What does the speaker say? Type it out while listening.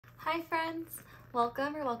Hi friends,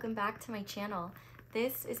 welcome back to my channel.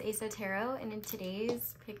 This is Asa Tarot, and in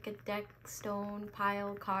today's pick a deck, stone,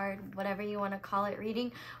 pile, card, whatever you want to call it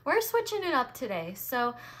reading, we're switching it up today.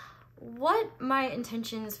 So what my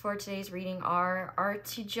intentions for today's reading are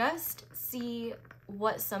to just see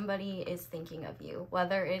what somebody is thinking of you,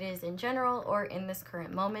 whether it is in general or in this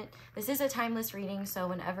current moment. This is a timeless reading, so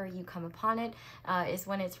whenever you come upon it is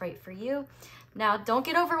when it's right for you. Now, don't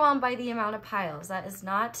get overwhelmed by the amount of piles. That is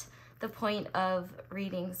not the point of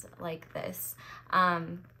readings like this.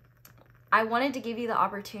 I wanted to give you the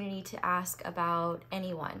opportunity to ask about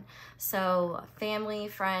anyone. So family,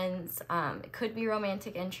 friends, it could be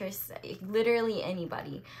romantic interests, literally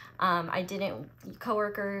anybody.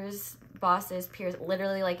 Coworkers, bosses, peers,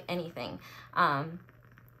 literally like anything.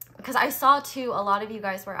 Because I saw too, a lot of you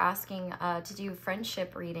guys were asking to do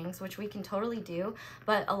friendship readings, which we can totally do,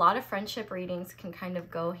 but a lot of friendship readings can kind of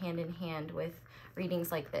go hand in hand with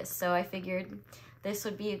readings like this. So I figured this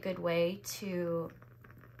would be a good way to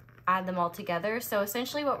add them all together. So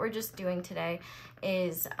essentially what we're just doing today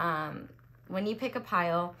is when you pick a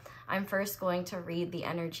pile, I'm first going to read the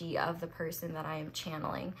energy of the person that I am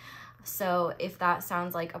channeling. So if that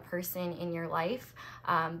sounds like a person in your life,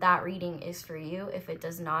 that reading is for you. If it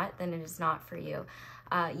does not, then it is not for you.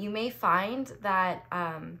 You may find that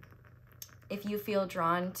if you feel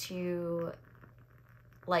drawn to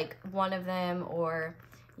like one of them, or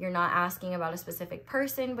you're not asking about a specific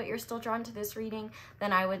person, but you're still drawn to this reading,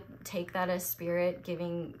 then I would take that as spirit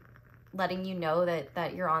letting you know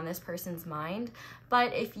that you're on this person's mind.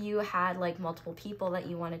 But if you had like multiple people that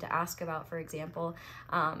you wanted to ask about, for example,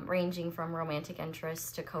 ranging from romantic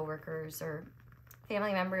interests to coworkers or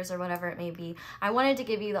family members or whatever it may be, I wanted to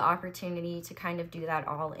give you the opportunity to kind of do that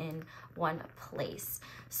all in one place.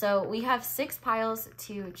 So we have 6 piles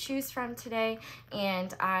to choose from today,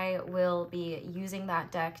 and I will be using that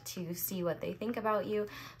deck to see what they think about you.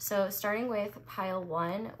 So starting with pile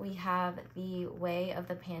 1, we have the Way of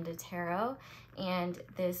the Panda Tarot and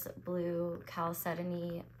this blue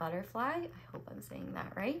Chalcedony butterfly. I hope I'm saying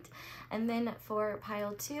that right. And then for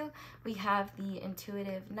pile 2, we have the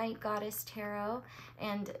Intuitive Night Goddess Tarot,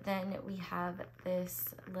 and then we have this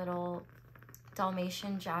little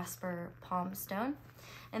Dalmatian Jasper Palmstone.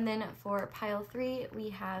 And then for pile 3, we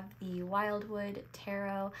have the Wildwood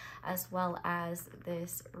Tarot, as well as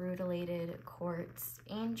this Rutilated Quartz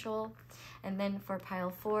Angel. And then for pile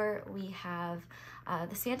 4, we have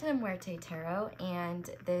the Santa Muerte Tarot and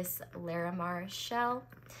this Larimar shell.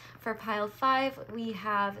 For pile 5, we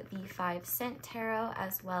have the 5 Cent Tarot,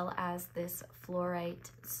 as well as this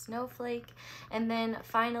Fluorite Snowflake. And then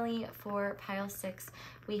finally for pile 6,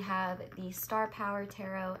 we have the Star Power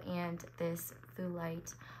Tarot and this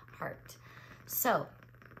Thulite heart. So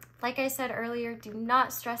like I said earlier, do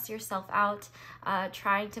not stress yourself out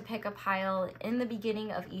trying to pick a pile. In the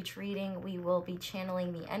beginning of each reading, we will be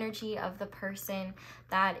channeling the energy of the person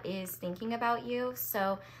that is thinking about you.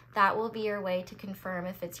 So that will be your way to confirm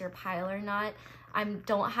if it's your pile or not. I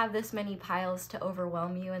don't have this many piles to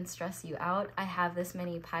overwhelm you and stress you out. I have this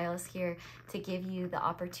many piles here to give you the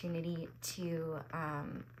opportunity to, I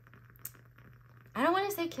don't want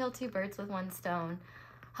to say kill 2 birds with 1 stone.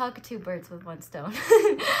 Hug 2 birds with 1 stone.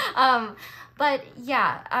 But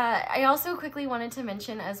yeah, I also quickly wanted to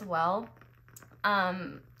mention as well,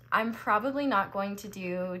 I'm probably not going to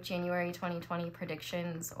do January 2020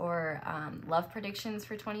 predictions or love predictions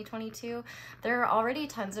for 2022. There are already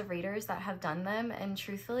tons of readers that have done them, and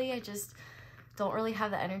truthfully, I just don't really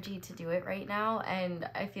have the energy to do it right now, and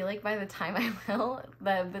I feel like by the time I will,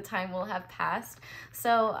 the time will have passed.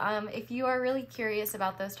 So if you are really curious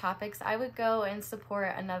about those topics, I would go and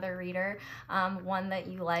support another reader, one that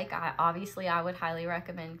you like. Obviously, I would highly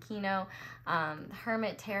recommend Kino,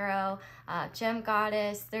 Hermit Tarot, Gem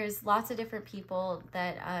Goddess. There's lots of different people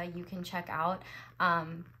that you can check out.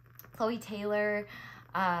 Chloe Taylor,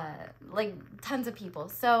 like tons of people.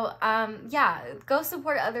 So yeah, go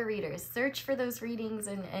support other readers, search for those readings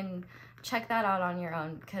and check that out on your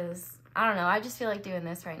own, because I don't know, I just feel like doing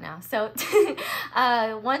this right now. So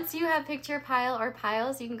once you have picked your pile or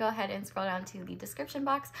piles, you can go ahead and scroll down to the description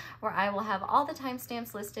box where I will have all the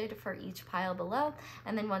timestamps listed for each pile below.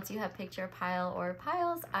 And then once you have picked your pile or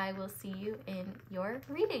piles, I will see you in your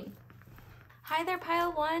reading. Hi there,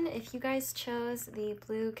 pile one. If you guys chose the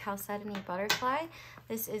blue Chalcedony butterfly,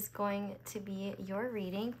 this is going to be your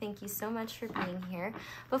reading. Thank you so much for being here.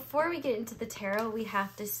 Before we get into the tarot, we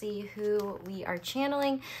have to see who we are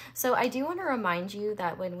channeling. So I do want to remind you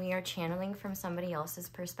that when we are channeling from somebody else's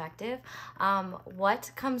perspective, what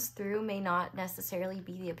comes through may not necessarily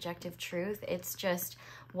be the objective truth. It's just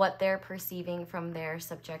what they're perceiving from their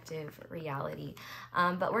subjective reality.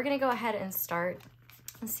 But we're going to go ahead and start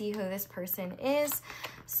and see who this person is.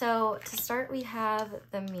 So to start, we have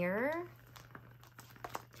the Mirror.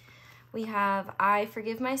 We have, I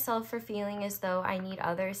forgive myself for feeling as though I need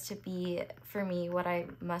others to be for me what I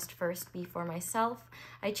must first be for myself.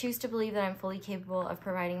 I choose to believe that I'm fully capable of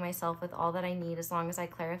providing myself with all that I need as long as I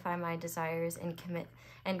clarify my desires and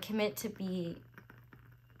commit to be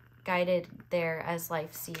guided there as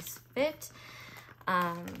life sees fit.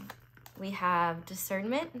 We have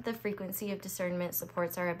discernment. The frequency of discernment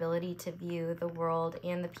supports our ability to view the world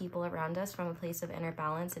and the people around us from a place of inner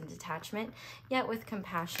balance and detachment, yet with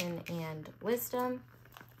compassion and wisdom.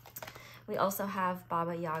 We also have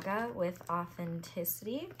Baba Yaga with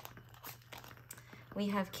authenticity. We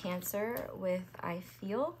have Cancer with I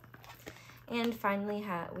feel. And finally,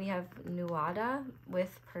 we have Nuada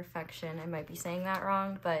with perfection. I might be saying that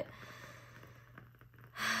wrong, but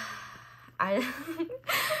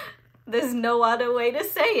there's no other way to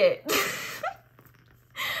say it.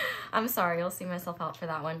 I'm sorry, I'll see myself out for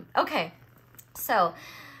that one. Okay, so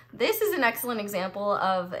this is an excellent example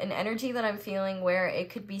of an energy that I'm feeling where it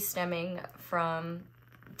could be stemming from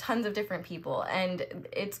tons of different people, and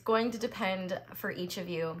it's going to depend for each of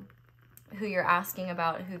you who you're asking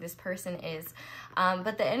about, who this person is.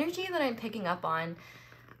 But the energy that I'm picking up on,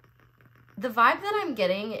 the vibe that I'm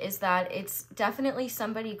getting is that it's definitely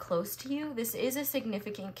somebody close to you. This is a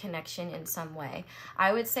significant connection in some way.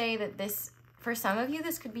 I would say that this, for some of you,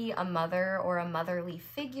 this could be a mother or a motherly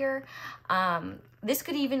figure. This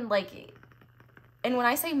could even and when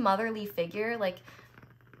I say motherly figure,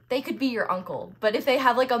 they could be your uncle, but if they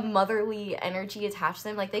have a motherly energy attached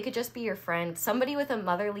to them, they could just be your friend, somebody with a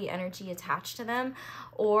motherly energy attached to them,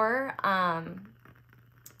 or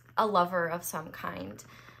a lover of some kind.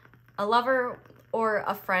 A lover or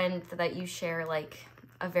a friend that you share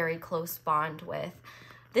a very close bond with.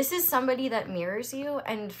 This is somebody that mirrors you,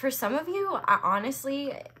 and for some of you,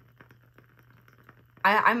 honestly,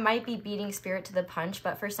 I might be beating spirit to the punch,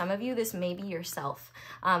 but for some of you, this may be yourself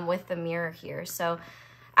with the Mirror here. So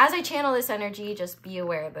as I channel this energy, just be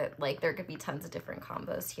aware that there could be tons of different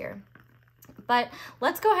combos here. But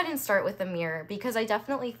let's go ahead and start with the Mirror, because I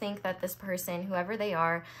definitely think that this person, whoever they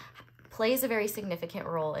are, plays a very significant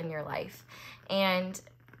role in your life. And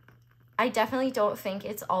I definitely don't think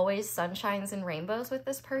it's always sunshines and rainbows with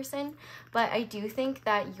this person, but I do think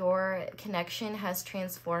that your connection has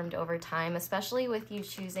transformed over time, especially with you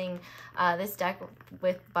choosing this deck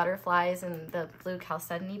with butterflies and the blue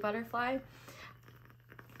Chalcedony butterfly.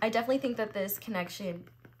 I definitely think that this connection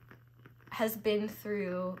has been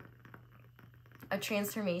through a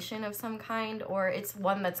transformation of some kind, or it's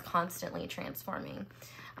one that's constantly transforming.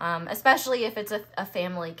 Especially if it's a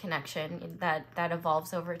family connection that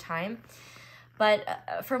evolves over time.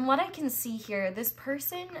 But from what I can see here, this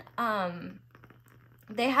person,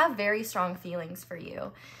 they have very strong feelings for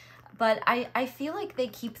you. But I feel like they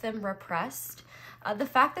keep them repressed. The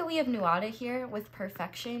fact that we have Nuada here with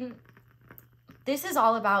perfection, this is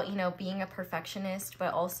all about, being a perfectionist,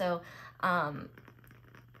 but also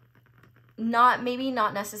not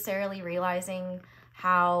necessarily realizing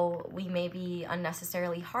how we may be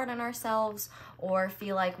unnecessarily hard on ourselves, or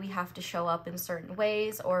feel like we have to show up in certain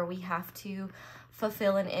ways, or we have to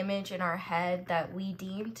fulfill an image in our head that we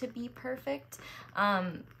deem to be perfect.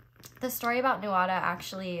 The story about Nuada,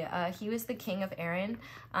 actually, he was the king of Erin,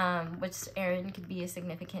 which Erin could be a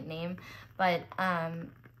significant name, but I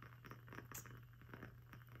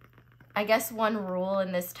guess one rule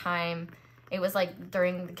in this time, it was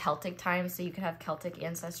during the Celtic time, so you could have Celtic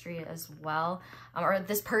ancestry as well. Or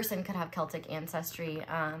this person could have Celtic ancestry,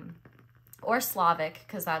 or Slavic,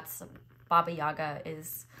 because that's, Baba Yaga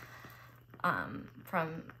is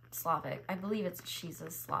from Slavic. I believe she's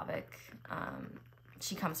a Slavic.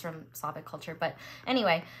 She comes from Slavic culture. But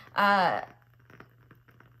anyway,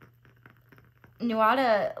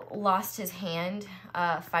 Nuada lost his hand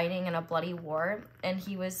fighting in a bloody war,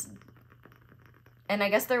 and I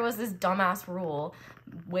guess there was this dumbass rule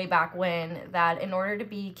way back when that in order to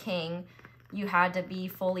be king, you had to be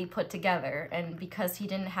fully put together. And because he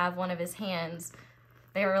didn't have one of his hands,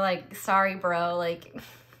 they were like, sorry, bro,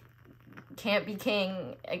 can't be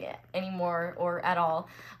king anymore or at all.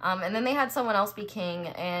 And then they had someone else be king,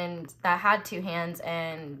 and that had two hands,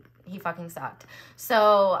 and he fucking sucked.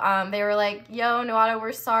 So they were like, yo, Nuada,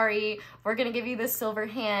 we're sorry. We're gonna give you this silver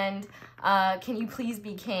hand. Can you please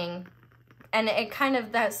be king? And it kind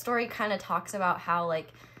of, that story kind of talks about how, like,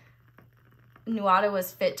 Nuada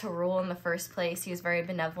was fit to rule in the first place. He was very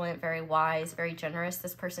benevolent, very wise, very generous.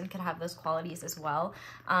 This person could have those qualities as well.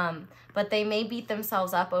 But they may beat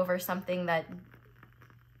themselves up over something that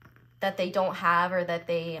they don't have, or that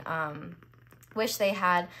they wish they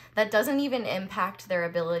had, that doesn't even impact their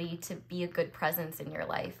ability to be a good presence in your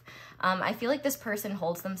life. I feel like this person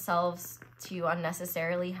holds themselves to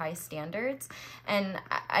unnecessarily high standards, and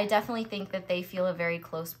I definitely think that they feel a very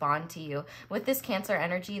close bond to you. With this Cancer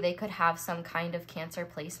energy, they could have some kind of Cancer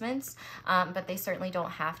placements, but they certainly don't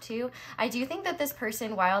have to. I do think that this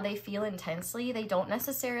person, while they feel intensely, they don't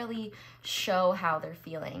necessarily show how they're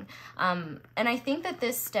feeling. And I think that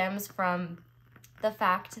this stems from the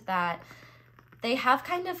fact that they have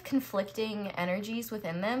kind of conflicting energies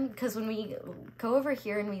within them, because when we go over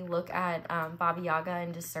here and we look at Baba Yaga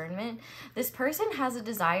and discernment, this person has a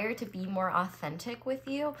desire to be more authentic with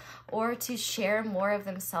you, or to share more of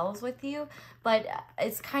themselves with you, but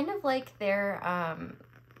it's kind of like their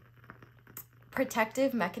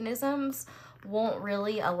protective mechanisms won't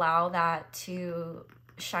really allow that to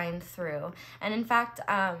shine through. And in fact,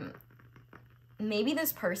 maybe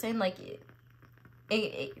this person,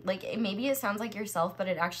 maybe it sounds like yourself, but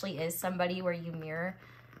it actually is somebody where you mirror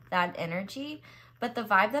that energy. But the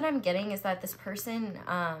vibe that I'm getting is that this person,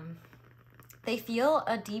 they feel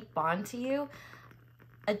a deep bond to you,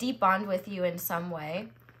 a deep bond with you in some way.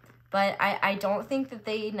 But I don't think that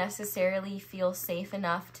they necessarily feel safe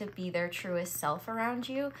enough to be their truest self around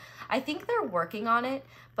you. I think they're working on it,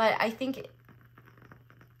 but I think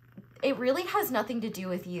it really has nothing to do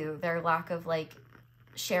with you, their lack of, like,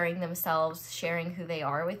 sharing themselves, sharing who they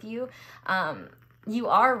are with you. You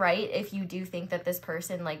are right if you do think that this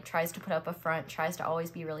person, like, tries to put up a front, tries to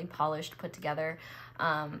always be really polished, put together,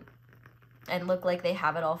 and look like they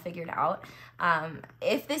have it all figured out.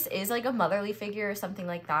 If this is like a motherly figure or something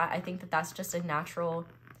like that, I think that that's just a natural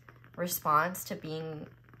response to being,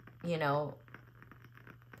 you know,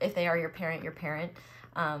 if they are your parent,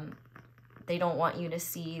 they don't want you to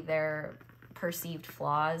see their perceived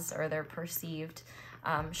flaws or their perceived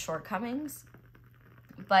shortcomings.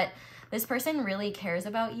 But this person really cares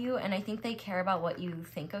about you, and I think they care about what you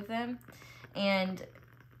think of them, and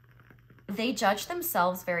they judge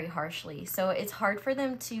themselves very harshly. So it's hard for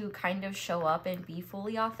them to kind of show up and be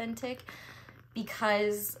fully authentic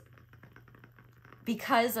because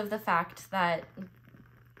of the fact that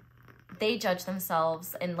they judge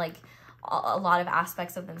themselves and, like, a lot of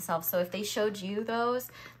aspects of themselves. So if they showed you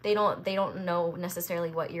those, they don't know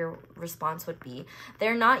necessarily what your response would be.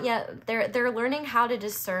 They're not yet, they're learning how to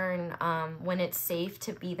discern when it's safe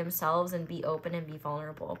to be themselves and be open and be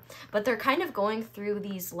vulnerable. But they're kind of going through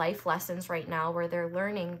these life lessons right now where they're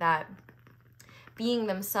learning that being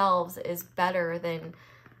themselves is better than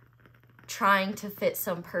trying to fit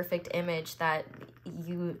some perfect image that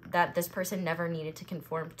this person never needed to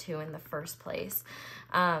conform to in the first place.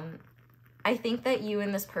 I think that you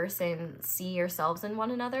and this person see yourselves in one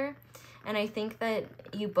another, and I think that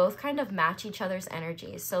you both kind of match each other's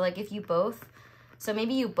energies. So, like, if you both, so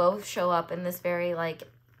maybe you both show up in this very, like,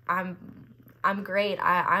 I'm great,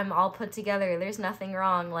 I'm all put together, there's nothing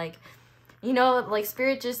wrong, like, you know, like,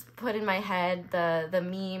 Spirit just put in my head the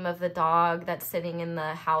meme of the dog that's sitting in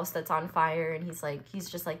the house that's on fire, and he's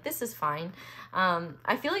just like, this is fine.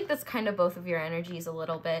 I feel like that's kind of both of your energies a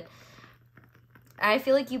little bit. I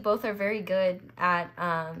feel like you both are very good at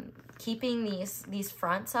keeping these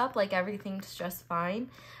fronts up, like everything's just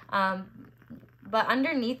fine. But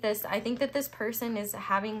underneath this, I think that this person is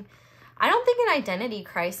having, I don't think an identity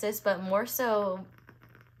crisis, but more so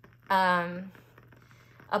a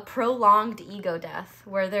prolonged ego death,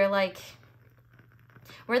 where they're like,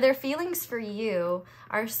 where their feelings for you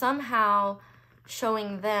are somehow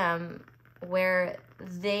showing them where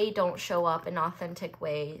they don't show up in authentic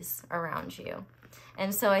ways around you.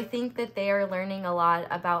 And so I think that they are learning a lot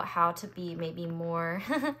about how to be maybe more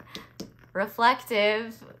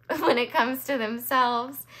reflective when it comes to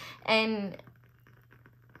themselves. And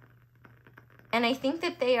I think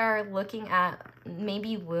that they are looking at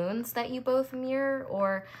maybe wounds that you both mirror,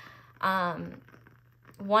 or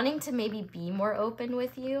wanting to maybe be more open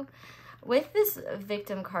with you. With this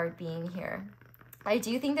victim card being here, I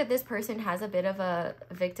do think that this person has a bit of a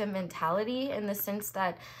victim mentality, in the sense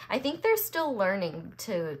that I think they're still learning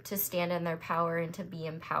to stand in their power and to be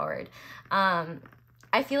empowered.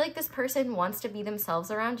 I feel like this person wants to be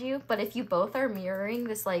themselves around you, but if you both are mirroring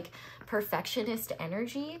this, like, perfectionist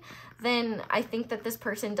energy, then I think that this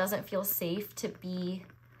person doesn't feel safe to be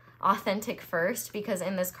authentic first, because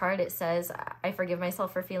in this card it says, I forgive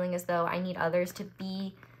myself for feeling as though I need others to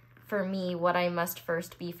be for me what I must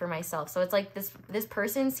first be for myself. So it's like this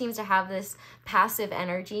person seems to have this passive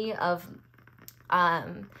energy of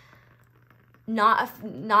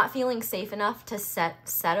not feeling safe enough to set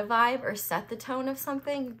a vibe or set the tone of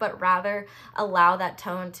something, but rather allow that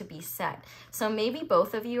tone to be set. So maybe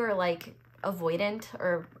both of you are like avoidant,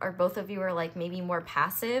 or both of you are like maybe more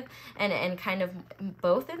passive and kind of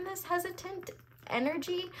both in this hesitant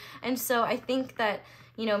energy. And so I think that,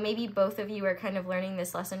 you know, maybe both of you are kind of learning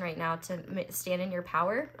this lesson right now to stand in your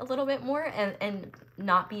power a little bit more and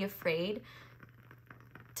not be afraid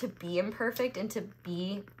to be imperfect and to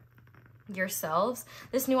be yourselves.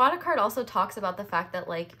 This Nuada card also talks about the fact that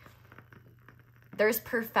like there's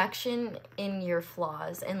perfection in your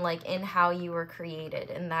flaws and like in how you were created,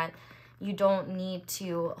 and that you don't need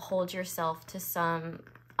to hold yourself to some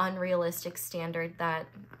unrealistic standard that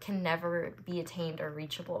can never be attained or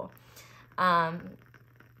reachable.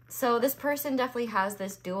 So this person definitely has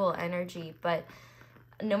this dual energy, but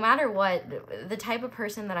no matter what, the type of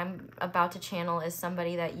person that I'm about to channel is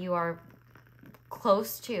somebody that you are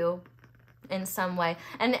close to in some way.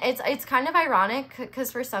 And it's kind of ironic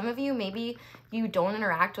because for some of you, maybe you don't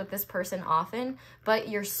interact with this person often, but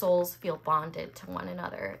your souls feel bonded to one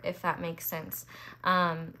another, if that makes sense.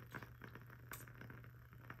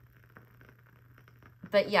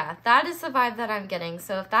 But yeah, that is the vibe that I'm getting.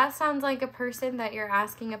 So if that sounds like a person that you're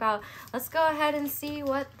asking about, let's go ahead and see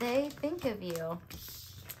what they think of you.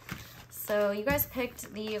 So you guys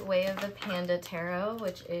picked the Way of the Panda Tarot,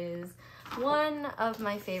 which is one of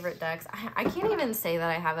my favorite decks. I can't even say that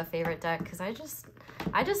I have a favorite deck because I just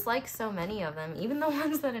like so many of them, even the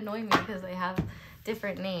ones that annoy me because they have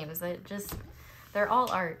different names. They're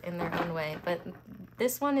all art in their own way, but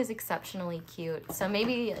this one is exceptionally cute. So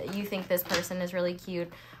maybe you think this person is really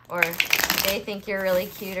cute, or they think you're really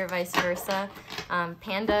cute, or vice versa.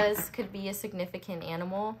 Pandas could be a significant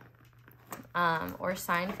animal or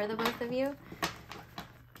sign for the both of you.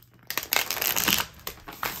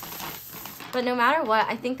 But no matter what,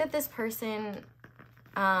 I think that this person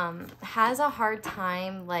has a hard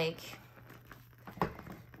time, I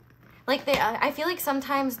feel like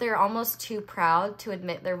sometimes they're almost too proud to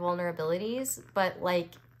admit their vulnerabilities, but like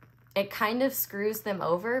it kind of screws them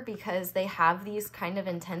over because they have these kind of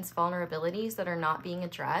intense vulnerabilities that are not being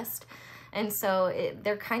addressed. And so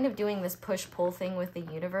they're kind of doing this push-pull thing with the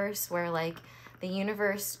universe where like the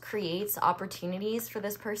universe creates opportunities for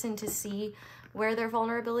this person to see where their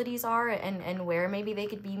vulnerabilities are and where maybe they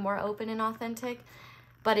could be more open and authentic.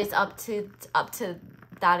 But it's up to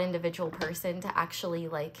that individual person to actually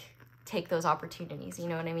like take those opportunities, you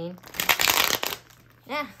know what I mean?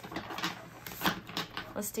 Yeah.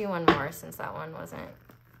 Let's do one more since that one wasn't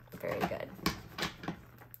very good.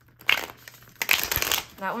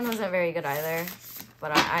 That one wasn't very good either,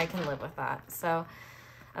 but I can live with that. So,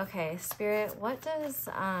 okay, Spirit, what does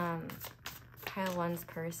pile one's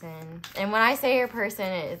person, and when I say your person,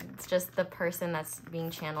 it's just the person that's being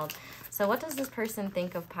channeled. So what does this person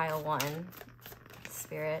think of pile one,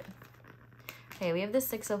 Spirit? Okay, we have the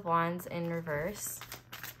Six of Wands in reverse.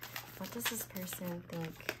 What does this person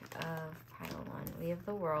think of pile one? We have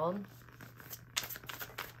the World.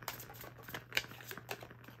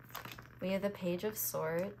 We have the Page of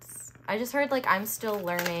Swords. I just heard like I'm still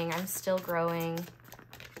learning, I'm still growing.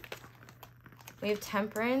 We have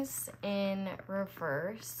Temperance in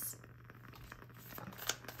reverse.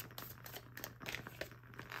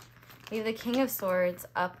 We have the King of Swords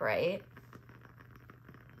upright.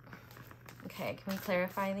 Okay, can we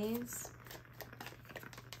clarify these?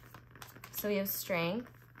 So we have Strength.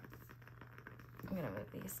 I'm gonna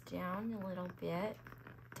move these down a little bit.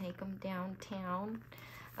 Take them downtown.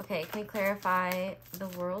 Okay, can we clarify the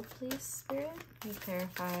World, please, Spirit? Can you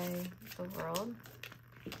clarify the World?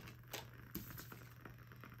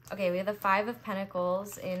 Okay, we have the Five of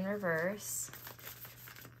Pentacles in reverse.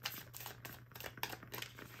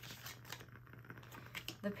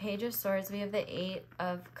 The Page of Swords, we have the Eight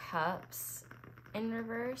of Cups in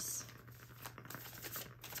reverse.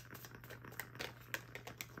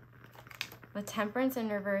 With Temperance in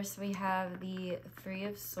reverse, we have the Three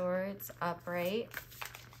of Swords upright.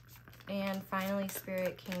 And finally,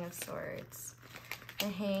 Spirit, King of Swords. The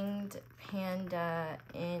Hanged Panda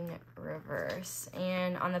in reverse.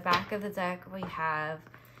 And on the back of the deck, we have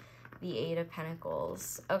the Eight of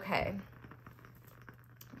Pentacles. Okay.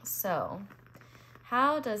 So,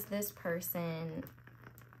 how does this person...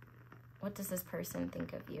 What does this person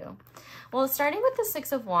think of you? Well, starting with the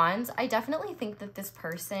Six of Wands, I definitely think that this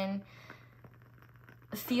person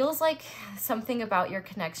feels like something about your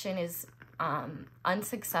connection is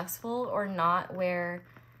unsuccessful or not where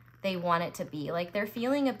they want it to be. Like they're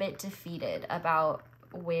feeling a bit defeated about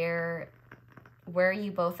where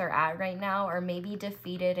you both are at right now, or maybe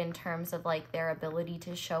defeated in terms of like their ability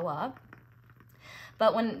to show up.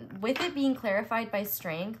 But with it being clarified by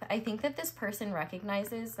strength, I think that this person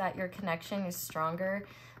recognizes that your connection is stronger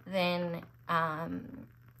than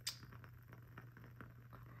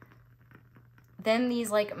these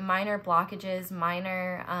like minor blockages,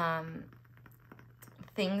 minor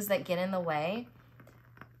things that get in the way.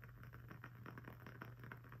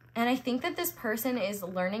 And I think that this person is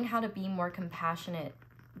learning how to be more compassionate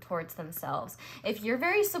towards themselves. If you're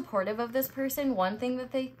very supportive of this person, one thing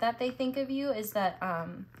that they think of you is that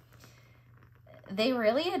they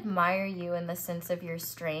really admire you in the sense of your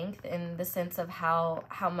strength, in the sense of how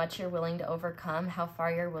much you're willing to overcome, how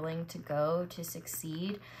far you're willing to go to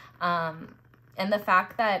succeed. And the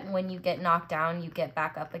fact that when you get knocked down, you get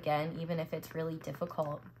back up again, even if it's really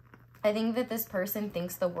difficult. I think that this person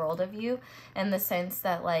thinks the world of you in the sense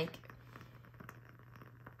that, like,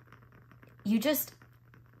 you just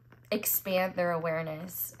expand their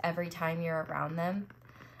awareness every time you're around them.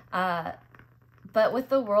 But with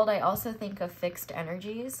the world, I also think of fixed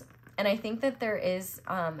energies. And I think that there is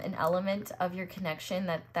an element of your connection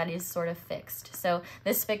that is sort of fixed. So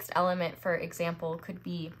this fixed element, for example, could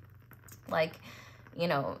be like, you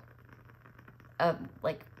know,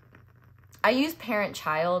 like, I use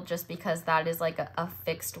parent-child just because that is like a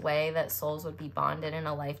fixed way that souls would be bonded in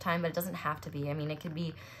a lifetime, but it doesn't have to be. I mean, it could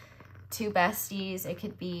be two besties, it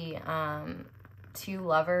could be two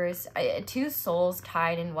lovers, two souls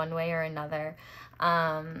tied in one way or another.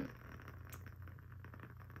 And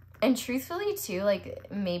truthfully too, like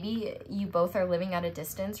maybe you both are living at a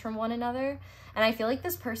distance from one another, and I feel like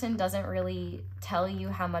this person doesn't really tell you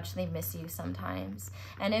how much they miss you sometimes.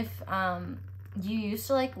 And if you used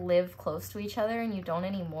to like live close to each other and you don't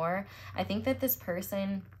anymore, I think that this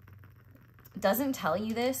person doesn't tell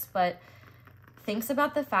you this, but thinks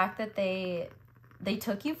about the fact that they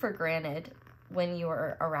took you for granted when you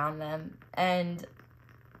were around them. And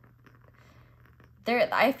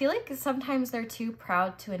I feel like sometimes they're too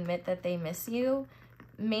proud to admit that they miss you,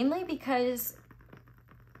 mainly because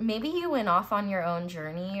maybe you went off on your own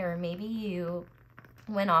journey, or maybe you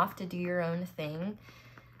went off to do your own thing,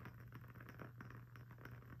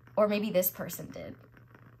 or maybe this person did.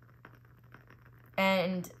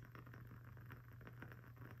 And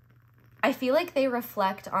I feel like they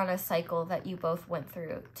reflect on a cycle that you both went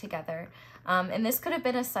through together. And this could have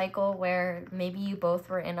been a cycle where maybe you both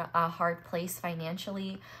were in a hard place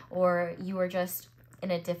financially, or you were just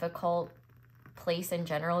in a difficult place in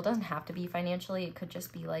general. It doesn't have to be financially. It could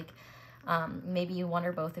just be like, maybe one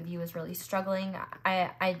or both of you is really struggling.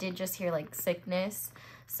 I did just hear like sickness,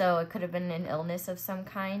 so it could have been an illness of some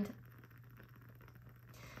kind.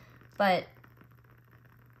 But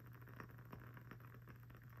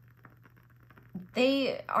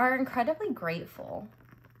they are incredibly grateful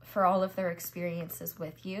for all of their experiences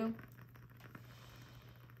with you.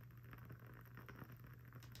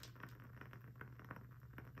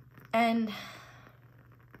 And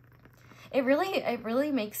it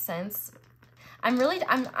really makes sense.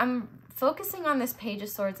 I'm focusing on this Page of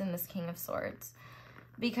Swords and this King of Swords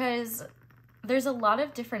because there's a lot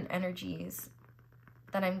of different energies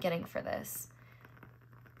that I'm getting for this.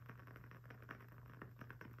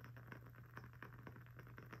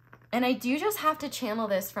 And I do just have to channel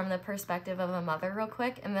this from the perspective of a mother real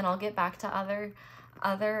quick, and then I'll get back to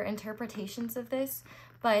other interpretations of this.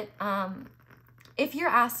 But if you're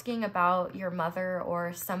asking about your mother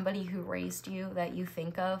or somebody who raised you that you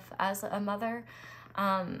think of as a mother,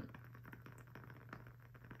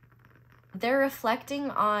 they're reflecting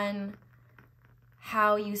on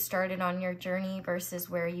how you started on your journey versus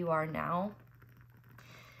where you are now.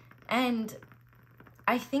 And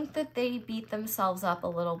I think that they beat themselves up a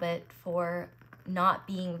little bit for not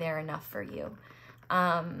being there enough for you.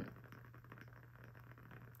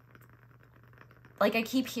 Like I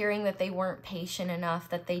keep hearing that they weren't patient enough,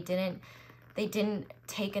 that they didn't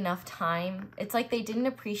take enough time. It's like they didn't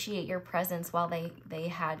appreciate your presence while they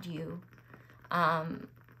had you.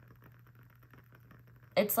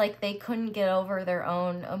 It's like they couldn't get over their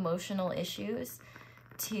own emotional issues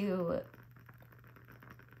to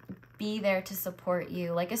be there to support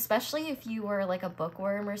you. Like, especially if you were like a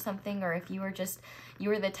bookworm or something, or if you were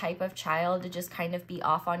the type of child to just kind of be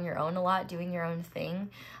off on your own a lot, doing your own thing.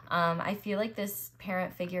 I feel like this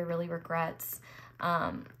parent figure really regrets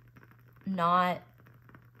not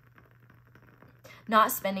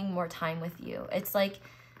spending more time with you. It's like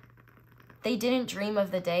they didn't dream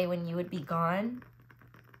of the day when you would be gone.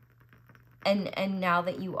 And now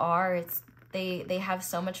that you are, They have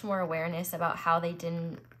so much more awareness about how they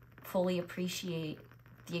didn't fully appreciate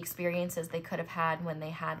the experiences they could have had when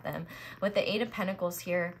they had them. With the Eight of Pentacles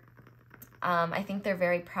here, I think they're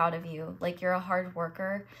very proud of you. Like, you're a hard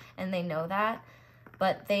worker and they know that,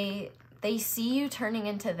 but they see you turning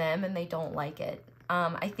into them and they don't like it.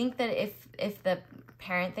 I think that if the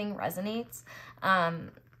parent thing resonates,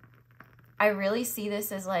 I really see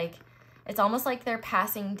this as like, it's almost like they're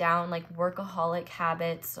passing down like workaholic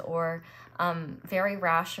habits or very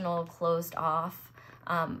rational, closed off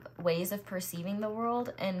ways of perceiving the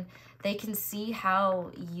world, and they can see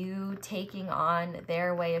how you taking on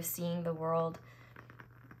their way of seeing the world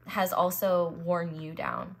has also worn you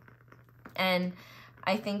down. And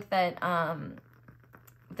I think that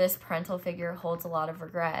this parental figure holds a lot of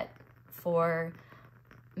regret for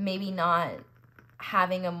maybe not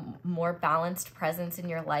having a more balanced presence in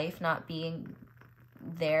your life, not being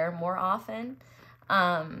there more often.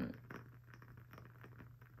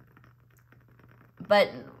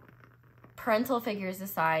 But parental figures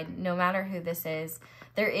aside, no matter who this is,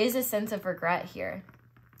 there is a sense of regret here.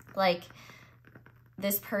 Like,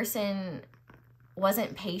 this person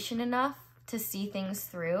wasn't patient enough to see things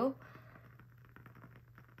through.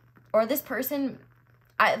 Or this person,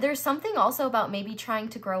 there's something also about maybe trying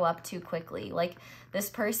to grow up too quickly. Like, this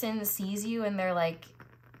person sees you and they're like,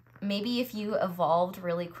 maybe if you evolved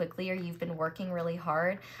really quickly or you've been working really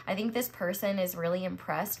hard, I think this person is really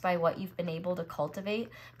impressed by what you've been able to cultivate,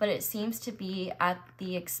 but it seems to be at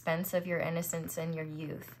the expense of your innocence and your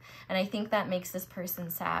youth. And I think that makes this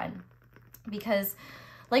person sad because,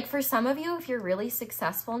 like, for some of you, if you're really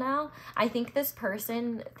successful now, I think this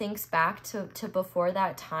person thinks back to before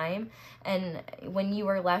that time and when you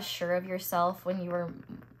were less sure of yourself, when you were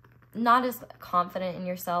not as confident in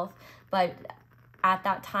yourself, but at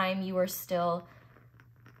that time you were still,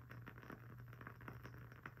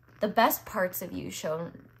 the best parts of you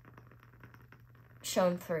shown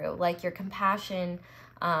through, like your compassion,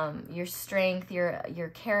 your strength,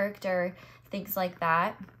 your character, things like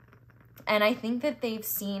that. And I think that they've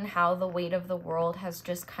seen how the weight of the world has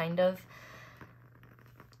just kind of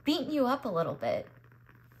beaten you up a little bit.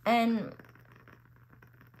 And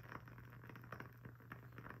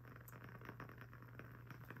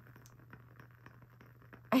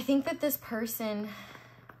I think that this person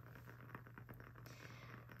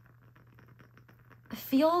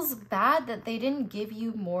feels bad that they didn't give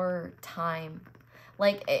you more time.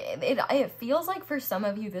 Like, it feels like for some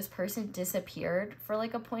of you, this person disappeared for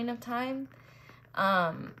like a point of time,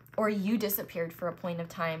 or you disappeared for a point of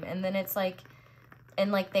time. And then it's like,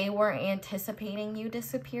 and like they weren't anticipating you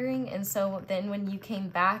disappearing. And so then when you came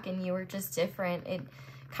back and you were just different, it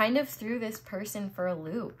kind of threw this person for a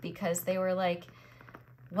loop because they were like,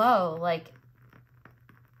 whoa, like,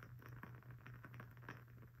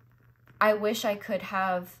 I wish I could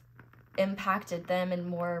have impacted them in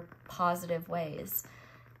more positive ways.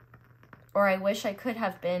 Or I wish I could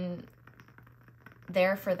have been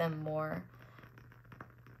there for them more.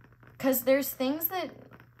 Because there's things that,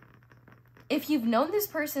 if you've known this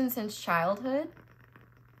person since childhood,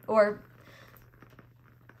 or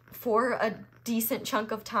for a decent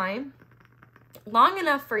chunk of time, long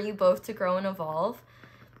enough for you both to grow and evolve,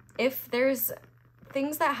 if there's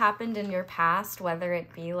things that happened in your past, whether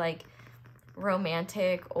it be like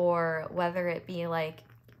romantic or whether it be like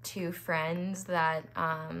two friends that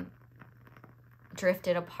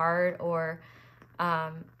drifted apart or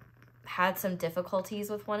had some difficulties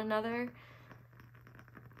with one another,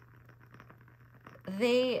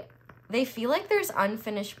 they feel like there's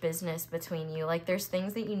unfinished business between you. Like, there's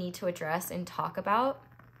things that you need to address and talk about.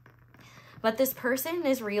 But this person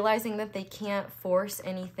is realizing that they can't force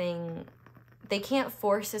anything. They can't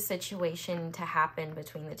force a situation to happen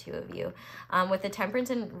between the two of you. With Temperance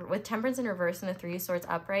in reverse and the Three of Swords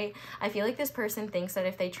upright, I feel like this person thinks that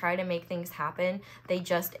if they try to make things happen, they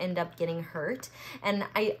just end up getting hurt. And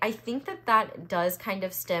I think that does kind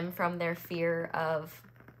of stem from their fear of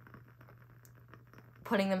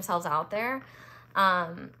putting themselves out there.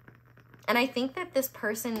 And I think that this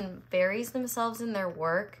person buries themselves in their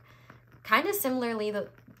work kind of similarly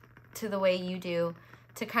to the way you do,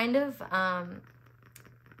 to kind of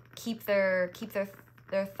keep their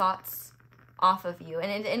thoughts off of you.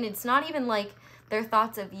 And it's not even like their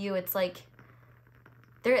thoughts of you, it's like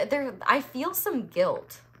I feel some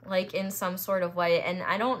guilt, like, in some sort of way, and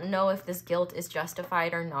I don't know if this guilt is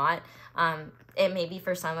justified or not. It may be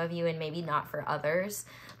for some of you and maybe not for others,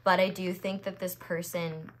 but I do think that this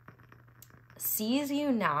person sees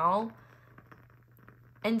you now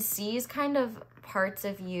and sees kind of parts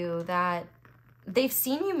of you that they've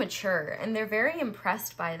seen you mature, and they're very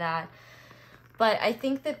impressed by that. But I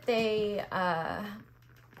think that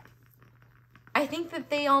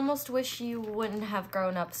they almost wish you wouldn't have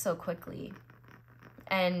grown up so quickly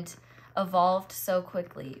and evolved so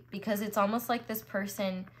quickly, because it's almost like this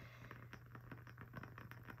person,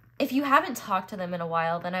 if you haven't talked to them in a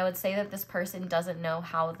while, then I would say that this person doesn't know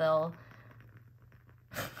how they'll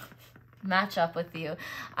match up with you.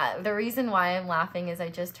 The reason why I'm laughing is I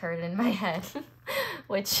just heard in my head,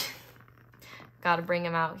 which, gotta bring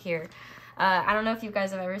him out here. I don't know if you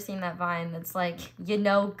guys have ever seen that Vine that's like, you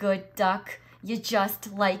know, good duck, you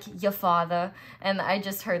just like your father. And I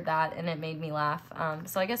just heard that and it made me laugh.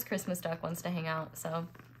 So I guess Christmas duck wants to hang out. So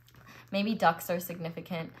maybe ducks are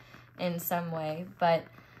significant in some way, but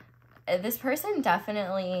this person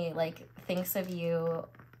definitely like thinks of you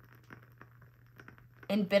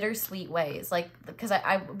in bittersweet ways. Like, because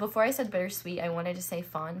I before I said bittersweet, I wanted to say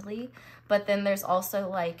fondly, but then there's also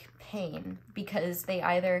like pain, because they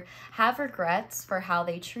either have regrets for how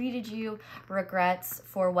they treated you, regrets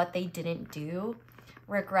for what they didn't do,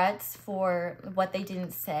 regrets for what they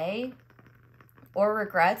didn't say, or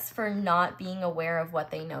regrets for not being aware of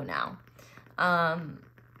what they know now. And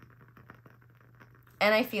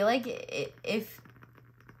I feel like if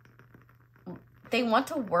they want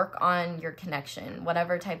to work on your connection,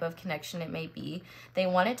 whatever type of connection it may be, they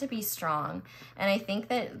want it to be strong. And I think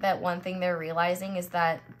that one thing they're realizing is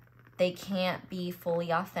that they can't be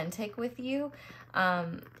fully authentic with you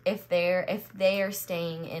if they are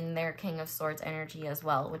staying in their King of Swords energy as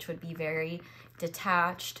well, which would be very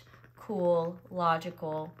detached, cool,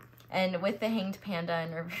 logical. And with the Hanged Panda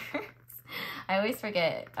in reverse, I always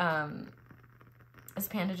forget, this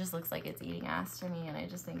panda just looks like it's eating ass to me, and I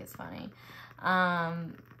just think it's funny.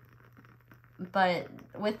 But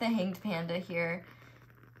with the Hanged Panda here,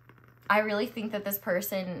 I really think that this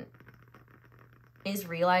person is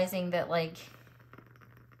realizing that, like,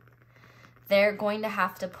 they're going to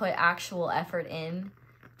have to put actual effort in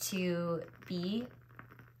to be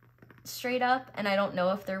straight up, and I don't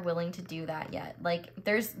know if they're willing to do that yet. Like,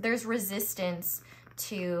 there's resistance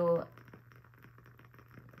to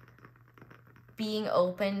being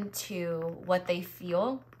open to what they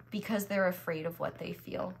feel because they're afraid of what they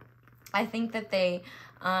feel. I think that they're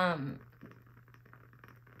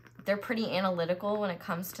pretty analytical when it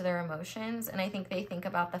comes to their emotions, and I think they think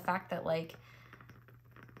about the fact that, like,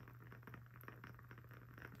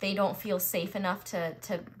 they don't feel safe enough to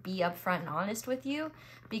be upfront and honest with you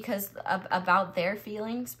because about their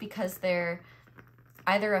feelings, because they're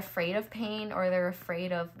either afraid of pain, or they're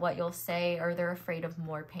afraid of what you'll say, or they're afraid of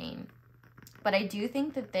more pain. But I do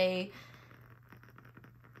think that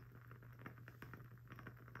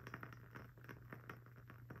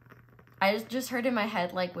I just heard in my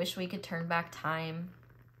head, like, wish we could turn back time.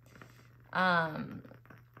 But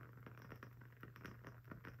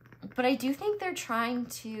I do think they're trying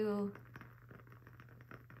to...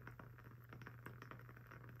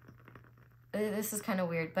 This is kind of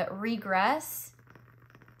weird, but regress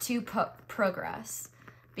to progress.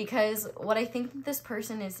 Because what I think that this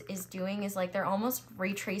person is doing is, like, they're almost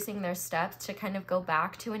retracing their steps to kind of go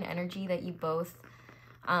back to an energy that you both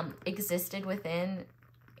existed within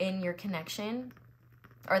in your connection,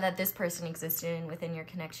 or that this person existed in within your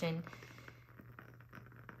connection,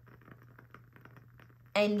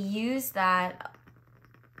 and use that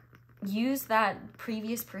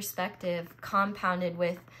previous perspective compounded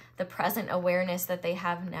with the present awareness that they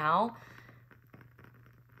have now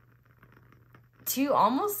to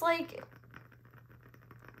almost, like,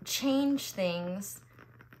 change things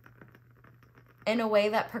in a way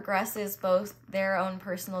that progresses both their own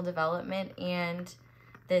personal development and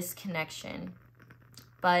this connection.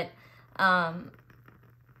 But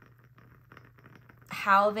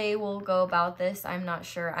how they will go about this, I'm not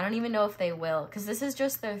sure. I don't even know if they will, because this is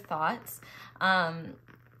just their thoughts.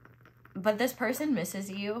 But this person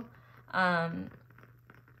misses you,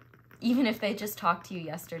 even if they just talked to you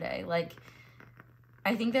yesterday. Like,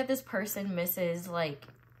 I think that this person misses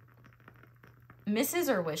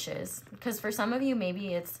or wishes, because for some of you,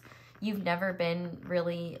 maybe it's you've never been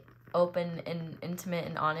really open and intimate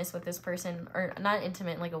and honest with this person, or not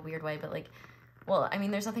intimate in, like, a weird way, but, like, well, I mean,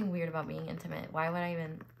 there's nothing weird about being intimate. Why would I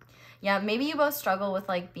even... Yeah, maybe you both struggle with,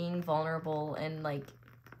 like, being vulnerable and, like,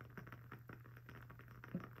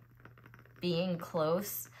 being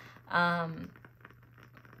close.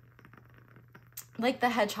 Like the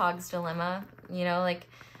hedgehog's dilemma, you know, like,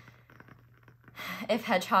 if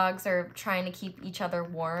hedgehogs are trying to keep each other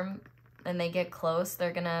warm and they get close,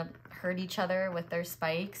 they're gonna hurt each other with their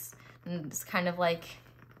spikes. And it's kind of like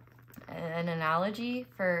an analogy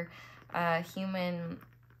for human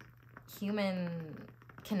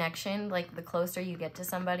connection. Like, the closer you get to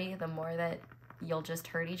somebody, the more that you'll just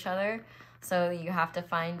hurt each other. So you have to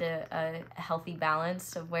find a healthy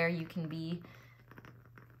balance of where you can be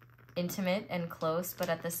intimate and close, but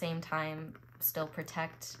at the same time still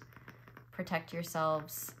protect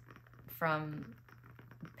yourselves from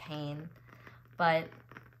pain. But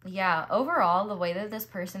yeah, overall, the way that this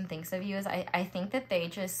person thinks of you is I think that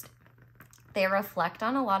they reflect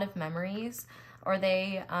on a lot of memories, or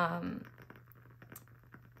they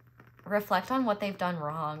reflect on what they've done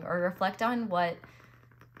wrong, or reflect on what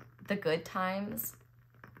the good times.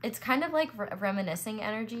 It's kind of like reminiscing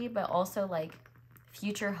energy, but also like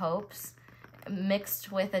future hopes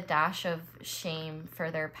mixed with a dash of shame for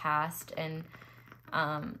their past, and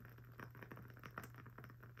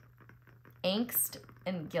angst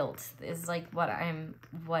and guilt is like what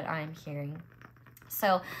I'm hearing.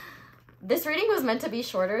 So this reading was meant to be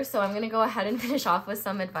shorter, so I'm gonna go ahead and finish off with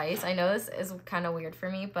some advice. I know this is kind of weird for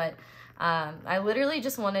me, but I literally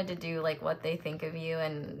just wanted to do like what they think of you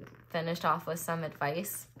and finished off with some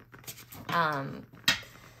advice.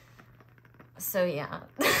 So yeah.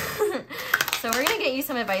 So we're gonna get you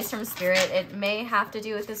some advice from Spirit. It may have to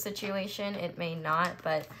do with the situation, it may not,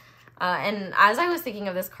 but and as I was thinking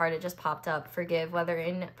of this card, it just popped up. Forgive, whether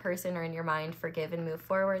in person or in your mind, forgive and move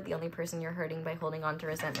forward. The only person you're hurting by holding on to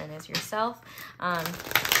resentment is yourself.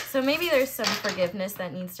 So maybe there's some forgiveness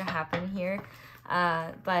that needs to happen here.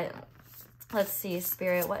 But let's see,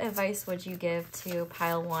 Spirit, what advice would you give to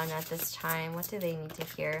pile 1 at this time? What do they need to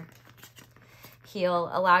hear? Heal.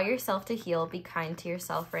 Allow yourself to heal. Be kind to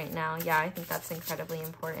yourself right now. Yeah, I think that's incredibly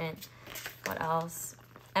important. What else?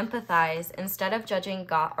 Empathize. Instead of judging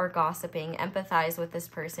or gossiping, empathize with this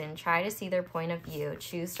person. Try to see their point of view.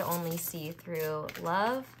 Choose to only see through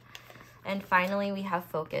love. And finally, we have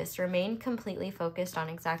focus. Remain completely focused on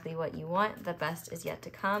exactly what you want. The best is yet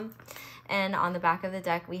to come. And on the back of the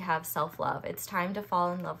deck, we have self-love. It's time to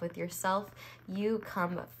fall in love with yourself. You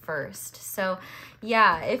come first. So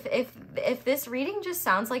yeah, if this reading just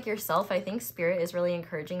sounds like yourself, I think Spirit is really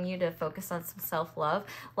encouraging you to focus on some self-love.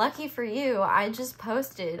 Lucky for you, I just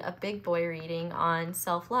posted a big boy reading on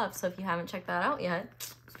self-love. So if you haven't checked that out yet,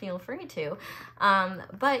 feel free to.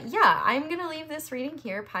 But yeah, I'm gonna leave this reading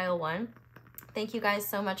here, pile 1. Thank you guys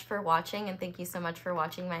so much for watching, and thank you so much for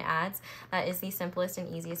watching my ads. That is the simplest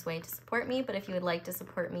and easiest way to support me, but if you would like to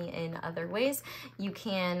support me in other ways, you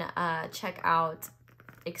can check out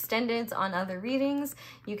extendeds on other readings.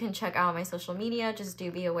 You can check out my social media. Just do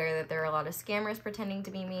be aware that there are a lot of scammers pretending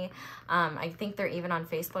to be me. I think they're even on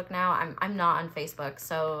Facebook now. I'm not on Facebook,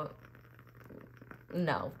 so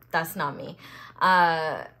no, that's not me.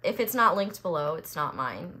 If it's not linked below, it's not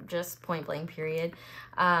mine. Just point blank, period.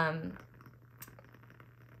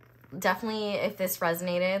 Definitely, if this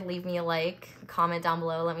resonated, leave me a like, comment down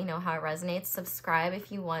below, let me know how it resonates. Subscribe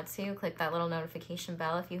if you want to. Click that little notification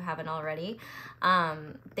bell if you haven't already.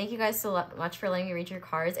 Thank you guys so much for letting me read your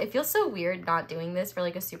cards. It feels so weird not doing this for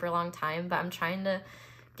like a super long time, but I'm trying to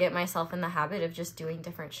get myself in the habit of just doing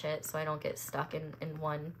different shit so I don't get stuck in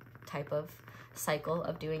one type of cycle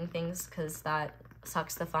of doing things, because that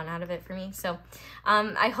sucks the fun out of it for me. So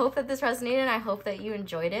I hope that this resonated. I hope that you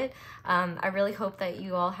enjoyed it. I really hope that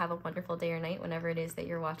you all have a wonderful day or night whenever it is that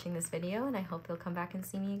you're watching this video, and I hope you'll come back and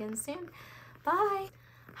see me again soon. Bye.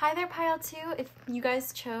 Hi there, pile 2. If you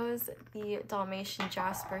guys chose the Dalmatian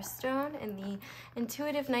Jasper stone and the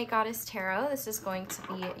Intuitive Night Goddess Tarot, this is going to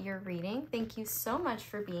be your reading. Thank you so much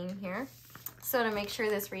for being here. So to make sure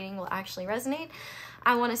this reading will actually resonate,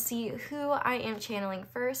 I want to see who I am channeling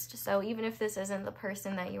first. So even if this isn't the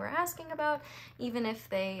person that you were asking about, even if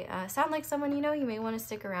they sound like someone you know, you may want to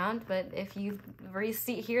stick around. But if you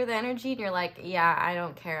hear the energy and you're like, yeah, I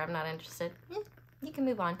don't care, I'm not interested, you can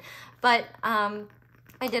move on. But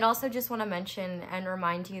I did also just want to mention and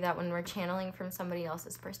remind you that when we're channeling from somebody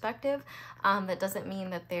else's perspective, that doesn't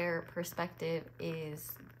mean that their perspective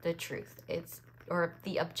is the truth. Or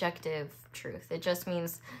the objective truth. It just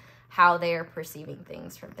means how they are perceiving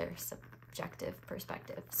things from their subjective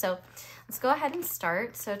perspective. So let's go ahead and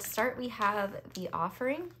start. So to start, we have the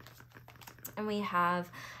offering, and we have,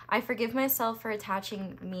 I forgive myself for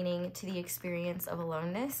attaching meaning to the experience of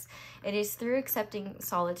aloneness. It is through accepting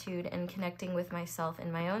solitude and connecting with myself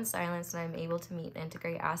in my own silence that I'm able to meet and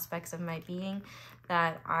integrate aspects of my being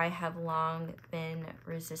that I have long been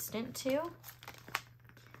resistant to.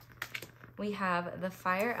 We have the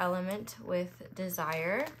fire element with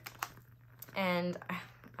desire, and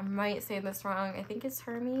I might say this wrong, I think it's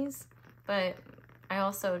Hermes, but I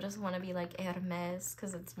also just want to be like Hermes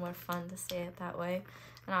because it's more fun to say it that way,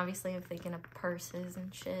 and obviously I'm thinking of purses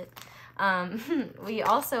and shit. We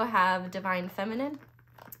also have divine feminine.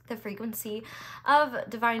 The frequency of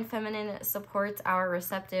Divine Feminine supports our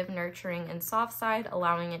receptive, nurturing, and soft side,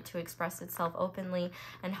 allowing it to express itself openly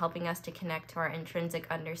and helping us to connect to our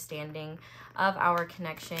intrinsic understanding of our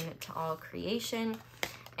connection to all creation.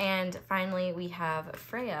 And finally, we have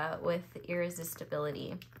Freya with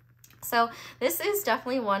irresistibility. So this is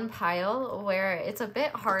definitely one pile where it's a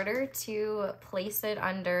bit harder to place it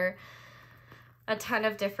under a ton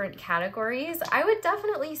of different categories. I would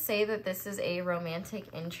definitely say that this is a romantic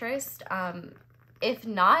interest. If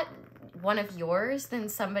not one of yours, then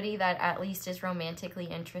somebody that at least is romantically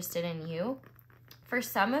interested in you. For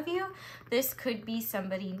some of you, this could be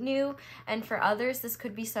somebody new, and for others, this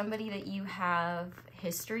could be somebody that you have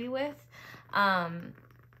history with. But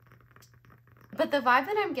the vibe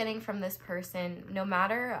that I'm getting from this person, no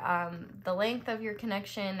matter the length of your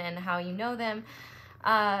connection and how you know them,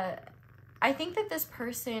 I think that this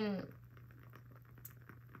person,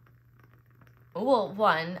 well,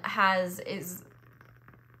 one, has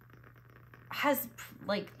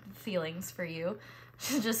like feelings for you,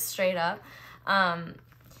 just straight up.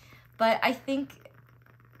 But I think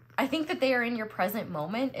that they are in your present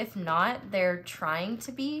moment. If not, they're trying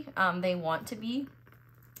to be, they want to be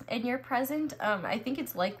in your present. I think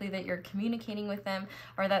it's likely that you're communicating with them,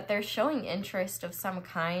 or that they're showing interest of some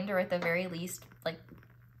kind, or at the very least, like,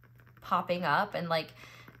 popping up and like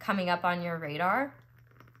coming up on your radar.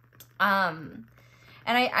 And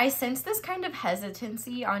I sense this kind of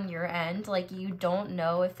hesitancy on your end, like you don't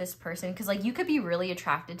know if this person, because like you could be really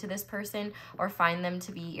attracted to this person or find them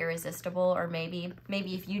to be irresistible, or maybe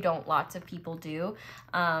if you don't, lots of people do,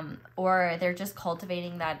 or they're just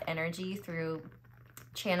cultivating that energy through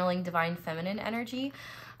channeling Divine Feminine energy.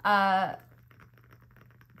 But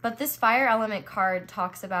this fire element card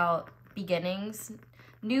talks about beginnings,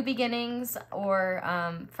 new beginnings, or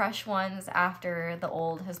fresh ones after the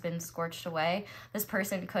old has been scorched away. This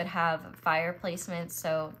person could have fire placements,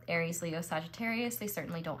 so Aries, Leo, Sagittarius. They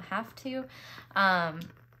certainly don't have to.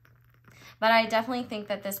 But I definitely think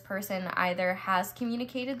that this person either has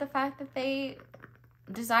communicated the fact that they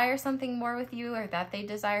desire something more with you, or that they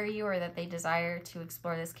desire you, or that they desire to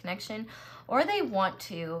explore this connection, or they want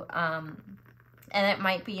to, and it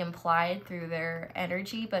might be implied through their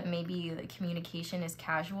energy, but maybe the communication is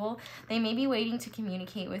casual. They may be waiting to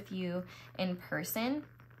communicate with you in person.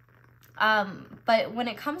 But when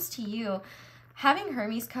it comes to you, having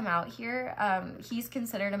Hermes come out here, he's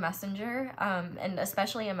considered a messenger, and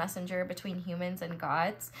especially a messenger between humans and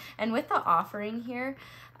gods. And with the offering here,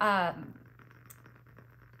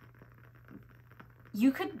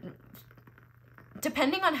 you could,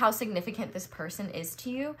 depending on how significant this person is to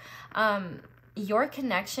you, your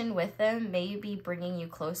connection with them may be bringing you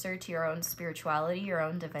closer to your own spirituality, your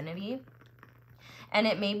own divinity. And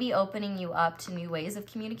it may be opening you up to new ways of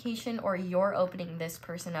communication, or you're opening this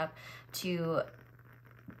person up to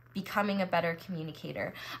becoming a better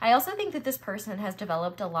communicator. I also think that this person has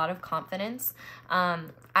developed a lot of confidence,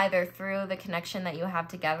 either through the connection that you have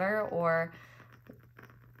together, or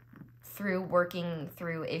through working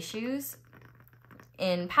through issues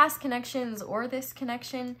in past connections or this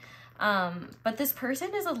connection. But this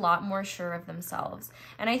person is a lot more sure of themselves.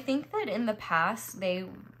 And I think that in the past, they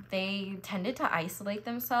tended to isolate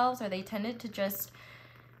themselves, or they tended to just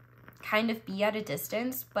kind of be at a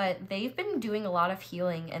distance, but they've been doing a lot of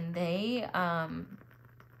healing, and they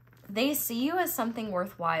see you as something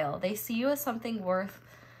worthwhile. They see you as something worth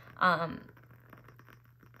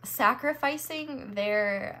sacrificing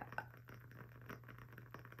their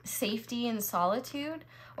safety and solitude,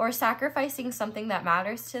 or sacrificing something that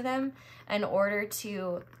matters to them in order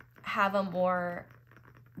to have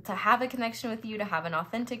a connection with you, to have an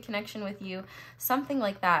authentic connection with you, something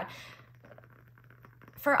like that.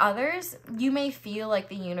 For others, you may feel like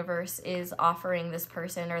the universe is offering this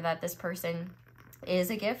person, or that this person is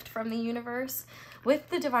a gift from the universe. With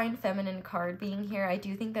the Divine Feminine card being here, I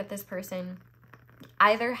do think that this person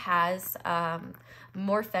either has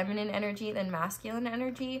more feminine energy than masculine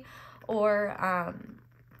energy, or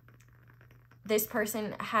this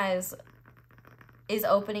person is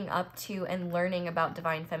opening up to and learning about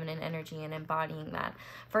Divine Feminine energy and embodying that.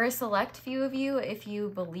 For a select few of you, if you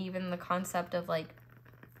believe in the concept of like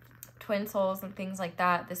twin souls and things like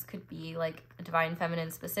that, this could be like a Divine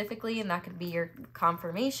Feminine specifically, and that could be your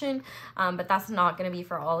confirmation, but that's not going to be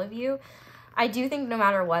for all of you. I do think no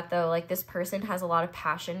matter what, though, like this person has a lot of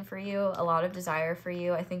passion for you, a lot of desire for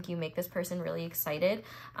you. I think you make this person really excited.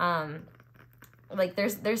 Like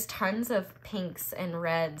there's tons of pinks and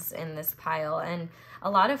reds in this pile, and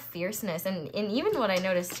a lot of fierceness. And even what I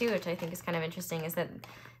noticed too, which I think is kind of interesting, is that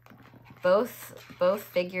both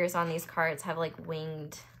figures on these cards have like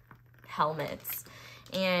winged helmets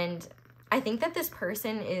And I think that this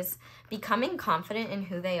person is becoming confident in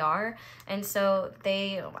who they are. And so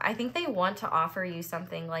I think they want to offer you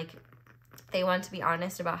something, like they want to be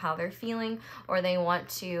honest about how they're feeling, or they want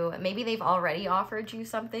to, maybe they've already offered you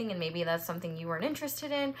something and maybe that's something you weren't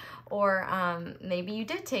interested in, or maybe you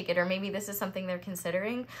did take it, or maybe this is something they're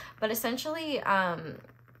considering. But essentially,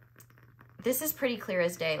 this is pretty clear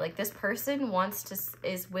as day. Like, this person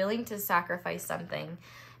is willing to sacrifice something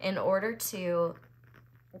in order to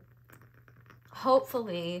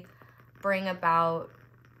hopefully bring about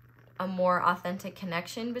a more authentic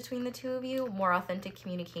connection between the two of you, more authentic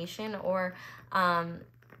communication, or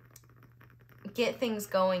get things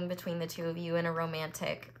going between the two of you in a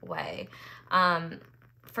romantic way.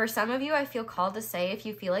 For some of you, I feel called to say, if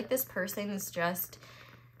you feel like this person's just,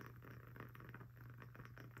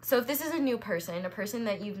 so if this is a new person, a person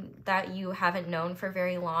that you haven't known for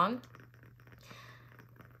very long,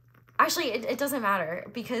 actually it doesn't matter,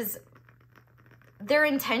 because their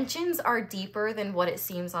intentions are deeper than what it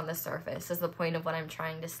seems on the surface, is the point of what I'm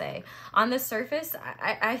trying to say. On the surface,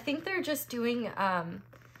 I think they're just doing,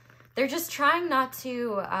 they're just trying not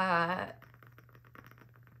to,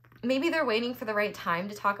 maybe they're waiting for the right time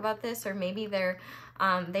to talk about this, or maybe they're,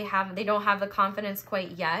 they don't have the confidence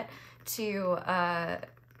quite yet to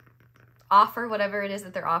offer whatever it is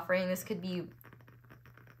that they're offering. This could be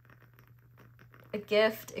a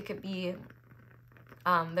gift, it could be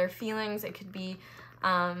their feelings, it could be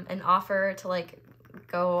an offer to like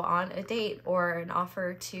go on a date, or an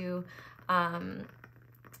offer to I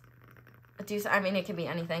mean, it could be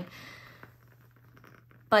anything.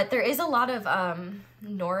 But there is a lot of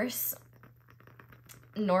Norse,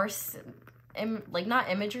 like not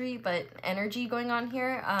imagery, but energy going on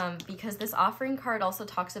here, because this offering card also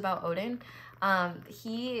talks about Odin.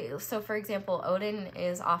 So for example, Odin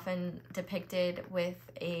is often depicted with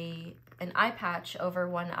an eye patch over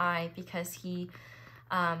one eye, because he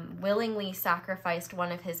willingly sacrificed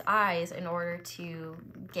one of his eyes in order to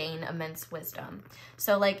gain immense wisdom.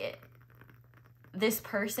 So like, this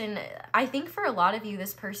person, I think for a lot of you,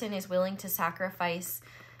 this person is willing to sacrifice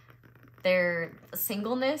their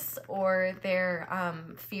singleness or their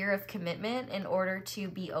fear of commitment in order to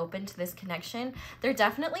be open to this connection. They're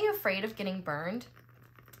definitely afraid of getting burned.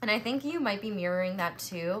 And I think you might be mirroring that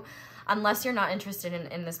too. Unless you're not interested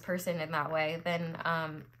in this person in that way, then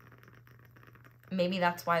maybe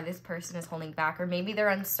that's why this person is holding back, or maybe they're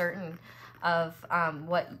uncertain of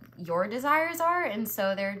what your desires are, and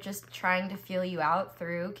so they're just trying to feel you out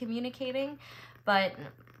through communicating. But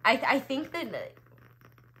I think that,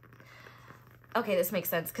 okay, this makes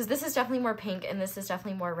sense, because this is definitely more pink and this is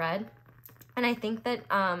definitely more red. And I think that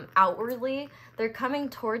outwardly, they're coming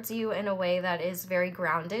towards you in a way that is very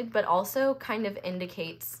grounded, but also kind of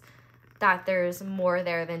indicates that there's more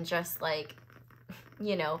there than just like,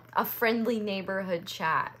 you know, a friendly neighborhood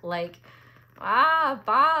chat. Like,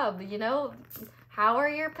 Bob, you know, how are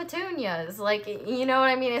your petunias? Like, you know what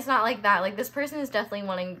I mean? It's not like that. Like, this person is definitely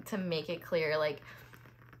wanting to make it clear, like,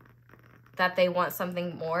 that they want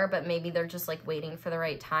something more, but maybe they're just like waiting for the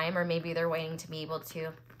right time, or maybe they're waiting to be able to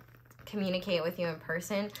communicate with you in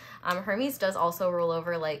person. Hermes does also rule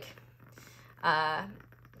over like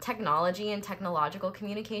technology and technological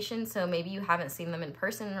communication, so maybe you haven't seen them in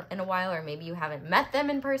person in a while, or maybe you haven't met them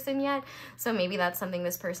in person yet, so maybe that's something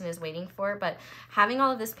this person is waiting for. But having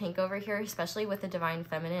all of this pink over here, especially with the divine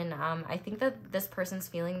feminine, I think that this person's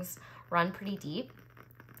feelings run pretty deep,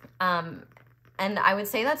 and I would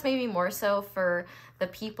say that's maybe more so for the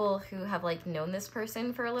people who have like known this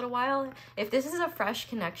person for a little while. If this is a fresh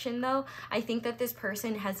connection though, I think that this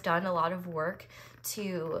person has done a lot of work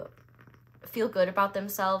to feel good about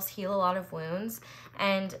themselves, heal a lot of wounds.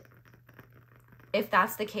 And if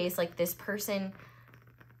that's the case, like, this person,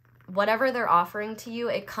 whatever they're offering to you,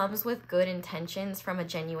 it comes with good intentions from a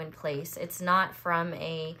genuine place. It's not from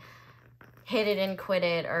a hit it and quit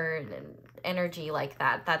it or energy like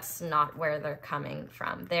that. That's not where they're coming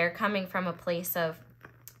from. They're coming from a place of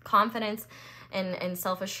confidence and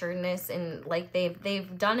self-assuredness, and like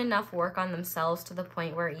they've done enough work on themselves to the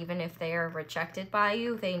point where even if they are rejected by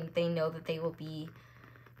you, they know that they will be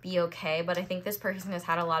okay. But I think this person has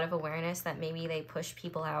had a lot of awareness that maybe they pushed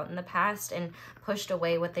people out in the past and pushed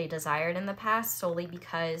away what they desired in the past solely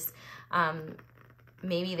because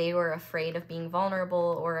maybe they were afraid of being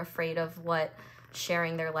vulnerable or afraid of what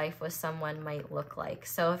sharing their life with someone might look like.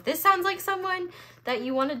 So if this sounds like someone that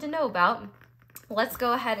you wanted to know about, let's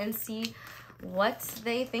go ahead and see what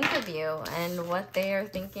they think of you and what they are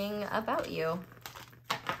thinking about you.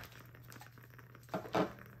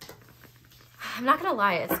 I'm not gonna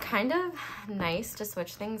lie, it's kind of nice to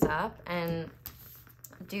switch things up and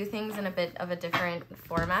do things in a bit of a different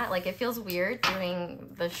format. Like, it feels weird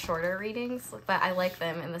doing the shorter readings, but I like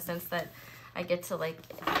them in the sense that I get to like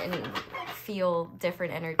feel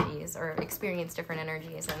different energies or experience different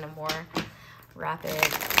energies in a more rapid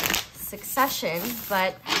succession.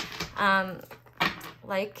 But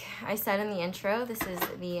like I said in the intro, this is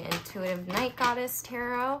the Intuitive Night Goddess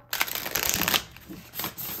Tarot.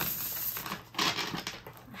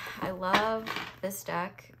 I love this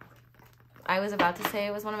deck. I was about to say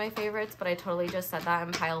it was one of my favorites, but I totally just said that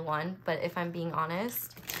in pile 1. But if I'm being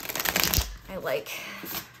honest, I like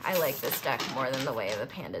this deck more than the Way of the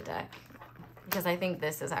Panda deck, because I think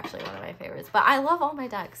this is actually one of my favorites. But I love all my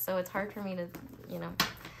decks, so it's hard for me to, you know,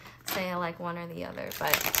 say I like one or the other.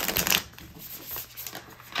 But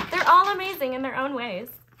they're all amazing in their own ways.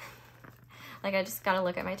 Like, I just gotta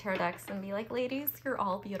look at my tarot decks and be like, ladies, you're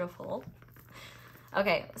all beautiful.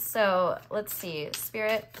 Okay, so let's see.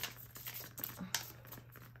 Spirit,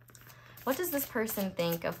 what does this person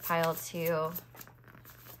think of pile 2?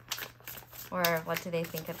 Or what do they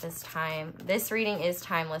think at this time? This reading is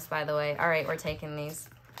timeless, by the way. All right, we're taking these.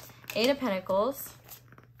 8 of Pentacles,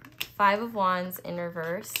 5 of Wands in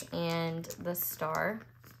reverse, and the Star.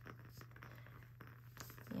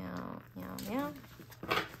 Yeah.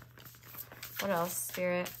 What else,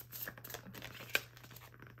 Spirit?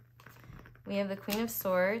 We have the Queen of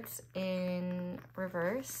Swords in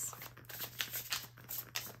reverse.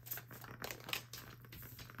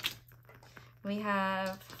 We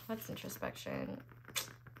have, what's introspection?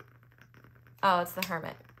 Oh, it's the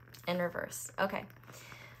Hermit in reverse. Okay,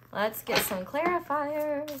 let's get some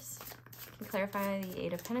clarifiers. Can you clarify the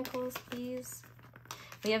 8 of Pentacles, please?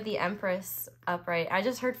 We have the Empress upright. I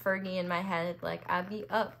just heard Fergie in my head, like, I be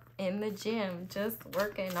up in the gym, just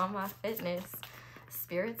working on my fitness.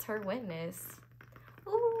 Spirit's her witness.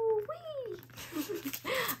 Ooh wee.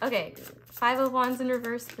 Okay, 5 of Wands in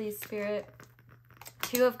reverse, please, Spirit.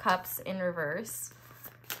 2 of Cups in reverse.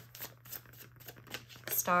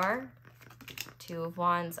 Star. 2 of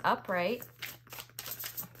Wands upright.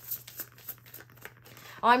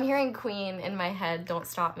 Oh, I'm hearing Queen in my head. Don't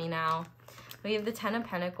stop me now. We have the 10 of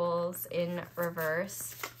Pentacles in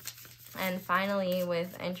reverse. And finally,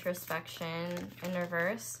 with introspection in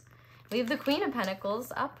reverse, we have the Queen of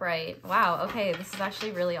Pentacles upright. Wow, okay, this is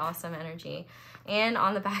actually really awesome energy. And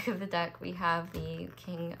on the back of the deck, we have the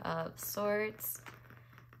King of Swords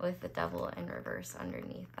with the Devil in reverse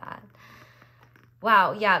underneath that.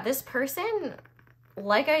 Wow, yeah, this person,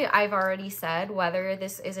 like I've already said, whether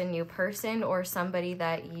this is a new person or somebody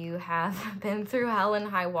that you have been through hell and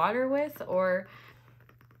high water with, or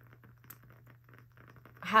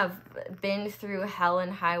have been through hell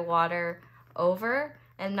and high water over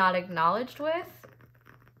and not acknowledged with,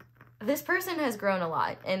 this person has grown a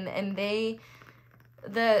lot. And the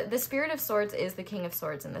Spirit of Swords is the King of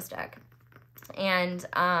Swords in this deck. And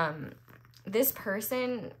this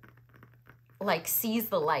person, like, sees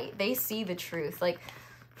the light. They see the truth. Like,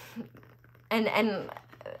 and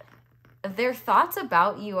their thoughts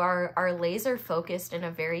about you are laser focused in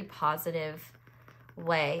a very positive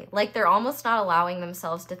way. Like, they're almost not allowing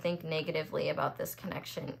themselves to think negatively about this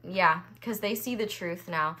connection. Yeah, because they see the truth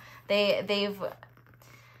now. They're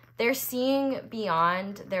seeing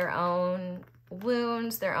beyond their own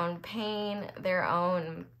wounds, their own pain, their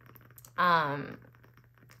own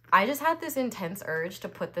I just had this intense urge to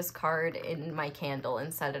put this card in my candle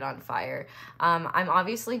and set it on fire. I'm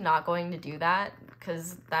obviously not going to do that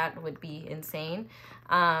because that would be insane.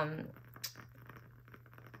 But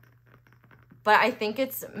I think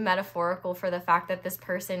it's metaphorical for the fact that this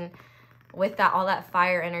person, with all that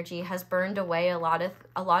fire energy, has burned away a lot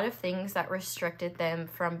of things that restricted them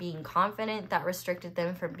from being confident, that restricted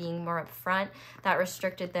them from being more upfront, that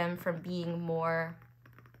restricted them from being more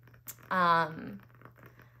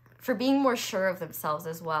sure of themselves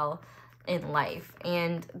as well in life.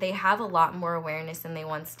 And they have a lot more awareness than they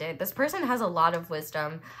once did. This person has a lot of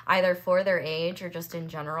wisdom, either for their age or just in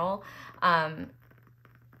general.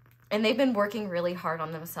 And they've been working really hard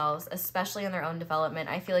on themselves, especially in their own development.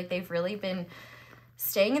 I feel like they've really been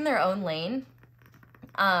staying in their own lane.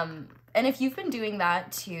 And if you've been doing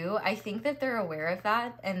that too, I think that they're aware of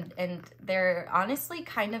that. And they're honestly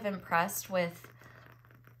kind of impressed with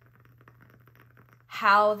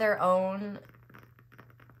how their own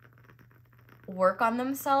work on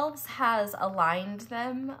themselves has aligned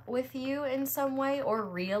them with you in some way, or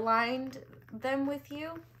realigned them with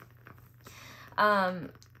you.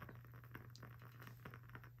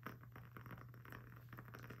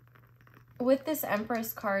 With this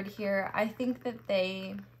Empress card here, I think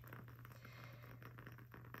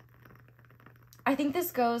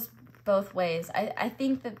this goes both ways. I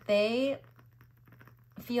think that they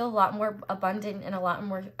feel a lot more abundant and a lot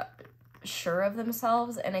more sure of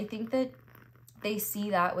themselves. And I think that they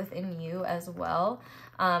see that within you as well.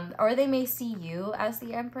 Or they may see you as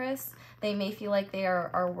the Empress. They may feel like they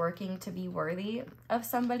are working to be worthy of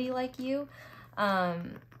somebody like you.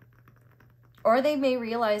 Or they may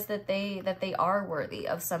realize that they are worthy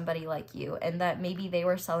of somebody like you, and that maybe they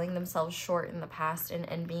were selling themselves short in the past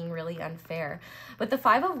and being really unfair. With the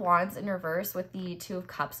Five of Wands in reverse, with the Two of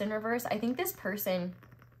Cups in reverse, I think this person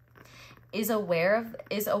is aware of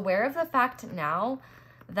the fact now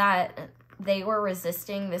that they were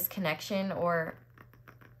resisting this connection, or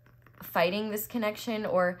fighting this connection,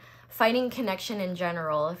 or fighting connection in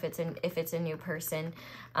general if it's a new person.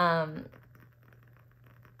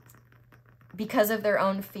 Because of their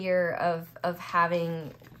own fear of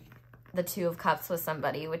having the Two of Cups with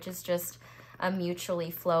somebody, which is just a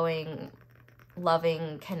mutually flowing,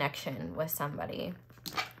 loving connection with somebody,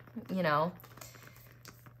 you know?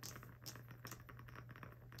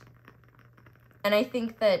 And I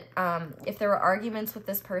think that if there were arguments with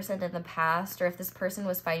this person in the past, or if this person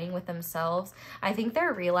was fighting with themselves, I think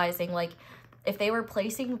they're realizing, like, if they were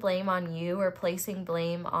placing blame on you or placing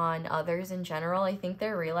blame on others in general, I think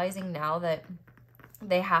they're realizing now that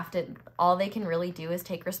they have to, all they can really do is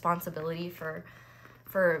take responsibility for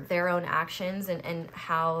their own actions and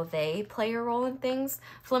how they play a role in things.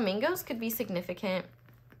 Flamingos could be significant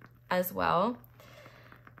as well.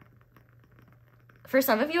 For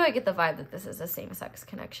some of you, I get the vibe that this is a same-sex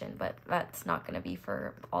connection, but that's not going to be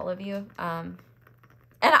for all of you. And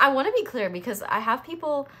I want to be clear, because I have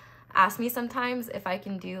people ask me sometimes if I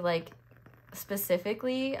can do, like,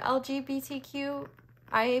 specifically LGBTQIA+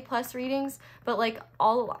 readings, but, like,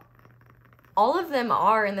 all of them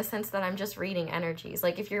are, in the sense that I'm just reading energies.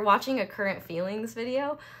 Like, if you're watching a current feelings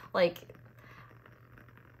video, like,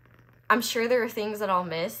 I'm sure there are things that I'll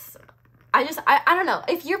miss. I don't know.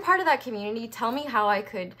 If you're part of that community, tell me how I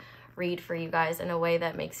could read for you guys in a way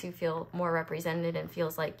that makes you feel more represented and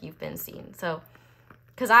feels like you've been seen. So,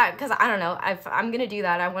 because I don't know, if I'm going to do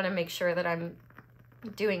that, I want to make sure that I'm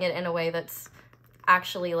doing it in a way that's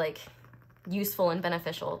actually, like, useful and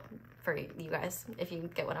beneficial for you guys, if you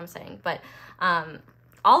get what I'm saying. But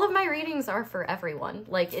all of my readings are for everyone.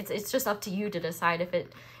 Like, it's just up to you to decide if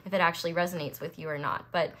it actually resonates with you or not.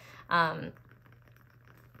 But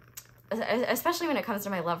especially when it comes to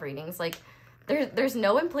my love readings, like, there's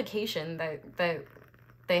no implication that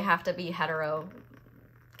they have to be hetero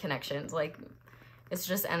connections. Like, it's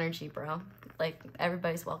just energy, bro. Like,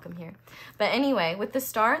 everybody's welcome here. But anyway, with the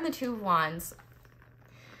Star and the Two of Wands,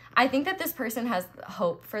 I think that this person has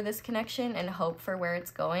hope for this connection and hope for where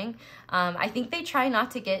it's going. I think they try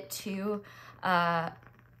not to get too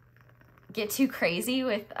crazy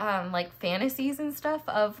with like fantasies and stuff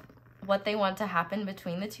of what they want to happen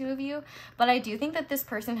between the two of you. But I do think that this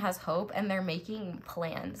person has hope and they're making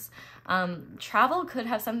plans. Travel could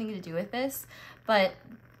have something to do with this, but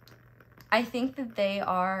I think that they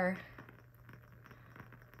are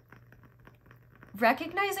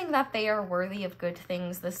recognizing that they are worthy of good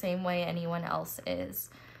things the same way anyone else is.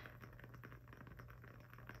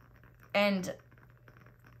 And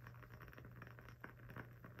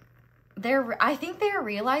I think they're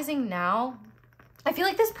realizing now, I feel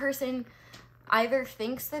like this person either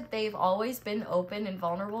thinks that they've always been open and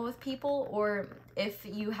vulnerable with people, or if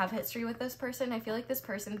you have history with this person, I feel like this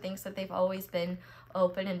person thinks that they've always been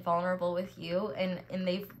open and vulnerable with you, and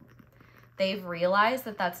they've realized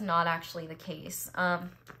that that's not actually the case.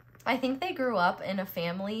 I think they grew up in a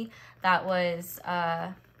family that was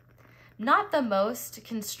not the most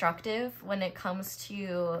constructive when it comes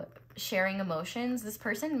to sharing emotions. This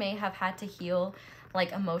person may have had to heal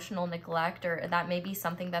like emotional neglect, or that may be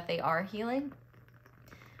something that they are healing.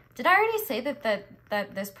 Did I already say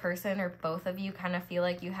that this person or both of you kind of feel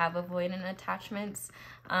like you have avoidant attachments?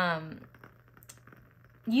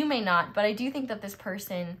 You may not, but I do think that this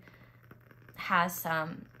person has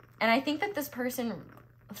some. And I think that this person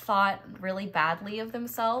thought really badly of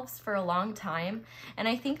themselves for a long time. And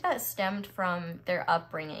I think that stemmed from their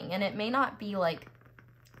upbringing. And it may not be like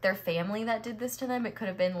their family that did this to them. It could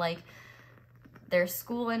have been like their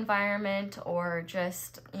school environment, or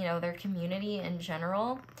just, you know, their community in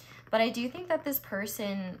general. But I do think that this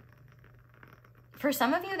person, for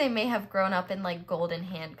some of you, they may have grown up in like golden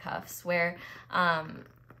handcuffs, where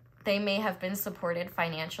they may have been supported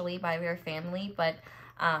financially by their family, but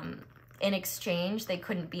in exchange, they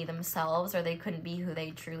couldn't be themselves, or they couldn't be who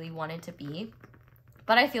they truly wanted to be.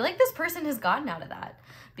 But I feel like this person has gotten out of that,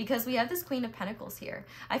 because we have this Queen of Pentacles here.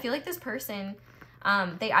 I feel like this person,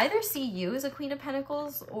 they either see you as a Queen of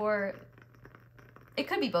Pentacles, or it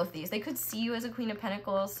could be both these. They could see you as a Queen of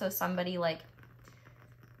Pentacles, so somebody like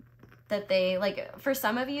that they, like, for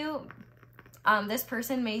some of you, this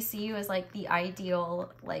person may see you as like the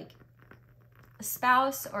ideal like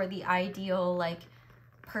spouse or the ideal like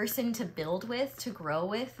person to build with, to grow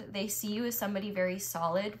with. They see you as somebody very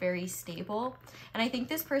solid, very stable. And I think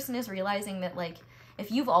this person is realizing that, like,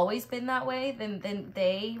 if you've always been that way, then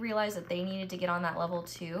they realize that they needed to get on that level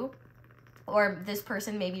too. Or this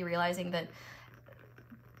person may be realizing that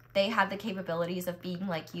they had the capabilities of being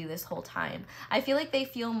like you this whole time. I feel like they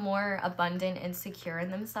feel more abundant and secure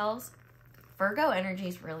in themselves. Virgo energy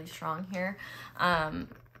is really strong here.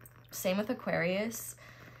 Same with Aquarius.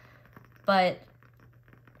 But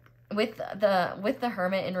with the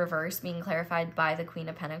Hermit in reverse being clarified by the Queen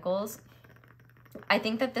of Pentacles, I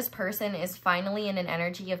think that this person is finally in an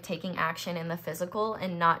energy of taking action in the physical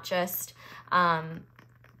and not just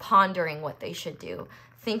pondering what they should do,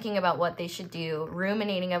 thinking about what they should do,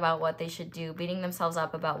 ruminating about what they should do, beating themselves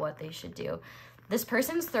up about what they should do. This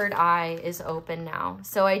person's third eye is open now.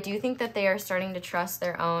 So I do think that they are starting to trust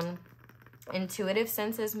their own intuitive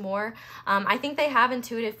senses more. I think they have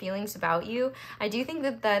intuitive feelings about you. I do think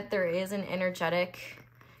that there is an energetic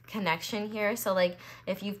connection here. So like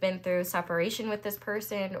if you've been through separation with this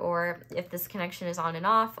person, or if this connection is on and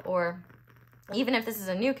off, or even if this is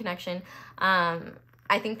a new connection,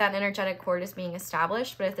 I think that energetic cord is being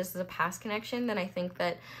established. But if this is a past connection, then I think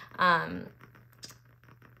that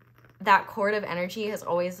that cord of energy has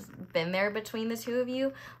always been there between the two of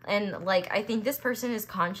you. And like, I think this person is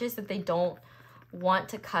conscious that they don't want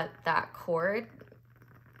to cut that cord.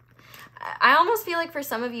 I almost feel like for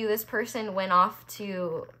some of you, this person went off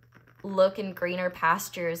to look in greener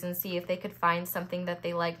pastures and see if they could find something that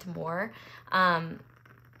they liked more. And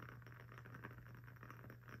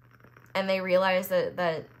they realized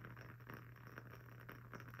that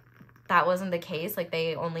wasn't the case. Like,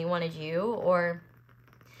 they only wanted you. Or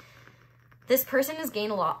this person has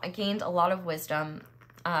gained a lot of wisdom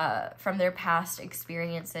from their past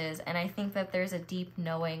experiences, and I think that there's a deep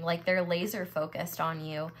knowing, like they're laser focused on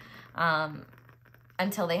you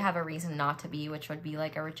until they have a reason not to be, which would be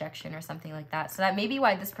like a rejection or something like that. So that may be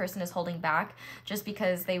why this person is holding back, just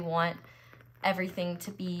because they want everything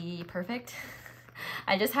to be perfect.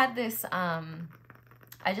 I just had this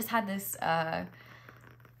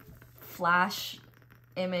flash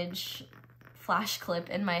clip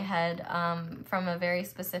in my head from a very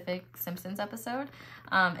specific Simpsons episode.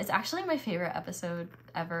 It's actually my favorite episode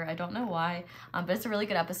ever. I don't know why, but it's a really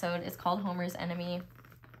good episode. It's called Homer's Enemy.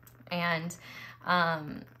 And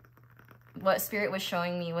what Spirit was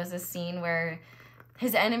showing me was a scene where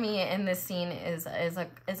his enemy in this scene is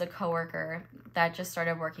a coworker that just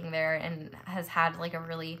started working there and has had like a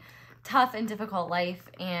really tough and difficult life,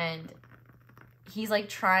 and he's like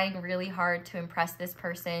trying really hard to impress this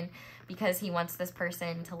person because he wants this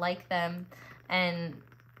person to like them. And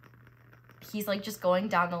he's like just going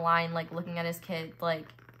down the line, like looking at his kid, like,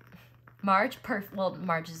 Marge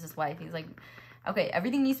is his wife. He's like, okay,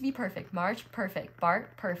 everything needs to be perfect. Marge, perfect.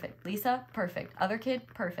 Bart, perfect. Lisa, perfect. Other kid,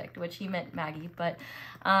 perfect, which he meant Maggie. But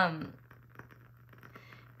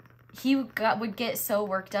he would get so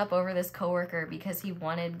worked up over this coworker because he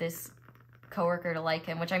wanted this coworker to like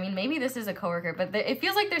him, which, I mean, maybe this is a coworker, but it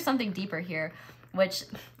feels like there's something deeper here, which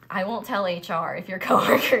I won't tell HR if you're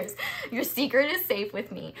coworkers. Your secret is safe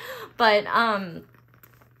with me. But I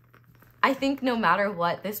think no matter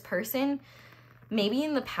what, this person maybe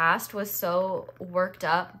in the past was so worked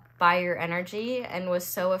up by your energy and was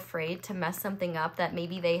so afraid to mess something up that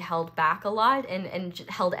maybe they held back a lot and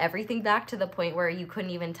held everything back to the point where you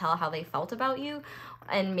couldn't even tell how they felt about you.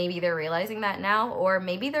 And maybe they're realizing that now, or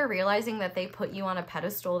maybe they're realizing that they put you on a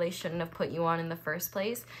pedestal they shouldn't have put you on in the first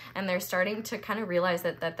place, and they're starting to kind of realize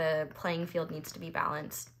that the playing field needs to be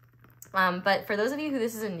balanced. But for those of you who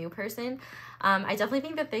this is a new person, I definitely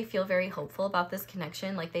think that they feel very hopeful about this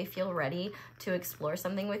connection. Like, they feel ready to explore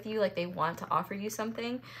something with you. Like, they want to offer you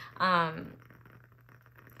something.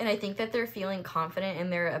 And I think that they're feeling confident in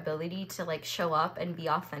their ability to like show up and be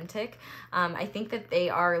authentic. I think that they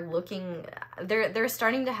are they're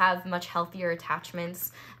starting to have much healthier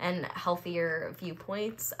attachments and healthier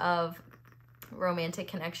viewpoints of romantic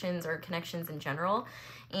connections or connections in general.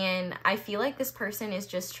 And I feel like this person is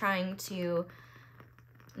just trying to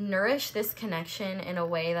nourish this connection in a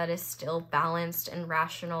way that is still balanced and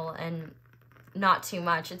rational and not too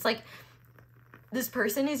much. It's like this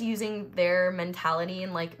person is using their mentality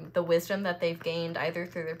and like the wisdom that they've gained either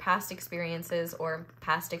through their past experiences or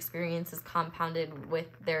past experiences compounded with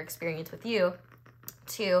their experience with you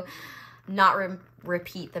to not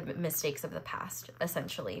repeat the mistakes of the past,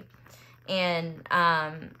 essentially. And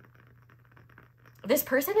this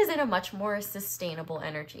person is in a much more sustainable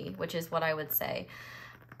energy, which is what I would say.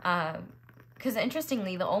 Because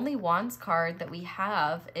interestingly, the only Wands card that we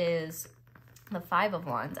have is the Five of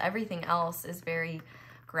Wands. Everything else is very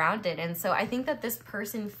grounded. And so I think that this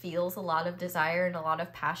person feels a lot of desire and a lot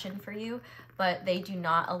of passion for you, but they do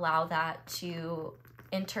not allow that to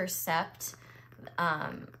intercept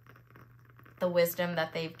the wisdom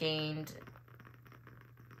that they've gained.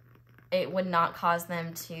 It would not cause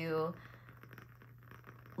them to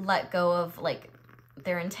let go of like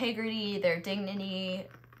their integrity, their dignity,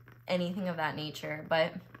 anything of that nature.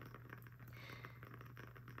 But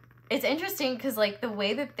it's interesting because like the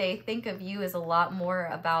way that they think of you is a lot more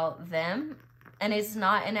about them, and it's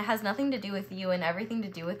not, and it has nothing to do with you and everything to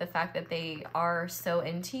do with the fact that they are so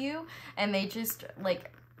into you, and they just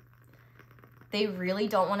like, they really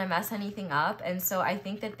don't want to mess anything up. And so I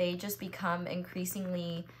think that they just become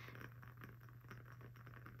increasingly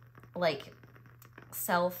like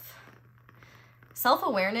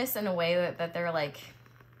self-awareness in a way that they're like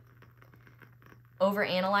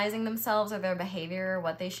over-analyzing themselves or their behavior or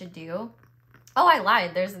what they should do. Oh, I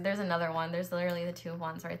lied. There's another one. There's literally the Two of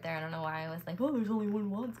Wands right there. I don't know why I was like, oh, there's only one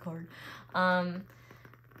Wands card.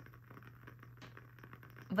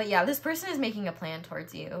 But yeah, this person is making a plan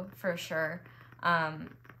towards you for sure. But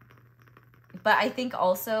I think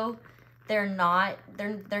also they're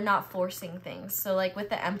not forcing things. So like with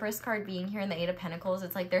the Empress card being here and the Eight of Pentacles,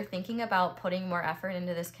 it's like they're thinking about putting more effort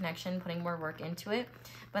into this connection, putting more work into it,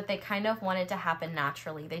 but they kind of want it to happen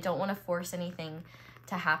naturally. They don't want to force anything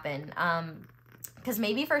to happen. Because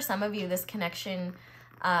maybe for some of you, this connection,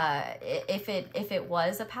 if it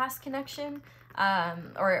was a past connection,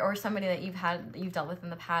 or somebody that you've dealt with in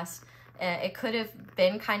the past, it could have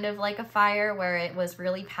been kind of like a fire where it was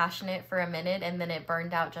really passionate for a minute and then it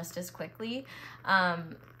burned out just as quickly.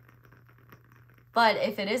 But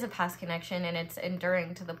if it is a past connection and it's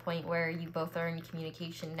enduring to the point where you both are in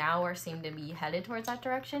communication now or seem to be headed towards that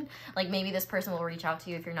direction, like maybe this person will reach out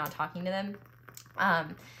to you if you're not talking to them.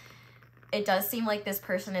 It does seem like this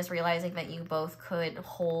person is realizing that you both could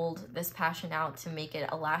hold this passion out to make it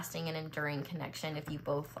a lasting and enduring connection if you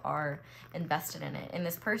both are invested in it. And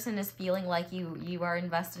this person is feeling like you are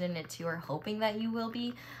invested in it too, or hoping that you will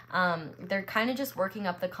be. They're kind of just working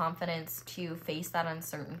up the confidence to face that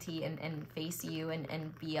uncertainty and face you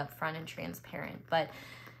and be upfront and transparent. But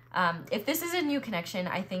if this is a new connection,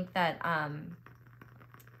 I think that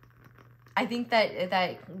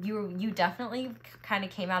you definitely kind of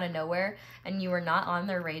came out of nowhere and you were not on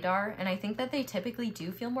their radar. And I think that they typically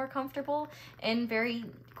do feel more comfortable in very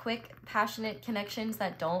quick, passionate connections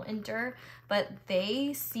that don't endure, but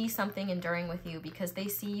they see something enduring with you because they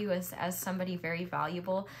see you as somebody very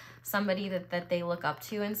valuable, somebody that they look up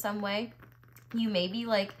to in some way. You may be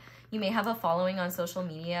like, you may have a following on social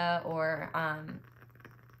media, or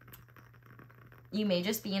you may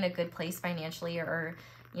just be in a good place financially, or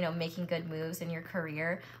you know, making good moves in your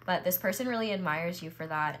career, but this person really admires you for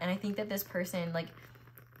that. And I think that this person, like,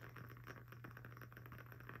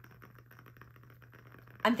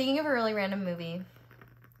 I'm thinking of a really random movie.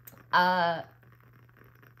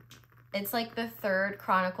 It's like the third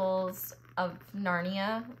Chronicles of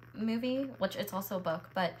Narnia movie, which it's also a book,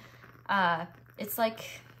 but it's like,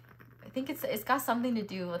 I think it's got something to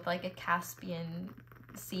do with like a Caspian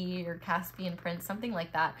Sea or Caspian Prince, something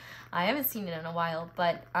like that. I haven't seen it in a while,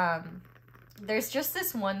 but there's just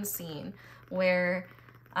this one scene where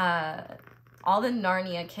all the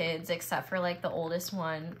Narnia kids, except for like the oldest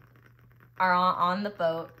one, are on the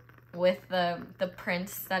boat with the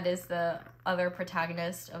prince that is the other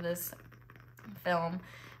protagonist of this film,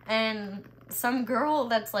 and some girl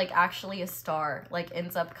that's like actually a star like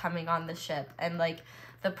ends up coming on the ship, and like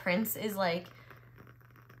the prince is like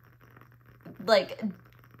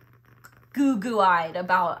goo-eyed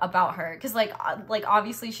about her, because like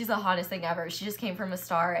obviously she's the hottest thing ever. She just came from a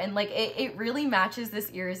star, and like it really matches this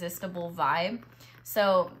irresistible vibe.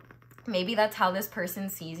 So maybe that's how this person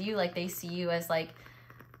sees you. Like they see you as like,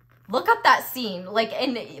 look up that scene, like,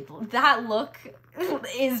 and that look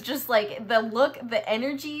is just like the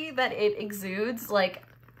energy that it exudes, like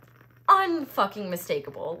unfucking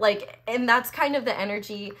mistakable. Like, and that's kind of the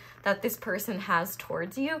energy that this person has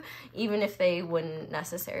towards you, even if they wouldn't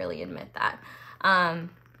necessarily admit that.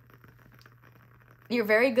 You're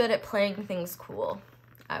very good at playing things cool,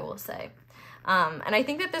 I will say. And I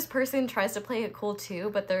think that this person tries to play it cool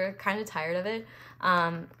too, but they're kind of tired of it.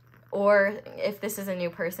 Or if this is a new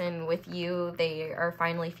person with you, they are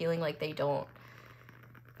finally feeling like they don't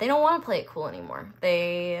want to play it cool anymore.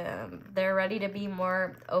 They're ready to be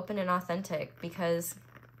more open and authentic, because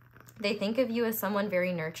they think of you as someone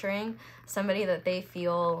very nurturing, somebody that they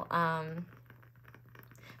feel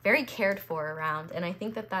very cared for around. And I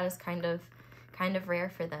think that that is kind of kind of rare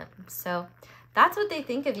for them. So that's what they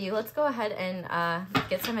think of you. Let's go ahead and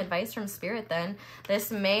get some advice from Spirit then. This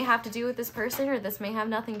may have to do with this person, or this may have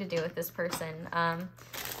nothing to do with this person. I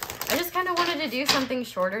just kind of wanted to do something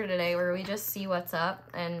shorter today where we just see what's up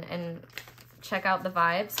and check out the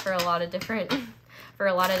vibes for a lot of different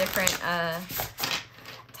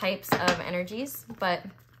types of energies. But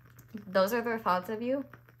those are their thoughts of you.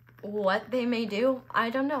 What they may do, I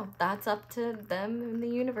don't know. That's up to them and the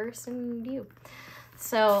universe and you.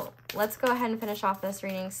 So let's go ahead and finish off this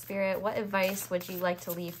reading. Spirit, what advice would you like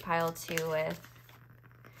to leave pile 2 with?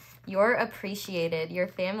 You're appreciated. Your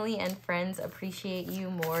family and friends appreciate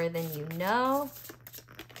you more than you know.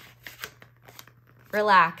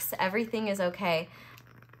 Relax. Everything is okay.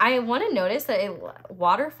 I want to notice that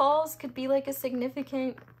waterfalls could be like a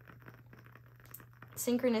significant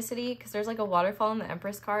synchronicity, because there's like a waterfall in the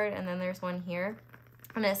Empress card, and then there's one here.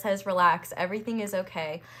 And it says, relax, everything is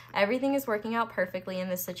okay. Everything is working out perfectly, and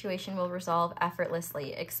this situation will resolve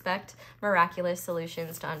effortlessly. Expect miraculous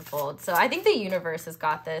solutions to unfold. So I think the universe has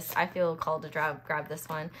got this. I feel called to grab this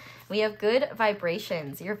one. We have good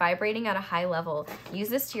vibrations. You're vibrating at a high level. Use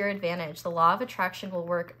this to your advantage. The law of attraction will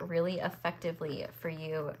work really effectively for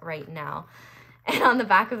you right now. And on the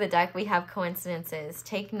back of the deck, we have coincidences.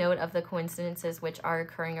 Take note of the coincidences which are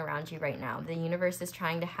occurring around you right now. The universe is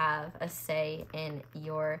trying to have a say in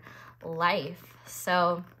your life.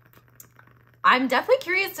 So I'm definitely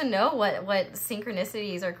curious to know what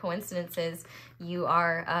synchronicities or coincidences you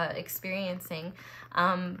are experiencing.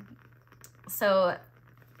 So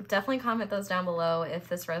definitely comment those down below if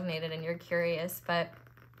this resonated and you're curious. But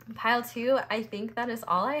pile 2, I think that is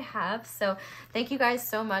all I have. So thank you guys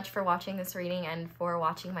so much for watching this reading and for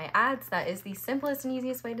watching my ads. That is the simplest and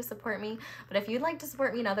easiest way to support me. But if you'd like to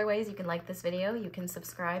support me in other ways, you can like this video, you can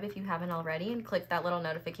subscribe if you haven't already, and click that little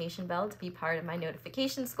notification bell to be part of my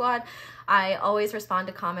notification squad. I always respond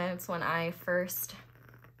to comments when I first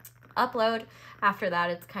upload. After that,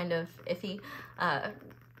 it's kind of iffy,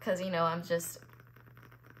 because, you know, I'm just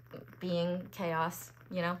being chaos,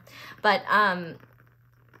 you know. But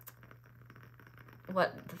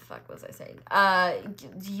what the fuck was I saying?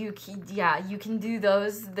 You can do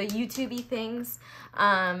those, the YouTube-y things.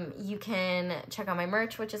 You can check out my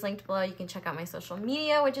merch, which is linked below. You can check out my social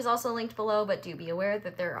media, which is also linked below, but do be aware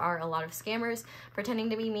that there are a lot of scammers pretending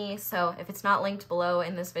to be me. So if it's not linked below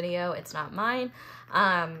in this video, it's not mine.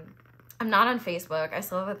 I'm not on Facebook. I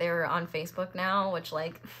saw that they were on Facebook now, which,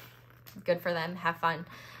 like, good for them. Have fun.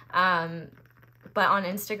 But on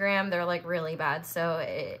Instagram, they're like really bad. So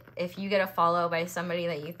if you get a follow by somebody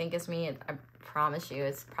that you think is me, I promise you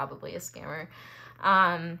it's probably a scammer.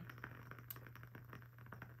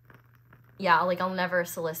 Yeah, like, I'll never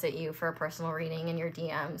solicit you for a personal reading in your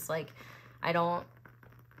DMs. Like, I don't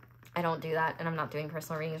do that, and I'm not doing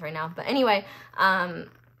personal readings right now. But anyway,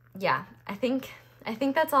 yeah, I think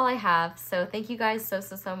that's all I have. So thank you guys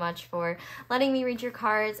so much for letting me read your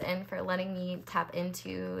cards and for letting me tap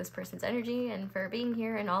into this person's energy and for being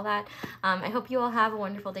here and all that. I hope you all have a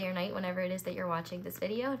wonderful day or night whenever it is that you're watching this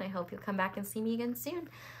video, and I hope you'll come back and see me again soon.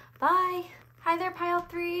 Bye! Hi there, pile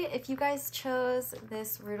 3. If you guys chose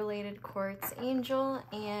this Rutilated Quartz Angel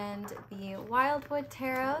and the Wildwood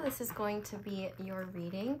Tarot, this is going to be your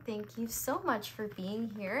reading. Thank you so much for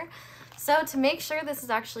being here. So to make sure this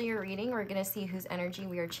is actually your reading, we're going to see whose energy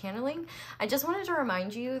we are channeling. I just wanted to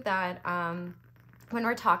remind you that when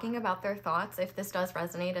we're talking about their thoughts, if this does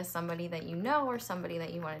resonate as somebody that you know or somebody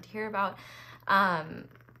that you wanted to hear about,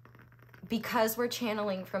 because we're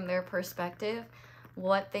channeling from their perspective,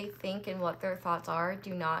 what they think and what their thoughts are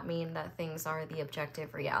do not mean that things are the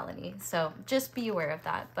objective reality. So just be aware of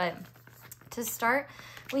that. But to start,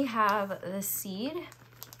 we have the Seed.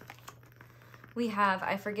 We have,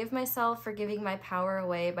 I forgive myself for giving my power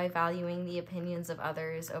away by valuing the opinions of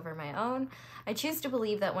others over my own. I choose to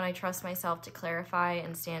believe that when I trust myself to clarify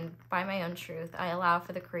and stand by my own truth, I allow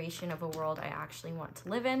for the creation of a world I actually want to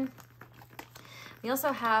live in. We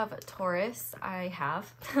also have Taurus. I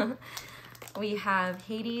have. We have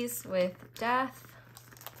Hades with death.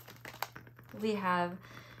 We have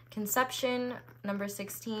Conception, number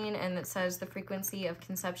 16, and it says the frequency of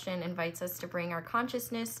conception invites us to bring our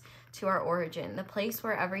consciousness to our origin, the place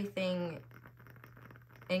where everything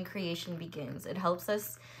in creation begins. It helps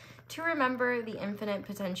us to remember the infinite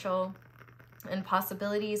potential and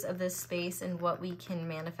possibilities of this space and what we can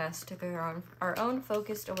manifest through our own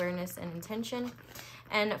focused awareness and intention.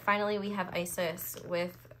 And finally, we have Isis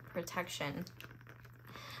with protection.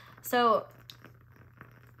 So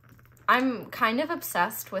I'm kind of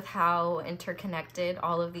obsessed with how interconnected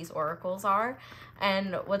all of these oracles are,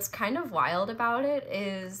 and what's kind of wild about it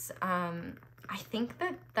is I think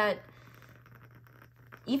that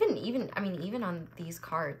I mean, even on these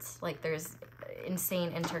cards, like there's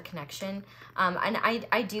insane interconnection. And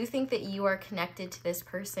I do think that you are connected to this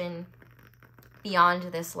person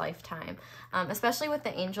beyond this lifetime, especially with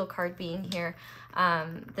the angel card being here.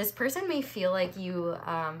 This person may feel like you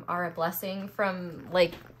are a blessing from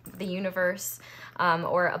like the universe,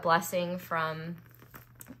 or a blessing from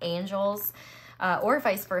angels, or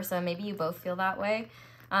vice versa. Maybe you both feel that way.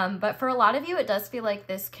 But for a lot of you, it does feel like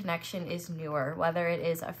this connection is newer, whether it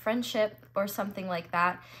is a friendship or something like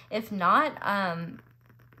that. If not,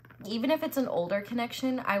 even if it's an older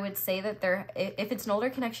connection, I would say that if it's an older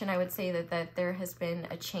connection, I would say that there has been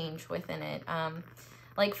a change within it.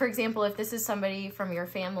 Like, for example, if this is somebody from your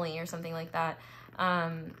family or something like that,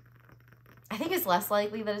 I think it's less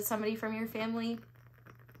likely that it's somebody from your family,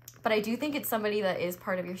 but I do think it's somebody that is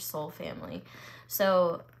part of your soul family.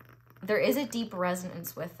 So there is a deep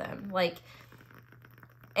resonance with them, like,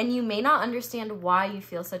 and you may not understand why you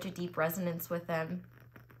feel such a deep resonance with them,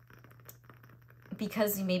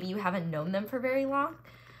 because maybe you haven't known them for very long.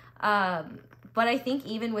 But I think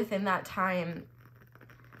even within that time,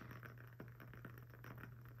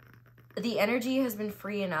 the energy has been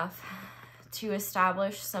free enough to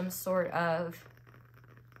establish some sort of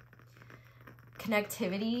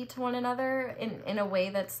connectivity to one another in a way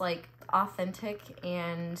that's like authentic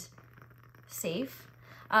and safe.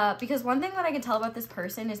 Because one thing that I can tell about this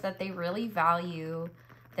person is that they really value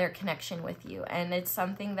their connection with you, and it's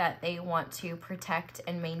something that they want to protect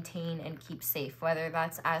and maintain and keep safe, whether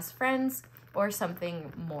that's as friends or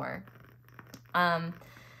something more.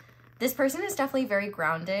 This person is definitely very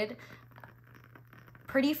grounded,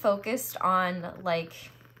 pretty focused on, like,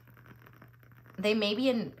 they may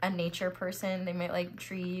be a nature person, they might like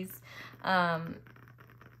trees,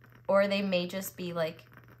 or they may just be like,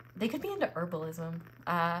 they could be into herbalism,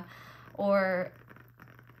 or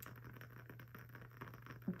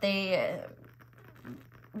they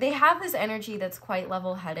have this energy that's quite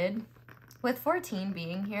level-headed. With 14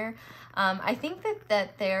 being here, I think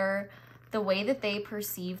that the way that they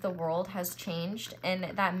perceive the world has changed,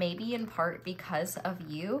 and that may be in part because of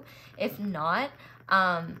you. If not,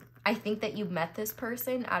 I think that you met this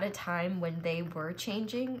person at a time when they were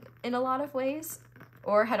changing in a lot of ways,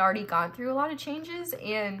 or had already gone through a lot of changes,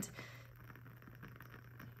 and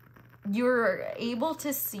you're able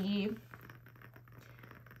to see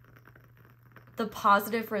the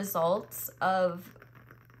positive results of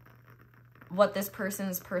what this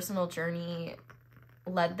person's personal journey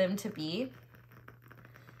led them to be.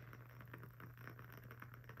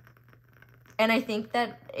 And I think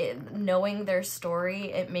that knowing their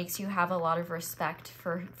story, it makes you have a lot of respect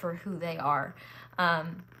for who they are.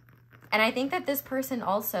 And I think that this person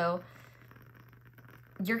also,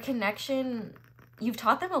 your connection, you've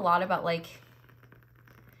taught them a lot about, like,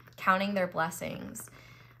 counting their blessings.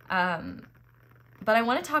 But I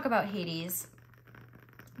want to talk about Hades,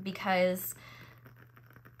 because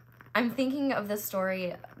I'm thinking of the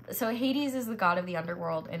story. So Hades is the god of the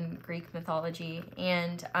underworld in Greek mythology,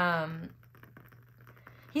 and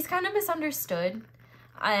he's kind of misunderstood.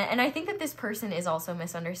 And I think that this person is also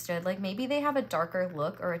misunderstood. Like, maybe they have a darker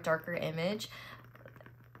look or a darker image,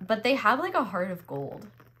 but they have like a heart of gold,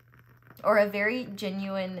 or a very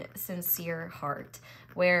genuine, sincere heart,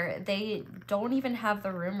 where they don't even have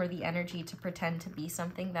the room or the energy to pretend to be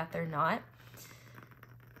something that they're not.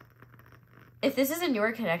 If this isn't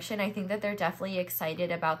your connection, I think that they're definitely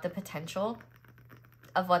excited about the potential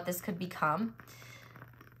of what this could become.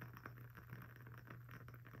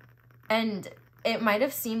 And it might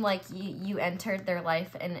have seemed like you entered their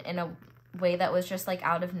life in a way that was just like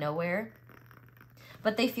out of nowhere,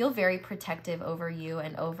 but they feel very protective over you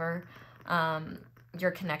and over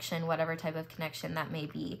your connection, whatever type of connection that may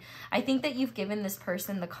be. I think that you've given this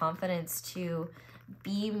person the confidence to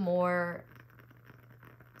be more,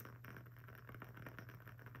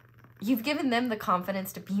 you've given them the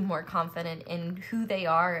confidence to be more confident in who they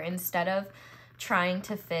are, instead of trying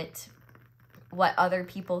to fit what other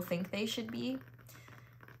people think they should be.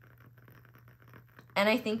 And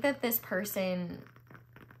I think that this person,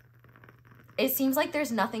 it seems like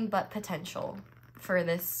there's nothing but potential for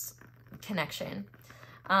this connection.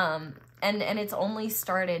 And it's only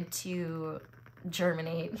started to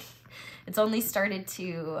germinate. It's only started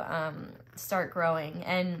to start growing.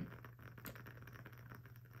 And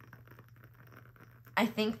I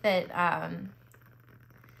think that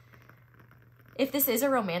if this is a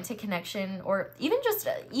romantic connection, or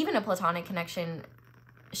even a platonic connection,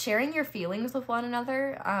 sharing your feelings with one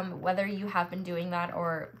another, whether you have been doing that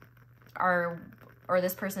or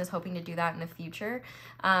this person is hoping to do that in the future,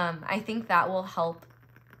 I think that will help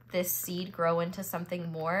this seed grow into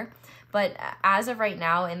something more. But as of right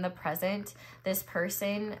now, in the present, this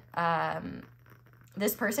person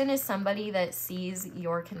is somebody that sees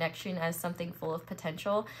your connection as something full of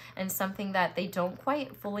potential and something that they don't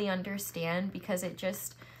quite fully understand, because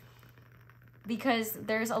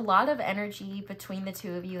there's a lot of energy between the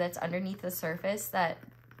two of you that's underneath the surface that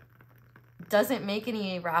doesn't make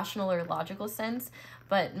any rational or logical sense,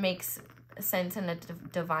 but makes sense in a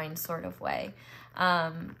divine sort of way.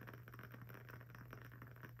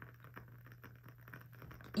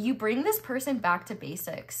 You bring this person back to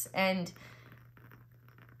basics, and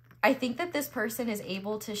I think that this person is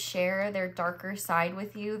able to share their darker side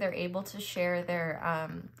with you. They're able to share their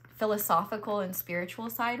philosophical and spiritual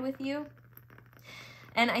side with you.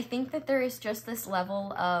 And I think that there is just this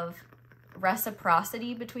level of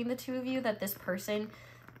reciprocity between the two of you that this person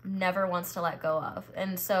never wants to let go of.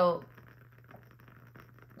 And so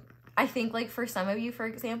I think, like, for some of you, for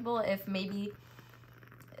example, if maybe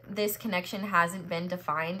this connection hasn't been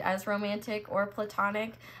defined as romantic or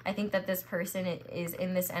platonic, I think that this person is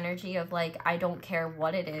in this energy of, like, I don't care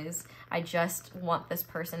what it is. I just want this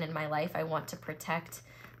person in my life. I want to protect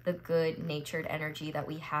the good-natured energy that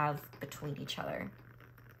we have between each other.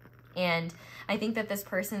 And I think that this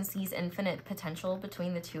person sees infinite potential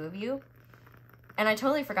between the two of you. And I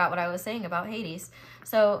totally forgot what I was saying about Hades.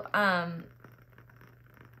 So,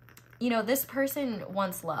 you know, this person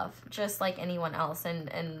wants love, just like anyone else.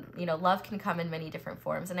 And you know, love can come in many different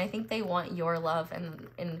forms. And I think they want your love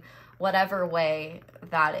in whatever way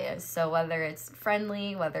that is. So whether it's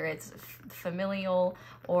friendly, whether it's familial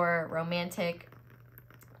or romantic,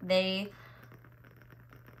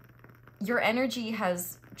 your energy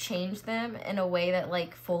has changed them in a way that,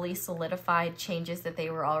 like, fully solidified changes that they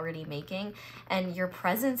were already making. And your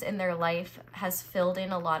presence in their life has filled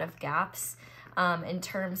in a lot of gaps in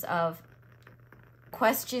terms of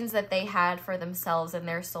questions that they had for themselves and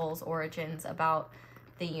their soul's origins about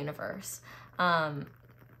the universe. For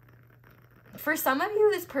some of you,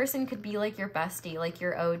 this person could be like your bestie, like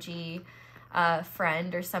your OG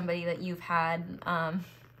friend, or somebody that you've had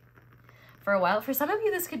for a while. For some of you,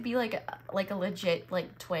 this could be like a legit,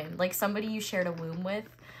 like, twin, like somebody you shared a womb with.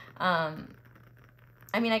 I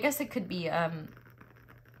mean, I guess it could be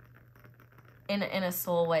in a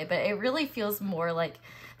soul way, but it really feels more like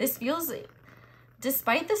this feels,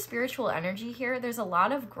 despite the spiritual energy here, there's a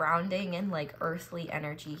lot of grounding and, like, earthly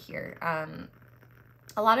energy here.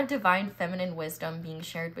 A lot of divine feminine wisdom being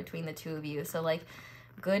shared between the two of you. So, like,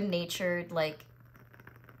 good-natured, like,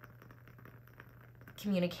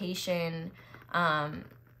 communication,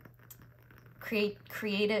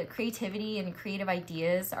 creativity and creative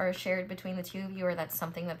ideas are shared between the two of you, or that's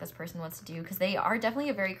something that this person wants to do, because they are definitely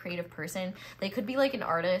a very creative person. They could be like an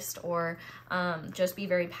artist, or just be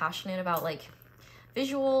very passionate about, like,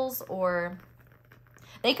 visuals, or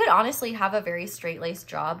they could honestly have a very straight-laced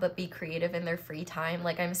job but be creative in their free time.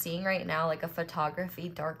 Like, I'm seeing right now, like, a photography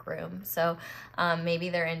dark room, so maybe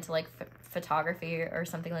they're into, like, photography or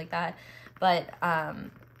something like that. But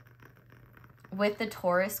with the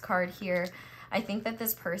Taurus card here, I think that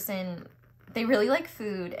this person, they really like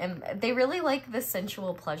food, and they really like the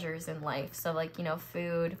sensual pleasures in life. So, like, you know,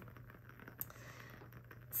 food,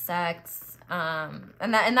 sex, and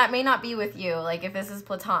that may not be with you. Like, if this is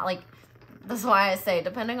platonic, like, that's why I say,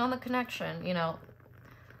 depending on the connection, you know,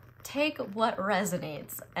 take what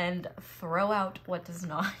resonates and throw out what does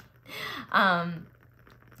not.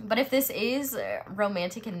 But if this is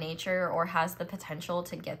romantic in nature or has the potential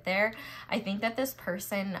to get there, I think that this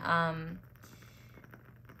person,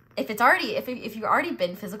 if you've already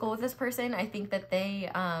been physical with this person, I think that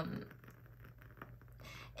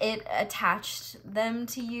it attached them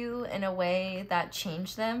to you in a way that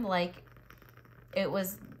changed them. Like, it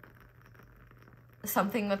was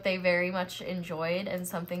something that they very much enjoyed, and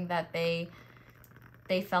something that they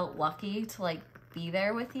felt lucky to, like, be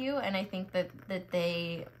there with you. And I think that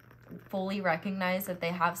they fully recognize that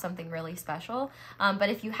they have something really special. But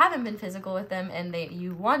if you haven't been physical with them and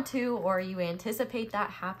you want to, or you anticipate that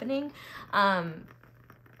happening, I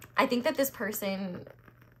think that this person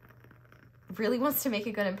really wants to make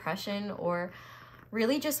a good impression, or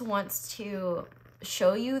really just wants to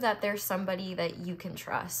show you that there's somebody that you can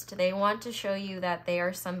trust. They want to show you that they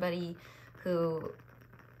are somebody who,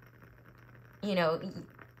 you know,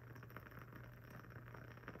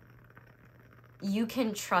 you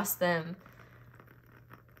can trust them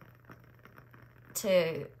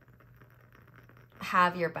to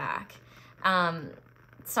have your back.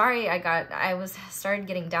 Sorry, I started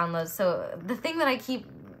getting downloads. So the thing that I keep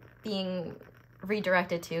being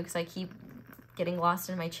redirected to, because I keep getting lost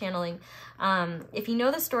in my channeling, if you know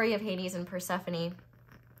the story of Hades and Persephone,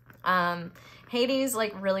 Hades,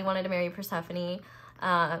 like, really wanted to marry Persephone.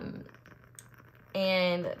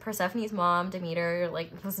 And Persephone's mom, Demeter,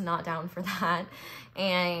 like, was not down for that.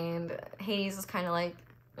 And Hades was kind of like,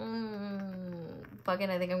 fucking,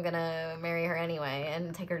 I think I'm gonna marry her anyway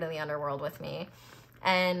and take her to the underworld with me.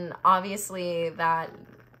 And obviously that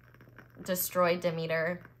destroyed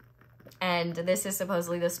Demeter. And this is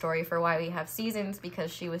supposedly the story for why we have seasons,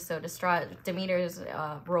 because she was so distraught. Demeter's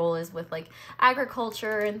role is with, like,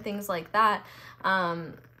 agriculture and things like that.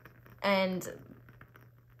 And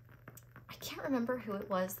I can't remember who it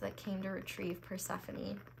was that came to retrieve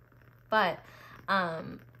Persephone. But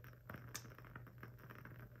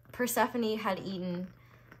Persephone had eaten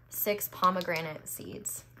 6 pomegranate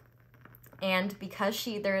seeds. And because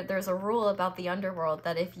there's a rule about the underworld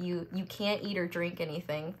that if you can't eat or drink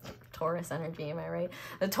anything, Taurus energy, am I right?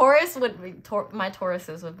 The Taurus would be, my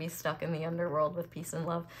Tauruses would be stuck in the underworld with peace and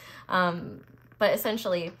love. But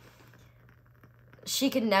essentially, she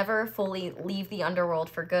could never fully leave the underworld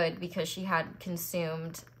for good because she had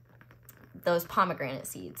consumed those pomegranate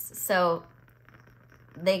seeds. So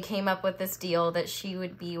they came up with this deal that she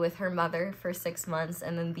would be with her mother for 6 months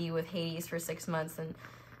and then be with Hades for 6 months and,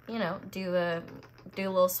 you know, do a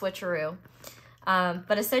little switcheroo.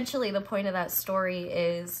 But essentially the point of that story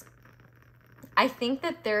is, I think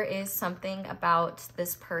that there is something about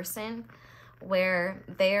this person where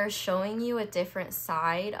they are showing you a different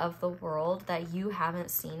side of the world that you haven't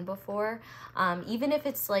seen before. Even if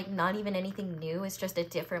it's, like, not even anything new, it's just a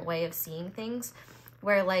different way of seeing things,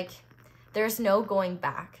 where, like, there's no going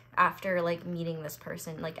back after, like, meeting this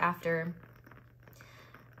person, like, after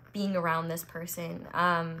being around this person.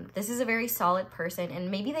 This is a very solid person, and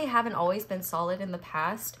maybe they haven't always been solid in the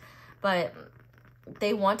past, but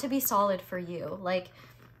they want to be solid for you. Like,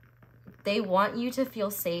 they want you to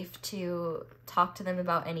feel safe to talk to them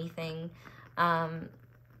about anything. And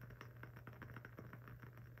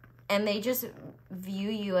they just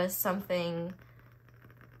view you as something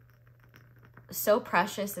so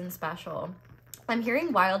precious and special. I'm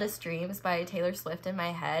hearing Wildest Dreams by Taylor Swift in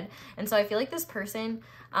my head. And so I feel like this person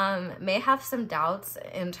may have some doubts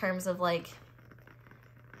in terms of, like,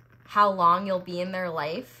 how long you'll be in their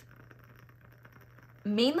life.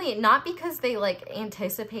 Mainly not because they, like,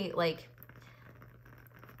 anticipate, like,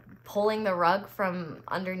 pulling the rug from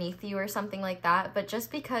underneath you or something like that, but just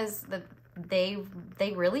because they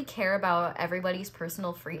really care about everybody's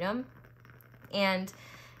personal freedom, and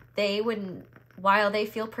they would, while they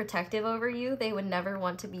feel protective over you, they would never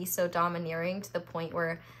want to be so domineering to the point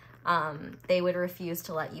where they would refuse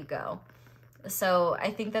to let you go. So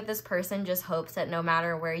I think that this person just hopes that no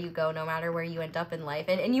matter where you go, no matter where you end up in life,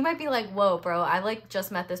 and you might be like, whoa, bro, I, like,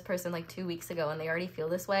 just met this person, like, 2 weeks ago and they already feel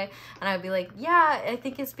this way. And I would be like, yeah, I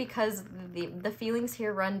think it's because the feelings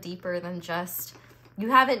here run deeper than just,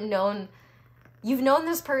 you've known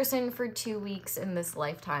this person for 2 weeks in this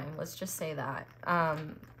lifetime. Let's just say that. I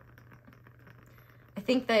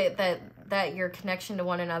think that your connection to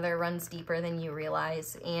one another runs deeper than you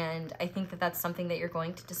realize, and I think that that's something that you're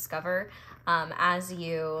going to discover as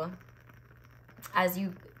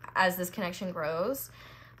this connection grows.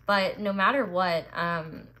 But no matter what,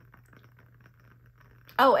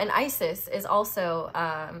 oh, and Isis is also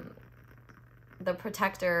the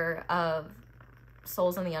protector of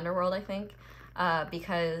souls in the underworld, I think,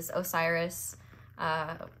 because Osiris,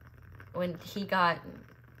 when he got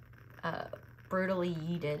brutally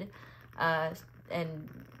yeeted and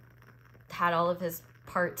had all of his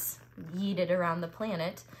parts yeeted around the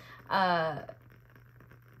planet,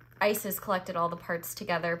 Isis collected all the parts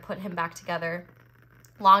together, put him back together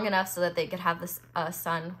long enough so that they could have this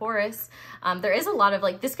son, Horus. There is a lot of,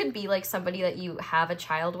 like, this could be, like, somebody that you have a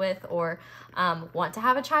child with or want to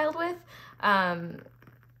have a child with.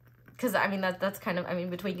 Because, I mean, that's kind of, I mean,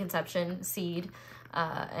 between conception, seed,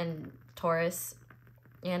 and Taurus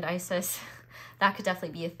and Isis, that could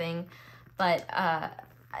definitely be a thing. But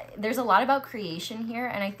there's a lot about creation here,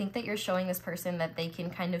 and I think that you're showing this person that they can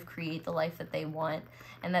kind of create the life that they want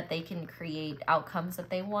and that they can create outcomes that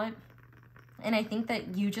they want. And I think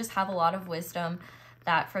that you just have a lot of wisdom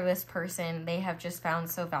that for this person, they have just found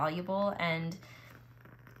so valuable. And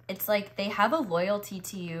it's like they have a loyalty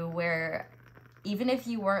to you where even if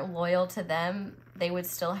you weren't loyal to them, they would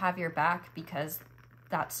still have your back because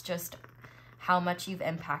that's just how much you've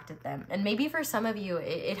impacted them. And maybe for some of you,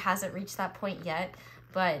 it hasn't reached that point yet,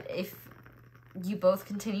 but if you both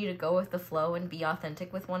continue to go with the flow and be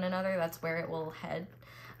authentic with one another, that's where it will head.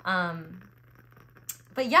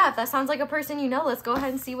 But yeah, if that sounds like a person you know, let's go ahead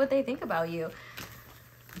and see what they think about you.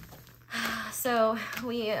 So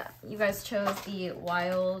you guys chose the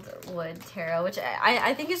Wildwood Tarot, which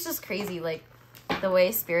I think is just crazy. Like, the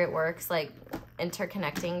way spirit works, like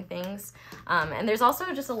interconnecting things. And there's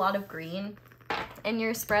also just a lot of green in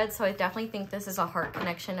your spread, so I definitely think this is a heart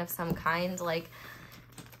connection of some kind. Like,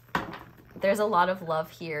 there's a lot of love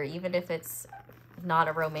here, even if it's not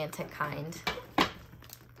a romantic kind.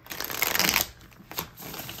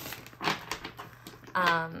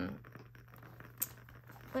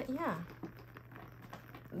 But yeah,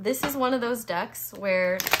 this is one of those decks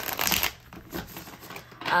where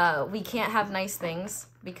we can't have nice things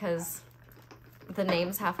because the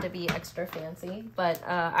names have to be extra fancy. But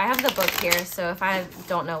I have the book here, so if I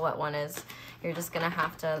don't know what one is, you're just gonna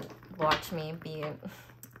have to watch me be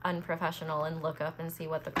unprofessional and look up and see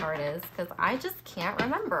what the card is, because I just can't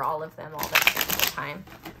remember all of them all the time.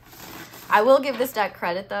 I will give this deck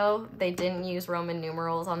credit though. They didn't use Roman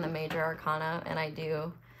numerals on the major arcana, and I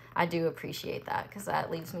do appreciate that, because that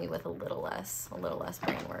leaves me with a little less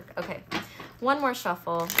brain work. Okay, one more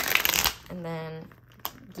shuffle and then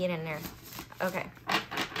get in there. Okay,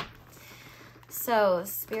 so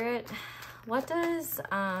Spirit, what does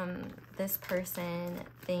this person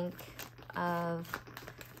think of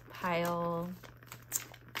pile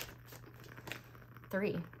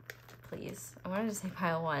 3, please? I wanted to say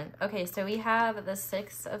pile 1. Okay, so we have the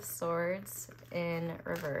 6 of Swords in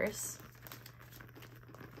reverse.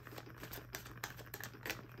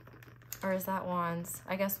 Or is that Wands?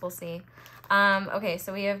 I guess we'll see. Okay,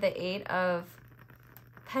 so we have the 8 of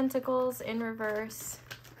Pentacles in reverse.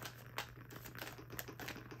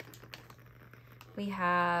 We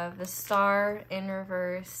have the Star in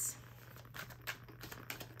reverse.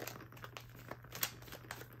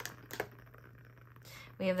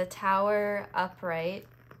 We have the Tower upright.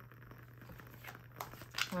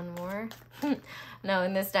 One more. No,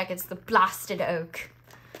 in this deck it's the Blasted Oak.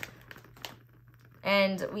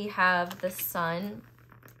 And we have the Sun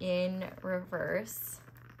in reverse.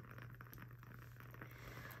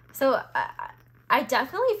 So I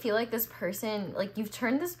definitely feel like this person, like, you've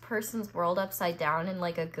turned this person's world upside down in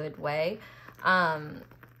like a good way.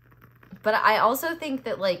 But I also think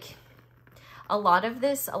that like a lot of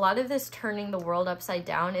this turning the world upside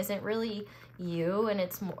down isn't really you, and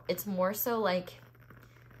it's more so like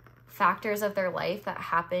factors of their life that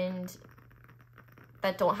happened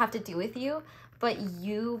that don't have to do with you, but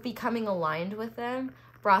you becoming aligned with them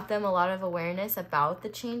brought them a lot of awareness about the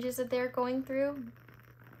changes that they're going through.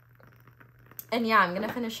 And yeah, I'm gonna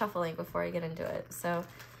finish shuffling before I get into it. So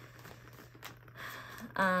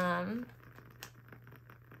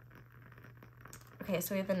okay,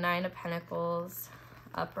 so we have the 9 of Pentacles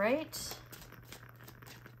upright.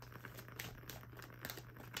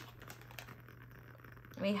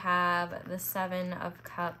 We have the 7 of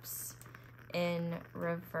Cups in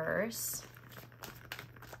reverse.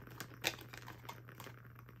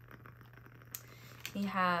 We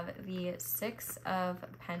have the 6 of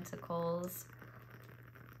Pentacles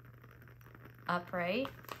upright.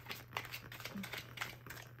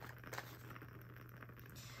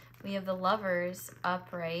 We have the Lovers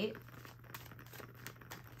upright.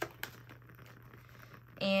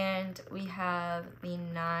 And we have the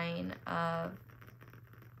 9 of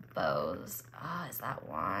Bows. Ah, is that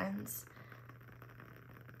Wands?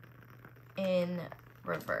 In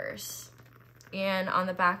reverse. And on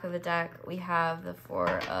the back of the deck, we have the 4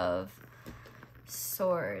 of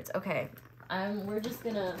Swords. Okay, we're just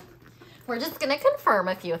gonna confirm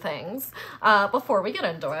a few things before we get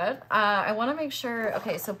into it. I want to make sure.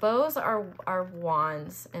 Okay, so bows are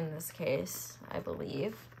wands in this case, I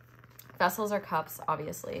believe. Vessels are cups,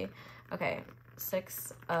 obviously. Okay,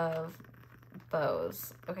 6 of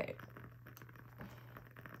bows. Okay.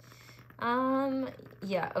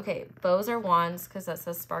 Yeah, okay, bows are wands because that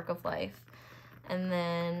says spark of life. And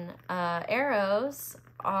then arrows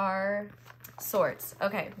are swords.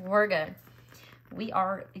 Okay, we're good. We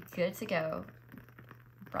are good to go,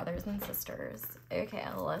 brothers and sisters. Okay,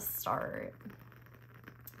 let's start.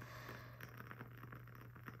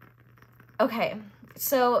 Okay,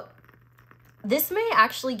 so this may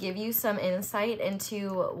actually give you some insight into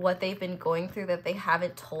what they've been going through that they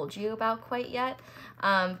haven't told you about quite yet.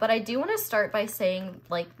 But I do want to start by saying,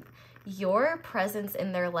 like, your presence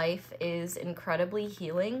in their life is incredibly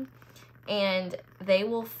healing, and they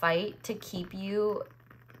will fight to keep you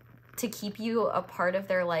a part of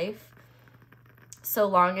their life so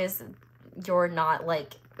long as you're not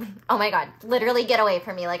like, oh my god, literally get away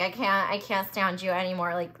from me, like I can't stand you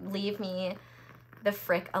anymore, like leave me the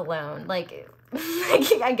frick alone. Like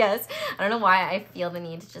I guess I don't know why I feel the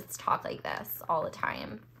need to just talk like this all the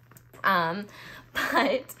time.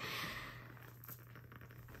 But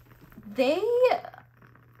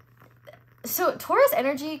so Taurus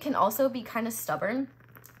energy can also be kind of stubborn.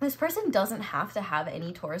 this person doesn't have to have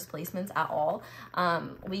any Taurus placements at all.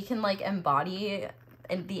 We can like embody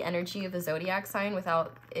the energy of the zodiac sign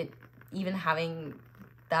without it even having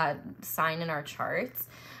that sign in our charts.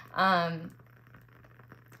 But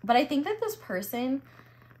I think that this person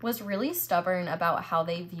was really stubborn about how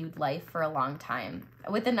they viewed life for a long time.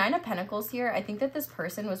 With the Nine of Pentacles here, I think that this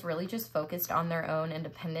person was really just focused on their own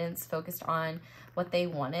independence, focused on what they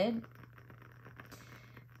wanted.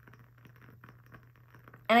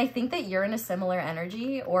 And I think that you're in a similar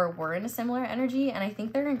energy, or were in a similar energy, and I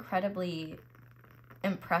think they're incredibly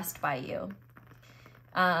impressed by you.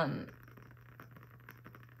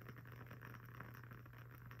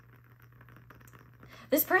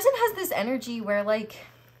 This person has this energy where, like,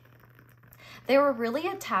 they were really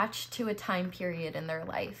attached to a time period in their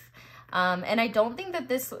life. And I don't think that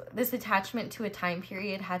this attachment to a time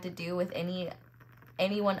period had to do with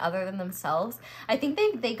anyone other than themselves. I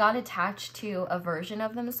think they got attached to a version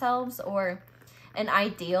of themselves, or an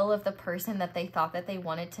ideal of the person that they thought that they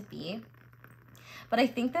wanted to be. But I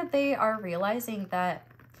think that they are realizing that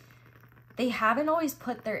they haven't always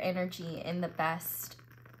put their energy in the best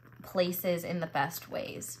places, in the best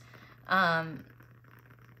ways.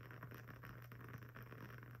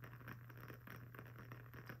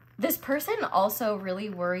 This person also really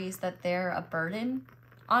worries that they're a burden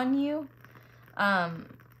on you.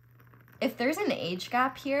 If there's an age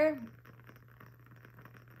gap here,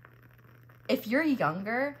 if you're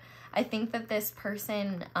younger, I think that this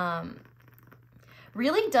person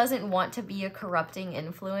really doesn't want to be a corrupting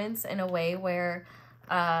influence in a way where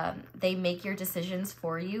they make your decisions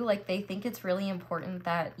for you. Like, they think it's really important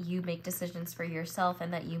that you make decisions for yourself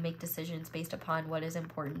and that you make decisions based upon what is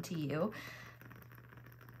important to you.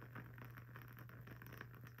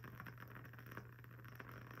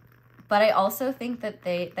 But I also think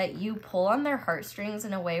that you pull on their heartstrings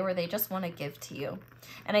in a way where they just want to give to you.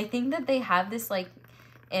 And I think that they have this like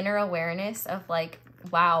inner awareness of like,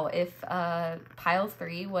 wow, if pile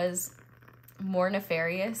 3 was more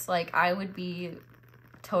nefarious, like I would be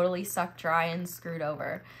totally sucked dry and screwed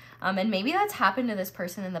over. And maybe that's happened to this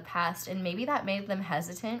person in the past, and maybe that made them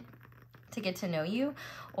hesitant to get to know you,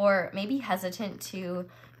 or maybe hesitant to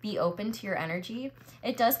be open to your energy.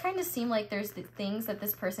 It does kind of seem like there's things that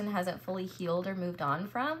this person hasn't fully healed or moved on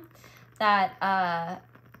from, that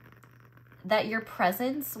that your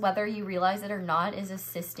presence, whether you realize it or not, is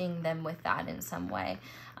assisting them with that in some way.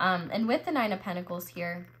 And with the Nine of Pentacles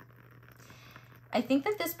here, I think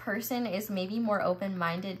that this person is maybe more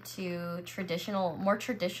open-minded to more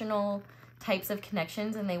traditional types of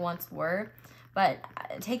connections than they once were. But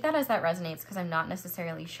take that as that resonates, because I'm not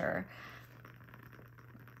necessarily sure.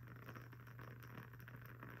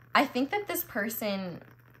 I think that this person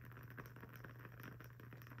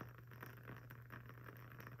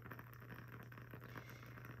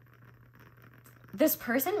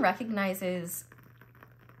recognizes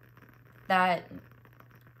that,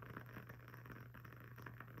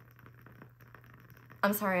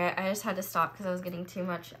 I'm sorry, I just had to stop because I was getting too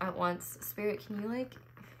much at once. Spirit, can you like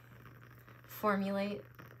formulate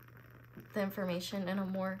the information in a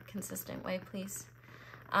more consistent way, please?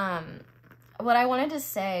 What I wanted to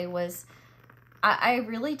say was, I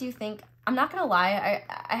really do think, I'm not gonna lie,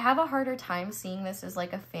 I have a harder time seeing this as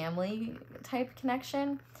like a family type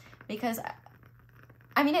connection, because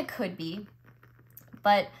I mean, it could be,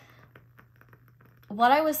 but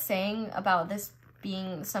what I was saying about this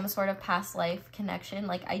being some sort of past life connection,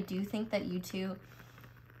 like I do think that you two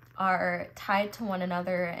are tied to one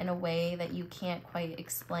another in a way that you can't quite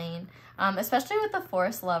explain, especially with the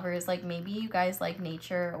forest lovers. Like maybe you guys like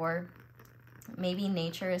nature, or maybe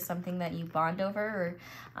nature is something that you bond over,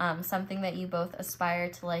 or something that you both aspire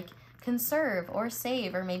to like conserve or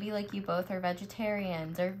save, or maybe like you both are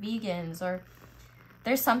vegetarians or vegans, or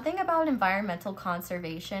there's something about environmental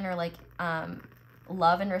conservation, or like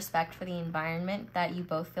love and respect for the environment that you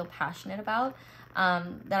both feel passionate about,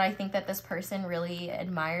 that I think that this person really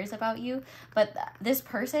admires about you. But this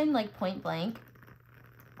person, like point blank,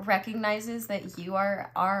 recognizes that you are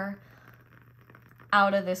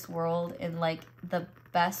out of this world in like the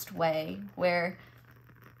best way, where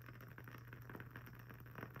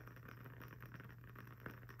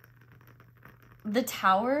the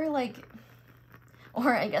tower, like,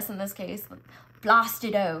 or I guess in this case,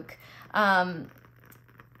 blasted oak,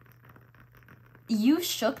 you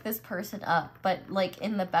shook this person up, but like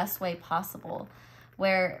in the best way possible,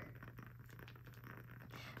 where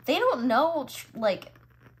they don't know, like,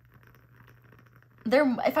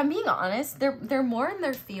 if I'm being honest, they're more in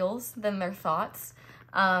their feels than their thoughts,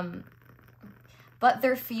 but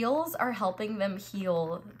their feels are helping them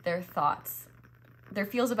heal their thoughts. their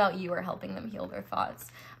feels about you are helping them heal their thoughts.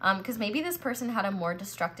 Because maybe this person had a more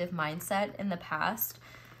destructive mindset in the past.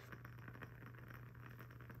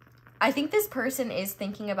 I think this person is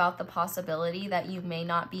thinking about the possibility that you may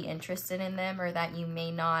not be interested in them, or that you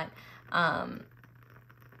may not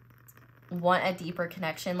want a deeper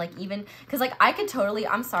connection. Like, even because like I could totally,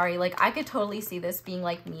 I'm sorry, like I could totally see this being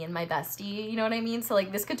like me and my bestie, you know what I mean? So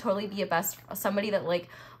like this could totally be somebody that like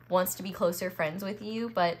wants to be closer friends with you,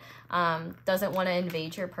 but doesn't want to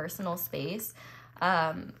invade your personal space.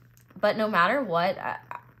 But no matter what,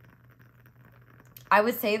 I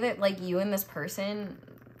would say that like you and this person,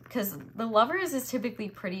 because the Lovers is typically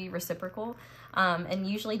pretty reciprocal, and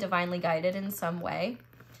usually divinely guided in some way.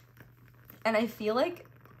 And I feel like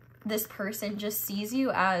this person just sees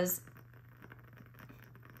you as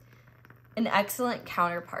an excellent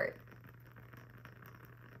counterpart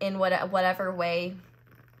in whatever way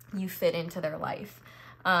you fit into their life.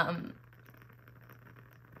 And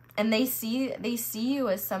they see you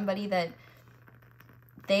as somebody that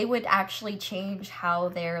they would actually change how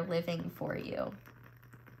they're living for you.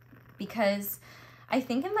 Because I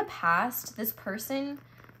think in the past, this person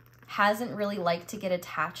hasn't really liked to get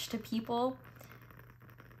attached to people,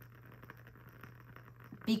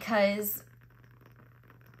 because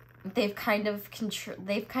they've kind of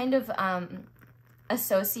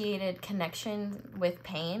associated connection with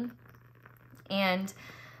pain. And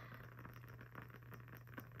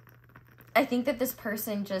I think that this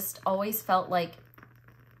person just always felt like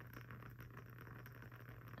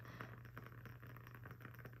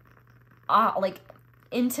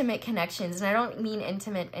intimate connections. And I don't mean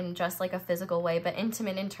intimate in just like a physical way, but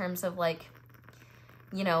intimate in terms of like,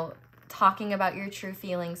 you know, talking about your true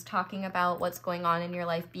feelings, talking about what's going on in your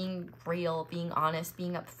life, being real, being honest,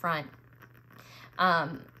 being upfront. I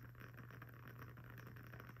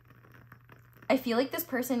feel like this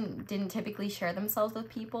person didn't typically share themselves with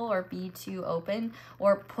people, or be too open,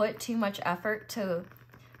 or put too much effort to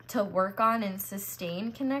work on and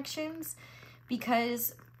sustain connections,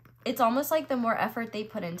 because it's almost like the more effort they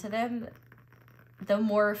put into them, the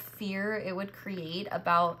more fear it would create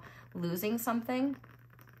about losing something.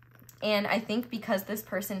 And I think because this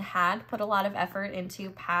person had put a lot of effort into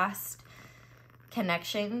past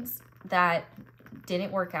connections that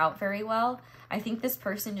didn't work out very well, I think this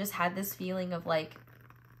person just had this feeling of like,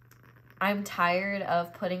 I'm tired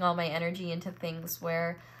of putting all my energy into things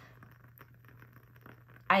where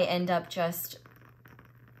I end up just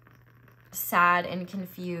sad and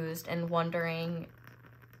confused and wondering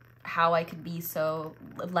how I could be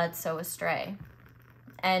led so astray.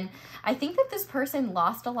 And I think that this person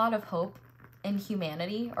lost a lot of hope in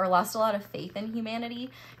humanity, or lost a lot of faith in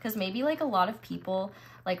humanity, because maybe like a lot of people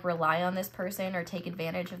like rely on this person or take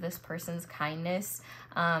advantage of this person's kindness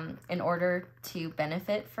in order to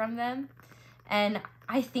benefit from them. And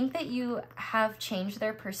I think that you have changed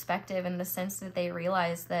their perspective in the sense that they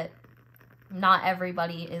realize that not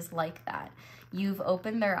everybody is like that. You've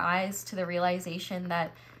opened their eyes to the realization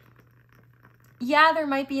that, yeah, there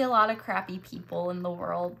might be a lot of crappy people in the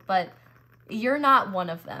world, but you're not one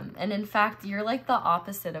of them. And in fact, you're like the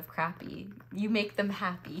opposite of crappy. You make them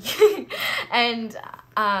happy. And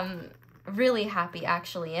really happy,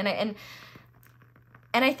 actually. And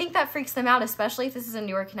I think that freaks them out, especially if this is a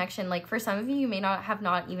newer connection. Like, for some of you, you may not have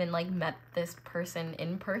even like met this person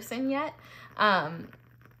in person yet.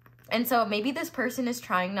 And so maybe this person is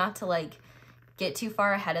trying not to like get too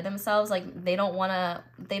far ahead of themselves. Like, they don't want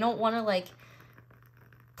to like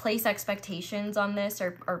place expectations on this,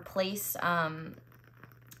 or place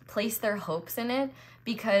their hopes in it,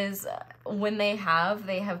 because when they have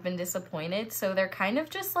been disappointed. So they're kind of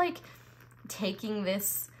just like taking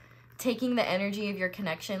the energy of your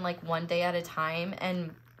connection like one day at a time,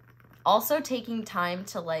 and also taking time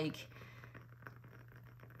to like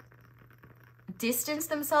distance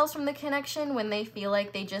themselves from the connection when they feel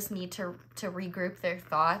like they just need to regroup their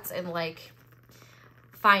thoughts and like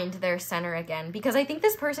find their center again. Because I think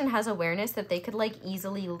this person has awareness that they could like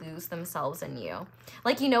easily lose themselves in you.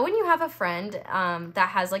 Like, you know, when you have a friend that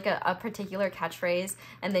has like a particular catchphrase,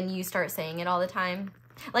 and then you start saying it all the time.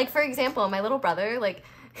 Like, for example, my little brother, like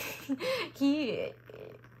he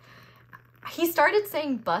started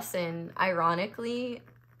saying bussin' ironically,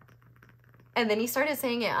 and then he started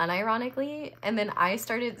saying it unironically, and then I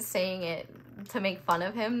started saying it to make fun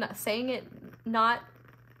of him, saying it not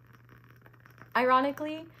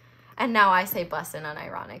ironically, and now I say bussin'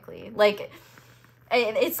 unironically. Like,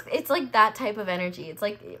 it's like that type of energy. It's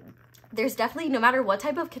like, there's definitely, no matter what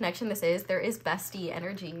type of connection this is, there is bestie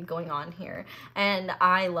energy going on here, and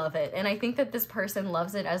I love it. And I think that this person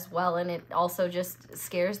loves it as well, and it also just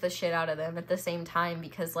scares the shit out of them at the same time,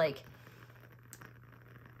 because like,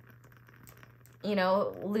 you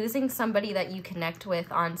know, losing somebody that you connect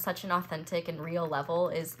with on such an authentic and real level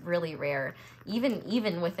is really rare,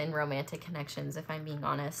 even within romantic connections, if I'm being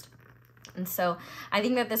honest. And so I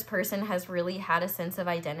think that this person has really had a sense of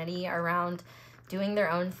identity around doing their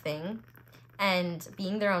own thing and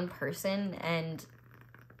being their own person and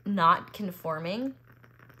not conforming.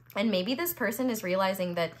 And maybe this person is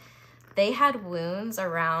realizing that they had wounds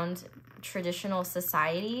around traditional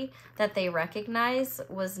society that they recognize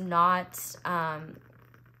was not,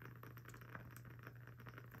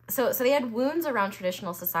 so they had wounds around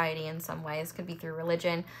traditional society in some ways. Could be through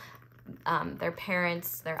religion, their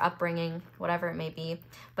parents, their upbringing, whatever it may be.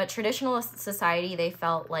 But traditional society, they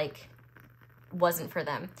felt like wasn't for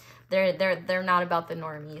them. They're not about the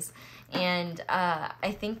normies. And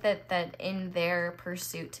I think that in their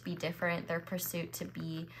pursuit to be different, their pursuit to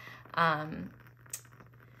be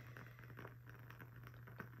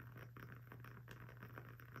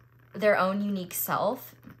their own unique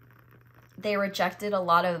self, they rejected a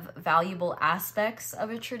lot of valuable aspects of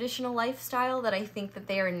a traditional lifestyle that I think that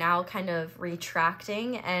they are now kind of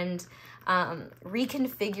retracting and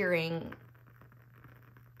reconfiguring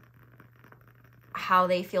how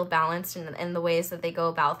they feel balanced and the ways that they go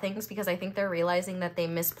about things, because I think they're realizing that they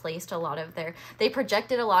misplaced a lot of they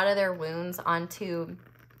projected a lot of their wounds onto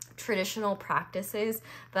traditional practices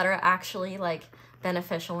that are actually like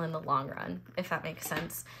beneficial in the long run, if that makes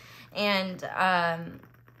sense. And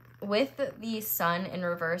with the Sun in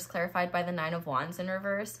reverse, clarified by the Nine of Wands in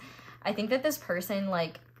reverse, I think that this person,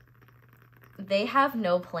 like, they have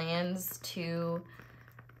no plans to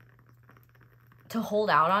hold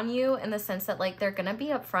out on you, in the sense that, like, they're gonna be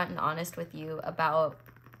upfront and honest with you about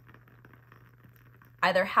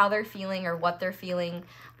either how they're feeling or what they're feeling.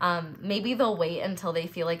 Maybe they'll wait until they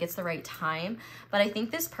feel like it's the right time, but I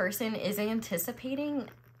think this person is anticipating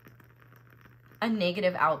a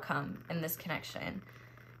negative outcome in this connection.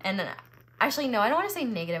 And actually, no, I don't want to say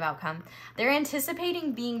negative outcome. They're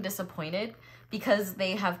anticipating being disappointed because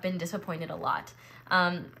they have been disappointed a lot.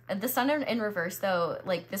 The Sun in reverse, though,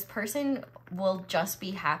 like, this person will just be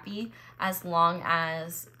happy as long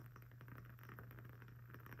as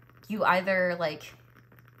you either, like,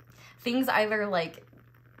 things either, like,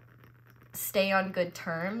 stay on good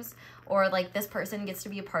terms, or, like, this person gets to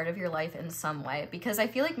be a part of your life in some way. Because I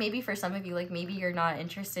feel like maybe for some of you, like, maybe you're not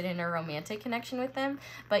interested in a romantic connection with them,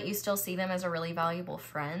 but you still see them as a really valuable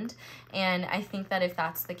friend. And I think that if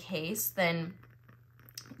that's the case, then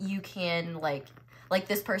you can, like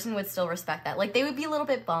this person would still respect that. Like, they would be a little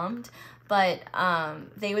bit bummed, but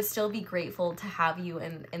they would still be grateful to have you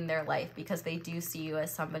in their life, because they do see you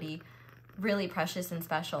as somebody really precious and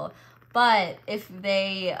special. But if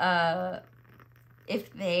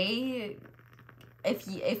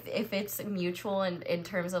it's mutual in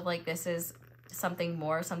terms of, like, this is something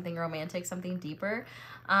more, something romantic, something deeper,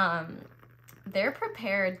 they're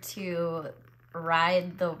prepared to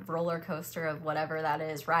ride the roller coaster of whatever that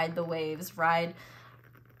is, ride the waves, ride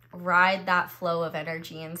that flow of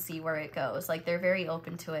energy and see where it goes. Like, they're very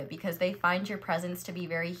open to it because they find your presence to be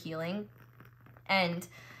very healing, and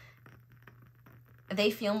they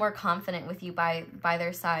feel more confident with you by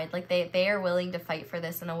their side. Like, they are willing to fight for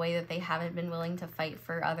this in a way that they haven't been willing to fight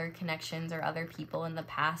for other connections or other people in the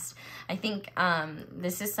past. I think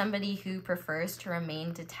this is somebody who prefers to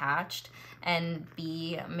remain detached and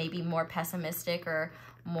be maybe more pessimistic or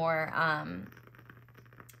more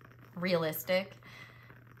realistic.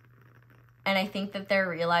 And I think that they're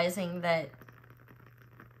realizing that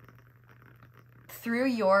through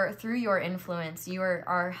your influence, you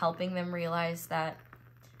are helping them realize that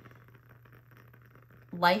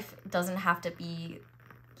life doesn't have to be,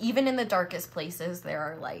 even in the darkest places, there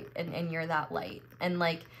are light, and you're that light. And,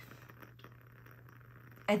 like,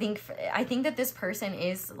 I think that this person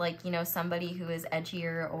is, like, you know, somebody who is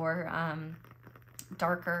edgier or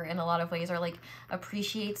darker in a lot of ways, or, like,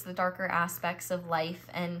 appreciates the darker aspects of life.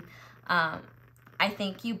 And I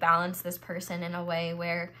think you balance this person in a way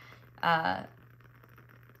where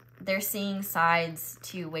they're seeing sides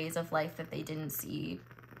to ways of life that they didn't see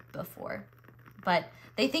before. But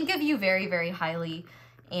they think of you very, very highly,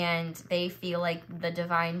 and they feel like the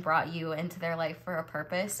divine brought you into their life for a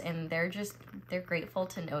purpose, and they're grateful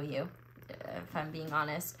to know you, if I'm being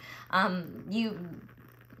honest.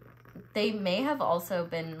 They may have also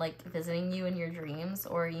been, like, visiting you in your dreams,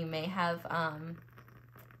 or you may have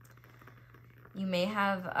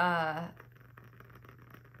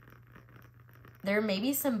there may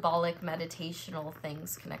be symbolic meditational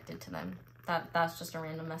things connected to them. that's just a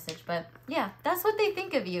random message. But yeah, that's what they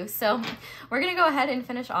think of you. So we're going to go ahead and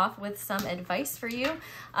finish off with some advice for you.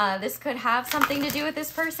 This could have something to do with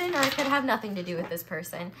this person, or it could have nothing to do with this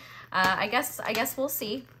person. I guess we'll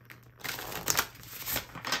see.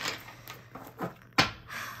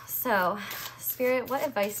 So, Spirit, what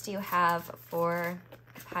advice do you have for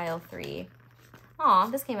pile 3? Aw,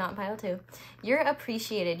 this came out in pile 2. You're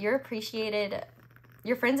appreciated. You're appreciated.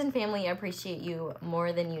 Your friends and family appreciate you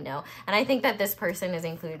more than you know. And I think that this person is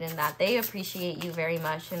included in that. They appreciate you very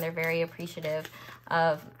much, and they're very appreciative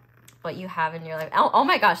of what you have in your life. Oh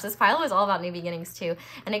my gosh, this pile is all about new beginnings too.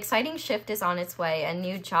 An exciting shift is on its way. A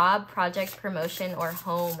new job, project, promotion, or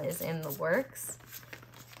home is in the works.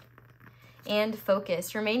 And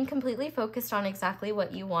focus. Remain completely focused on exactly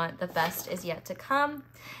what you want. The best is yet to come.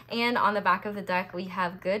 And on the back of the deck, we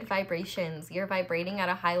have good vibrations. You're vibrating at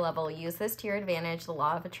a high level. Use this to your advantage. The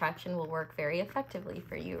law of attraction will work very effectively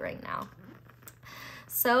for you right now.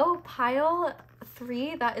 So pile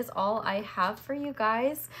 3, that is all I have for you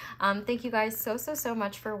guys. Thank you guys so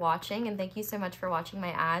much for watching, and thank you so much for watching my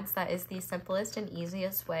ads. That is the simplest and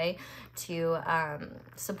easiest way to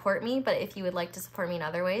support me. But if you would like to support me in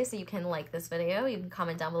other ways, you can like this video, you can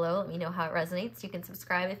comment down below, let me know how it resonates. You can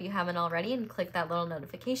subscribe if you haven't already, and click that little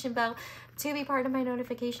notification bell to be part of my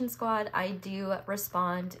notification squad. I do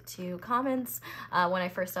respond to comments when I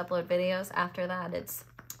first upload videos. After that, it's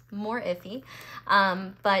more iffy.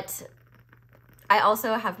 But I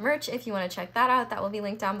also have merch if you want to check that out. That will be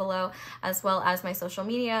linked down below, as well as my social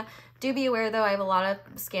media. Do be aware though, I have a lot of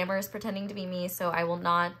scammers pretending to be me, so I will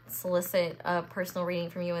not solicit a personal reading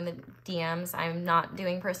from you in the DMs. I'm not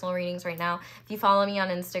doing personal readings right now. If you follow me on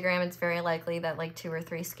Instagram, it's very likely that like 2 or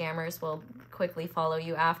 3 scammers will quickly follow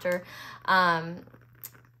you after.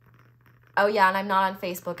 Oh yeah, and I'm not on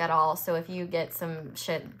Facebook at all, so if you get some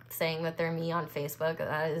shit saying that they're me on Facebook,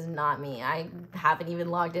 that is not me. I haven't even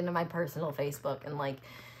logged into my personal Facebook in like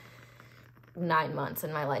 9 months,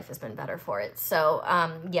 and my life has been better for it. So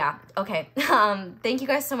yeah, okay. Thank you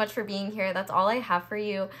guys so much for being here. That's all I have for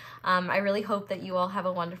you. I really hope that you all have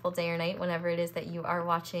a wonderful day or night whenever it is that you are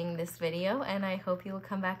watching this video, and I hope you will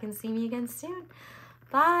come back and see me again soon.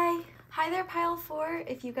 Bye! Hi there, pile 4.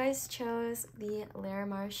 If you guys chose the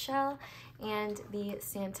Larimar shell and the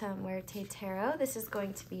Santa Muerte tarot, this is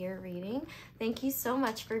going to be your reading. Thank you so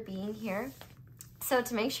much for being here. So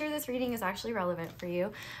to make sure this reading is actually relevant for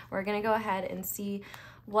you, we're going to go ahead and see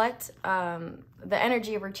what the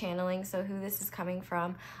energy we're channeling, so who this is coming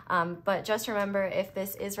from. But just remember, if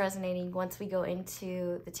this is resonating once we go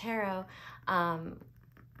into the tarot,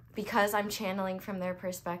 because I'm channeling from their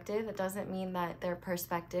perspective, it doesn't mean that their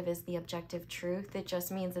perspective is the objective truth. It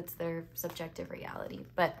just means it's their subjective reality.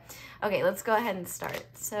 But okay, let's go ahead and start.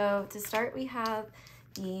 So to start, we have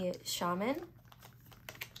the Shaman.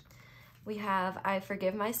 We have, I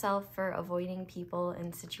forgive myself for avoiding people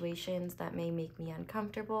and situations that may make me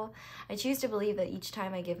uncomfortable. I choose to believe that each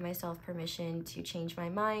time I give myself permission to change my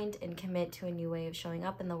mind and commit to a new way of showing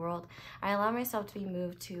up in the world, I allow myself to be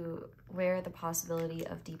moved to where the possibility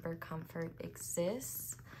of deeper comfort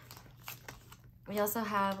exists. We also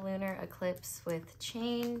have lunar eclipse with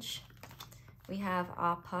change. We have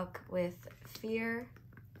Apuk with fear.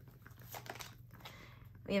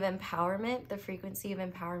 We have empowerment. The frequency of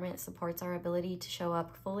empowerment supports our ability to show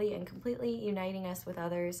up fully and completely, uniting us with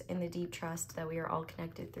others in the deep trust that we are all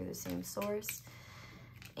connected through the same source.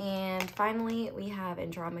 And finally, we have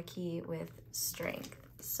Andromache with strength.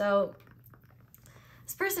 So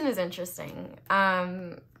this person is interesting.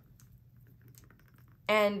 And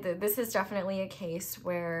this is definitely a case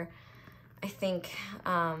where I think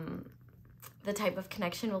the type of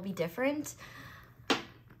connection will be different.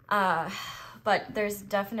 But there's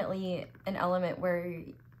definitely an element where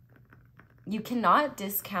you cannot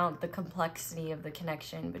discount the complexity of the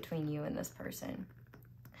connection between you and this person.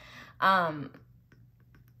 I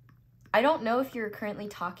don't know if you're currently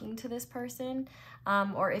talking to this person,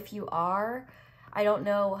 or if you are, I don't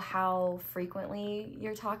know how frequently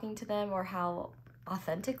you're talking to them or how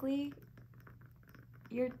authentically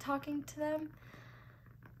you're talking to them.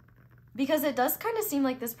 Because it does kind of seem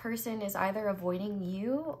like this person is either avoiding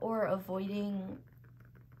you or avoiding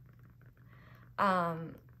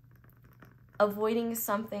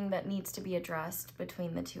something that needs to be addressed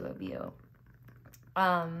between the two of you.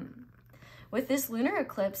 With this lunar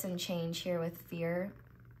eclipse and change here with fear,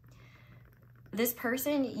 this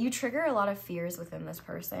person, you trigger a lot of fears within this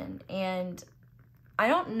person. And I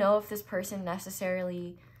don't know if this person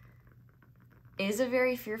necessarily is a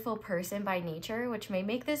very fearful person by nature, which may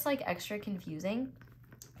make this like extra confusing.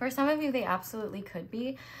 For some of you, they absolutely could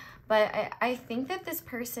be, But I think that this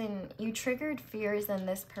person, you triggered fears in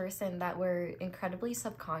this person that were incredibly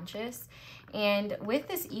subconscious. And with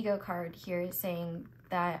this ego card here saying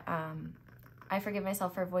that I forgive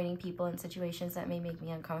myself for avoiding people in situations that may make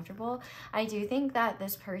me uncomfortable, I do think that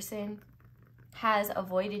this person has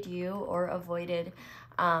avoided you or avoided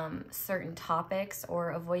certain topics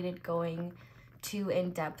or avoided going too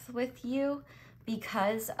in depth with you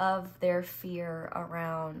because of their fear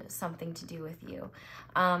around something to do with you.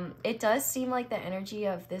 It does seem like the energy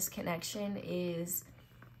of this connection is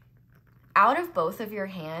out of both of your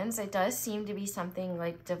hands. It does seem to be something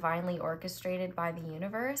like divinely orchestrated by the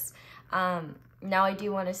universe. Now, I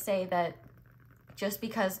do want to say that just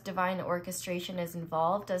because divine orchestration is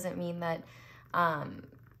involved doesn't mean that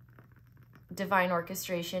divine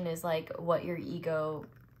orchestration is like what your ego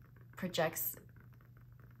projects.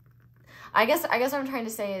 I guess what I'm trying to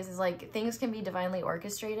say is like things can be divinely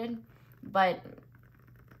orchestrated, but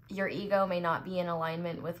your ego may not be in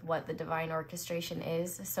alignment with what the divine orchestration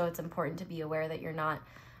is. So it's important to be aware that you're not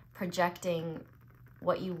projecting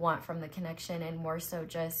what you want from the connection, and more so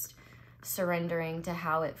just surrendering to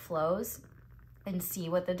how it flows and see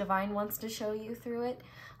what the divine wants to show you through it.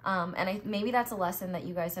 And maybe that's a lesson that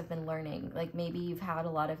you guys have been learning. Like maybe you've had a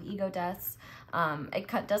lot of ego deaths.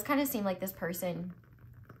 It does kind of seem like this person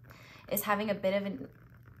is having a bit of an...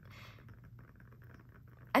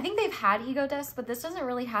 I think they've had ego deaths, but this doesn't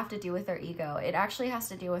really have to do with their ego. It actually has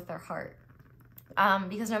to do with their heart.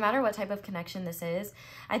 Because no matter what type of connection this is,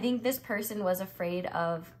 I think this person was afraid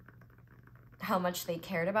of how much they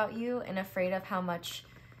cared about you and afraid of how much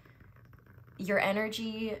your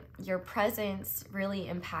energy, your presence really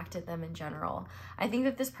impacted them in general. I think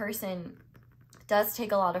that this person does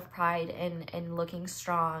take a lot of pride in looking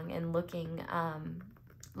strong and looking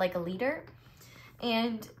like a leader.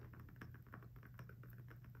 And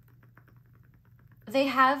they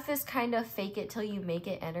have this kind of fake it till you make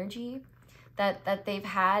it energy that they've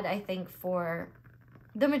had, I think, for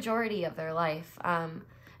the majority of their life.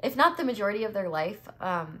 If not the majority of their life,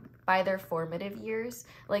 by their formative years,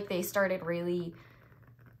 like they started really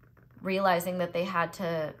realizing that they had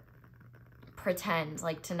to pretend,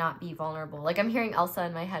 like to not be vulnerable. Like I'm hearing Elsa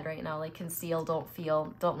in my head right now, like conceal, don't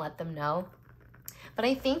feel, don't let them know. But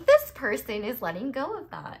I think this person is letting go of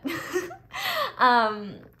that.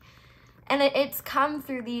 And it's come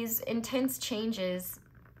through these intense changes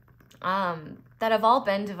that have all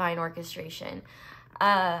been divine orchestration.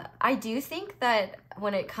 I do think that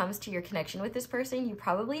when it comes to your connection with this person, you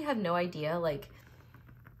probably have no idea like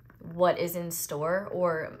what is in store,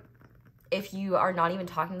 or if you are not even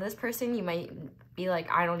talking to this person, you might be like,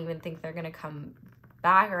 I don't even think they're gonna come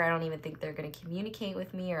back, or I don't even think they're gonna communicate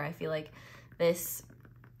with me, or I feel like this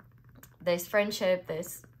friendship,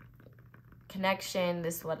 this connection,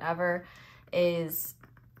 this whatever is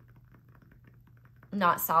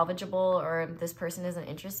not salvageable, or this person isn't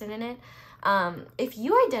interested in it. If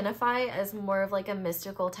you identify as more of like a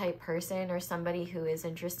mystical type person, or somebody who is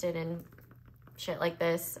interested in shit like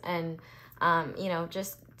this, and you know,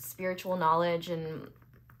 just spiritual knowledge and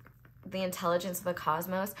the intelligence of the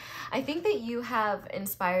cosmos, I think that you have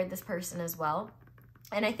inspired this person as well.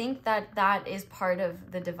 And I think that that is part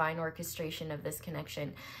of the divine orchestration of this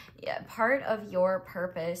connection. Yeah, part of your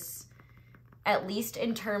purpose, at least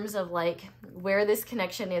in terms of like where this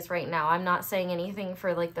connection is right now. I'm not saying anything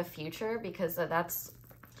for like the future, because that's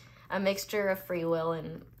a mixture of free will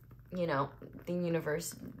and, you know, the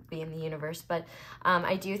universe being the universe. But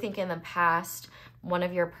I do think in the past, one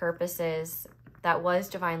of your purposes that was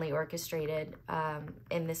divinely orchestrated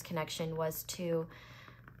in this connection was to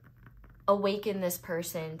awaken this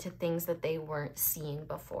person to things that they weren't seeing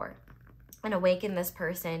before, and awaken this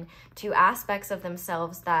person to aspects of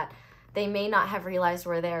themselves that they may not have realized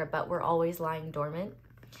were there, but were always lying dormant.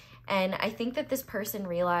 And I think that this person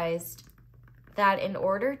realized that in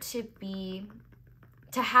order to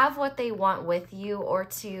have what they want with you, or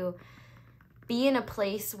to be in a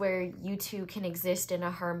place where you two can exist in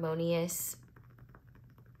a harmonious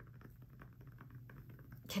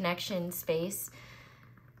connection space,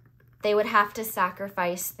 they would have to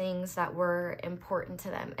sacrifice things that were important to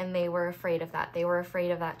them. And they were afraid of that. They were afraid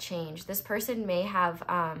of that change. This person may have,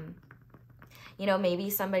 you know, maybe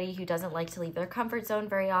somebody who doesn't like to leave their comfort zone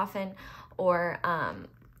very often, or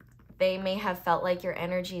they may have felt like your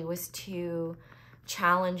energy was too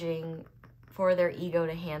challenging for their ego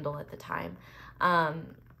to handle at the time.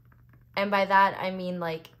 And by that, I mean,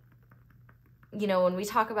 like, you know, when we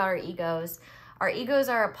talk about our egos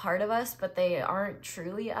are a part of us, but they aren't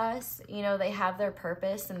truly us. You know, they have their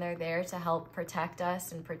purpose, and they're there to help protect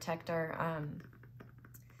us and protect our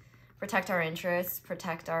interests,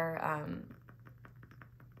 protect our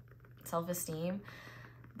self-esteem.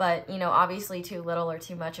 But, you know, obviously too little or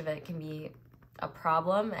too much of it can be a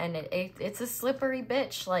problem, and it's a slippery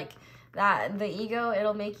bitch. Like, that, the ego,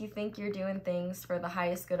 it'll make you think you're doing things for the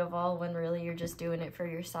highest good of all when really you're just doing it for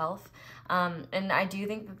yourself. And I do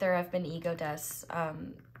think that there have been ego deaths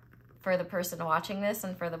for the person watching this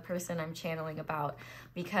and for the person I'm channeling about,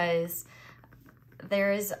 because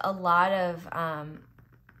there is a lot of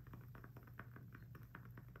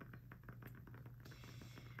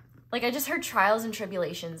like, I just heard trials and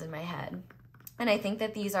tribulations in my head. And I think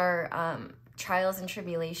that these are trials and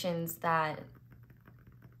tribulations that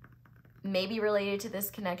may be related to this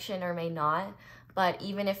connection or may not. But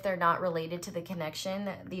even if they're not related to the connection,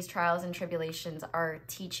 these trials and tribulations are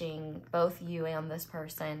teaching both you and this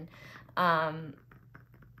person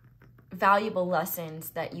valuable lessons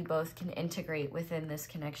that you both can integrate within this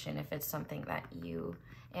connection if it's something that you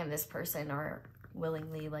and this person are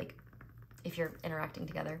willingly, like, if you're interacting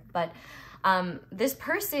together. But this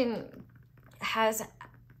person has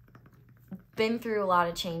been through a lot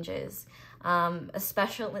of changes,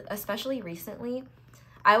 especially recently.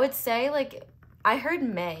 I would say, like, I heard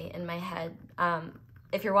May in my head.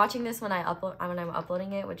 If you're watching this when I'm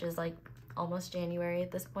uploading it, which is like almost January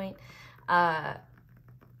at this point, I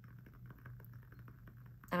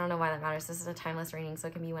don't know why that matters. This is a timeless reading, so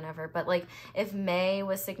it can be whenever. But, like, if May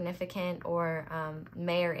was significant, or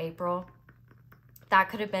May or April, that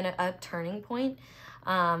could have been a turning point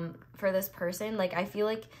for this person. Like, I feel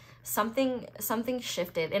like something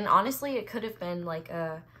shifted, and honestly, it could have been like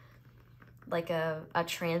a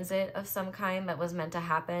transit of some kind that was meant to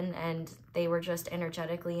happen, and they were just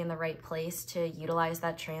energetically in the right place to utilize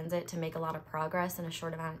that transit to make a lot of progress in a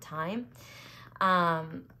short amount of time.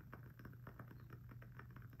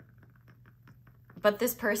 But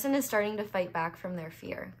this person is starting to fight back from their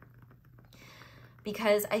fear,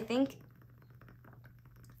 because I think,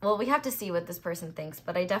 well, we have to see what this person thinks,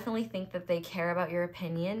 but I definitely think that they care about your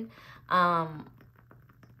opinion. And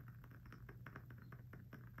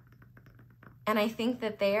I think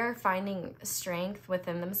that they are finding strength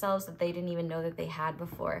within themselves that they didn't even know that they had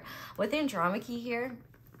before. With Andromache here,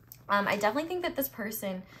 I definitely think that this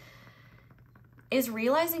person is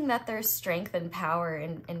realizing that there's strength and power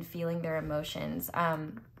in feeling their emotions.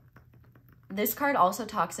 This card also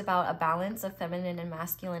talks about a balance of feminine and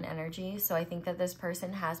masculine energy. So I think that this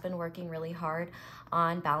person has been working really hard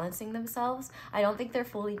on balancing themselves. I don't think they're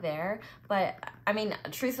fully there, but I mean,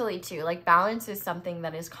 truthfully too, like, balance is something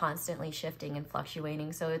that is constantly shifting and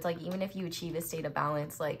fluctuating. So it's like, even if you achieve a state of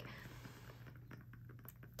balance, like,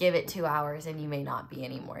 give it 2 hours and you may not be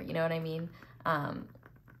anymore. You know what I mean?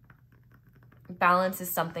 Balance is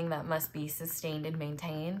something that must be sustained and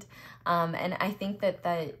maintained. And I think that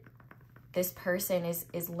this person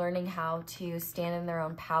is learning how to stand in their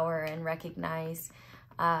own power and recognize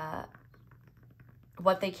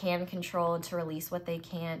what they can control and to release what they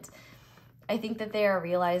can't. I think that they are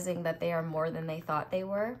realizing that they are more than they thought they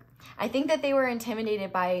were. I think that they were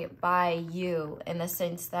intimidated by you, in the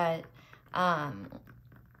sense that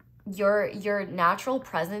your natural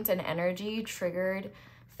presence and energy triggered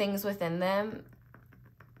things within them,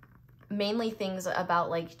 mainly things about,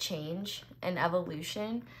 like, change and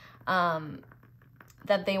evolution,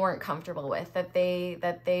 that they weren't comfortable with, that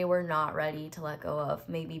they were not ready to let go of,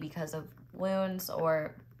 maybe because of wounds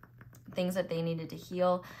or things that they needed to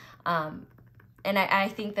heal. And I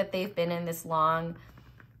think that they've been in this long,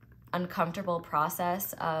 uncomfortable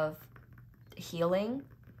process of healing.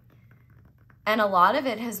 And a lot of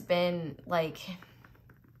it has been, like,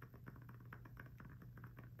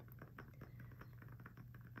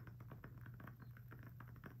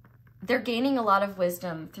 they're gaining a lot of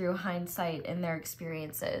wisdom through hindsight in their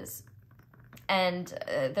experiences. And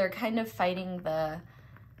they're kind of fighting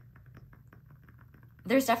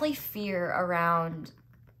there's definitely fear around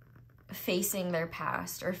facing their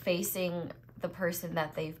past or facing the person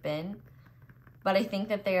that they've been. But I think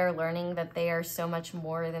that they are learning that they are so much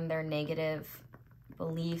more than their negative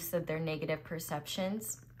beliefs, that their negative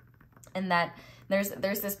perceptions. And that there's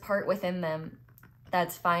this part within them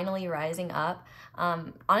that's finally rising up.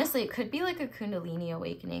 Honestly, it could be like a Kundalini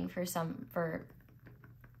awakening for some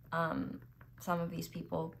of these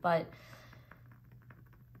people, but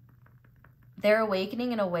they're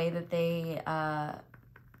awakening in a way that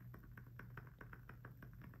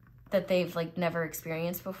they've like never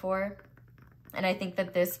experienced before. And I think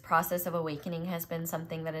that this process of awakening has been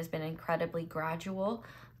something that has been incredibly gradual,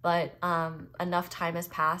 but enough time has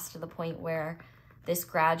passed to the point where this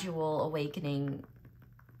gradual awakening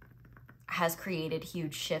has created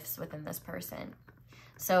huge shifts within this person.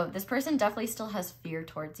 So this person definitely still has fear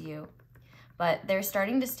towards you, but they're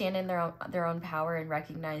starting to stand in their own power and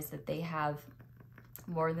recognize that they have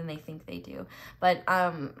more than they think they do. But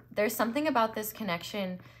there's something about this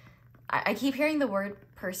connection. I keep hearing the word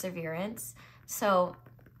perseverance. So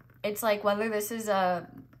it's like, whether this is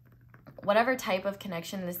whatever type of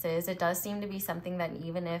connection this is, it does seem to be something that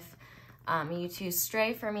even if you two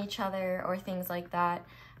stray from each other or things like that,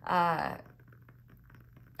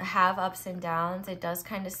 have ups and downs, it does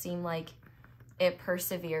kind of seem like it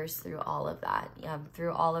perseveres through all of that,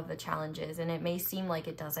 through all of the challenges. And it may seem like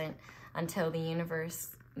it doesn't until the universe,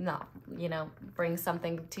 brings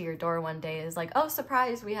something to your door one day. Is like, oh,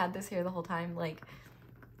 surprise, we had this here the whole time. Like,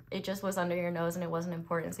 it just was under your nose and it wasn't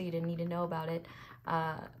important, so you didn't need to know about it.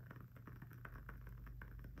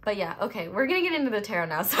 But yeah, okay, we're gonna get into the tarot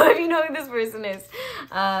now. So if you know who this person is,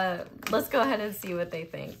 let's go ahead and see what they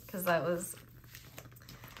think, because that was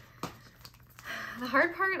the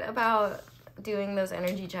hard part about doing those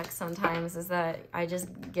energy checks sometimes, is that I just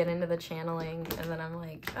get into the channeling and then I'm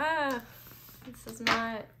like,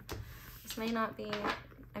 this may not be,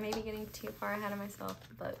 I may be getting too far ahead of myself.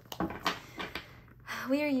 But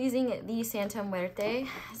we are using the Santa Muerte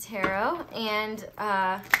tarot, and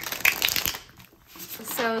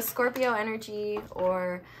so Scorpio energy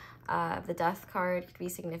or the death card could be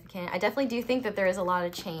significant. I definitely do think that there is a lot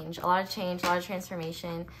of change, a lot of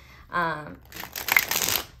transformation.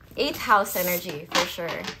 8th house energy for sure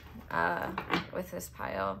with this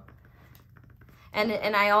pile.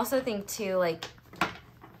 And I also think too, like,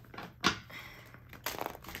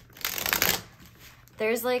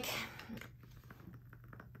 there's like,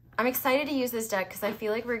 I'm excited to use this deck because I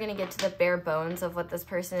feel like we're going to get to the bare bones of what this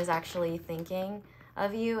person is actually thinking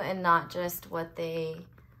of you, and not just what they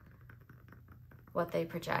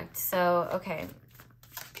project. So, okay,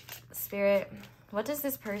 Spirit, what does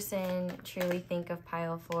this person truly think of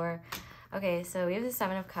pile 4? Okay, so we have the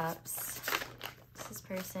 7 of Cups. What does this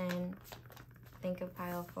person think of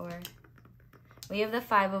pile 4? We have the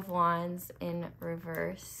 5 of Wands in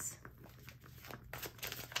reverse.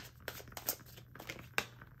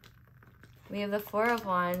 We have the 4 of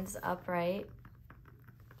Wands upright.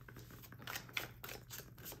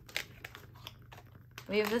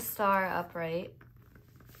 We have the Star upright.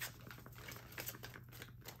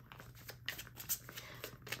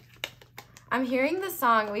 I'm hearing the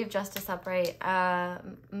song, we have Justice upright,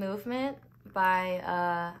 Movement by,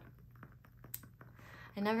 I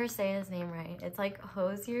never say his name right. It's like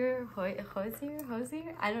Hozier? I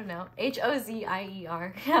don't know.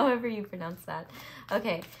 Hozier, however you pronounce that.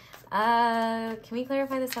 Okay, can we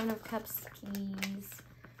clarify the 7 of Cups, please?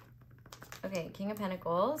 Okay, King of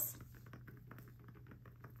Pentacles.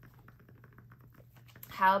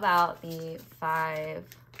 How about the 5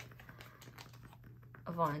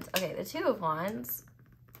 of Wands? Okay, the 2 of Wands.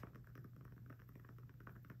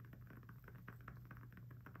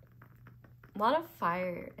 A lot of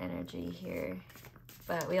fire energy here,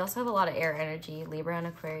 but we also have a lot of air energy, Libra and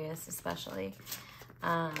Aquarius especially.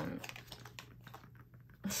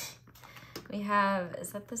 We have,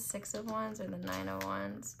 is that the 6 of Wands or the 9 of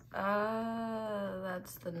Wands?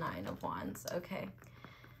 That's the 9 of Wands. Okay.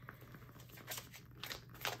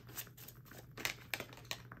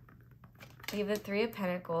 We have the 3 of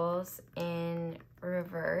Pentacles in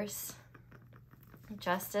reverse,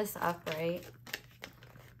 Justice upright,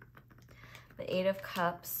 the 8 of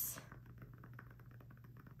Cups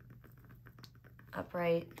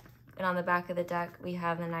upright, and on the back of the deck we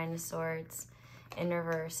have the 9 of Swords in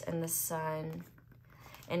reverse and the Sun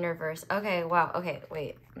in reverse. Okay, wow, okay,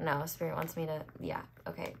 wait, no, Spirit wants me to, yeah,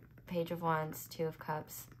 okay, Page of Wands, 2 of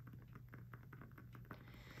Cups.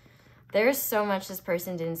 There's so much this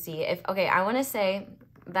person didn't see. Okay, I want to say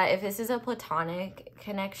that if this is a platonic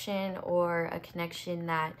connection or a connection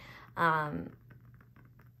that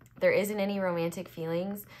there isn't any romantic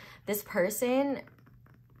feelings, this person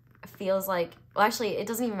feels like, well, actually, it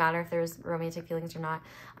doesn't even matter if there's romantic feelings or not.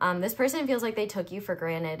 This person feels like they took you for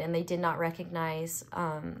granted and they did not recognize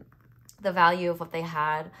the value of what they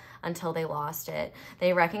had until they lost it.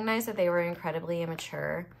 They recognized that they were incredibly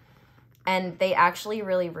immature. And they actually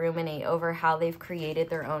really ruminate over how they've created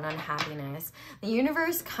their own unhappiness. The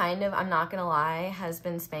universe kind of, I'm not gonna lie, has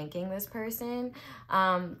been spanking this person.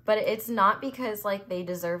 But it's not because like they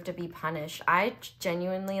deserve to be punished. I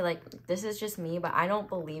genuinely, like, this is just me, but I don't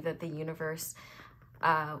believe that the universe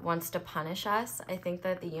wants to punish us. I think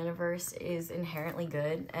that the universe is inherently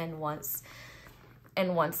good and wants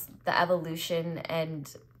the evolution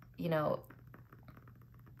and, you know,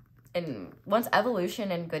 and wants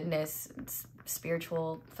evolution and goodness,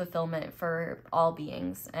 spiritual fulfillment for all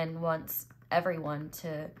beings, and wants everyone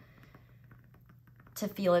to to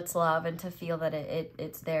feel its love and to feel that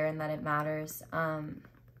it's there and that it matters.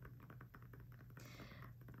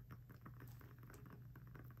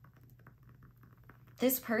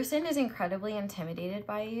 This person is incredibly intimidated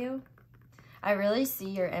by you. I really see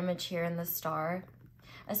your image here in the star,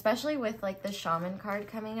 especially with like the shaman card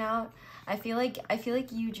coming out. I feel like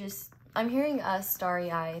you just, I'm hearing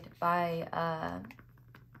Starry-Eyed by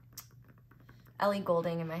Ellie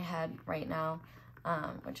Goulding in my head right now,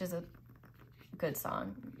 which is a good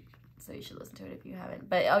song, so you should listen to it if you haven't.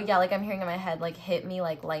 But oh yeah, like I'm hearing in my head like hit me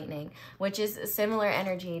like lightning, which is a similar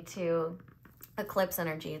energy to eclipse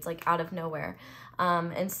energy. It's like out of nowhere.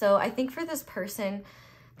 And so I think for this person,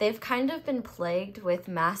 they've kind of been plagued with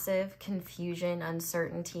massive confusion,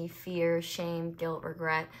 uncertainty, fear, shame, guilt,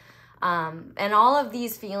 regret. And all of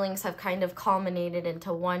these feelings have kind of culminated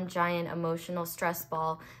into one giant emotional stress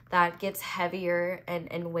ball that gets heavier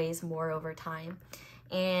and weighs more over time.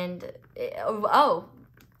 And, oh,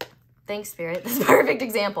 thanks, Spirit. This is a perfect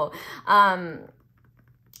example.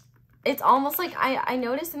 It's almost like, I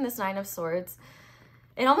noticed in this Nine of Swords,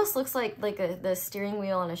 it almost looks like the steering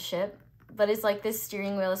wheel on a ship, but it's like this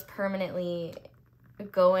steering wheel is permanently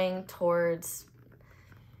going towards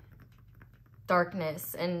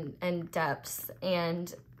darkness and depths.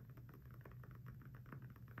 And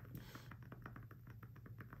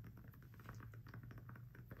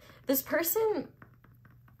this person,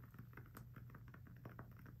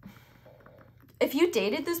 if you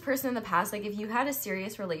dated this person in the past, like if you had a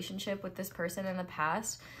serious relationship with this person in the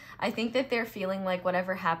past, I think that they're feeling like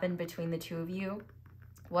whatever happened between the two of you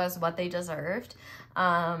was what they deserved,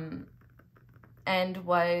 and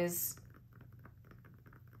was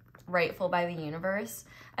rightful by the universe.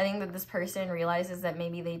 I think that this person realizes that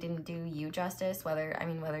maybe they didn't do you justice, whether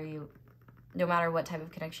you, no matter what type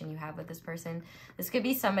of connection you have with this person. This could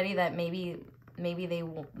be somebody that maybe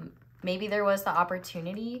there was the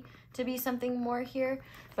opportunity to be something more here,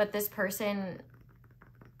 but this person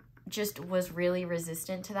just was really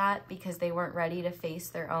resistant to that because they weren't ready to face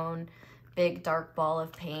their own big dark ball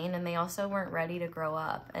of pain, and they also weren't ready to grow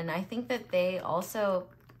up. And I think that they also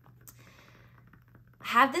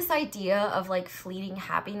had this idea of like fleeting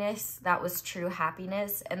happiness that was true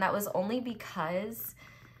happiness, and that was only because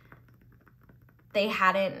they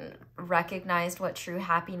hadn't recognized what true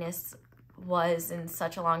happiness was in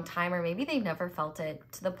such a long time, or maybe they never felt it,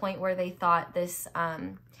 to the point where they thought this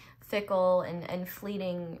fickle and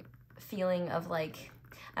fleeting feeling of like,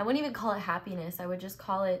 I wouldn't even call it happiness, I would just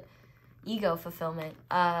call it ego fulfillment,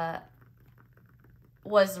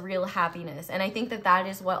 was real happiness. And I think that that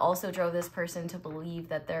is what also drove this person to believe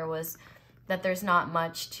that there's not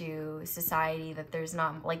much to society, that there's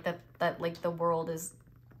not like that like the world is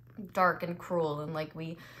dark and cruel, and like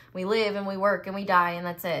we live and we work and we die and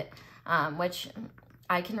that's it, which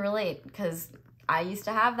I can relate because I used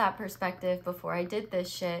to have that perspective before I did this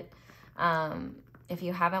shit. If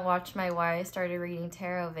you haven't watched my Why I Started Reading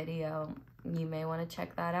Tarot video, you may want to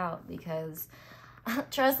check that out, because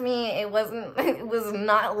trust me, it was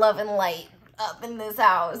not love and light up in this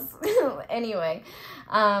house. Anyway,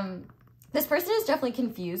 this person is definitely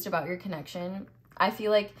confused about your connection. I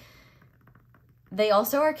feel like they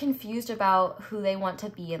also are confused about who they want to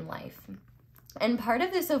be in life. And part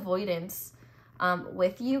of this avoidance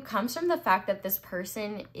with you comes from the fact that this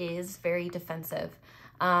person is very defensive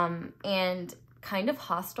and kind of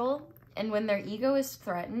hostile. And when their ego is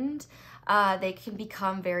threatened, they can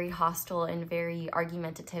become very hostile and very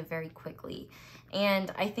argumentative very quickly.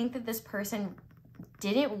 And I think that this person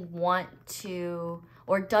didn't want to,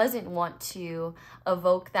 or doesn't want to,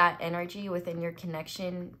 evoke that energy within your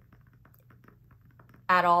connection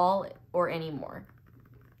at all or anymore.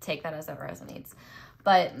 Take that as it resonates.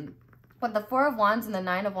 But with the Four of Wands and the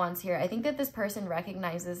Nine of Wands here, I think that this person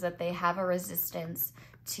recognizes that they have a resistance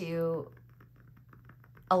to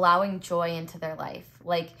allowing joy into their life.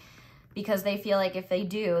 Like, because they feel like if they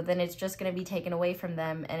do, then it's just going to be taken away from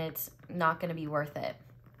them and it's not going to be worth it.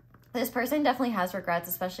 This person definitely has regrets,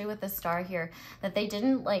 especially with the star here, that they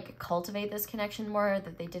didn't like cultivate this connection more,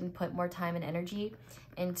 that they didn't put more time and energy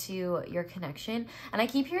into your connection. And I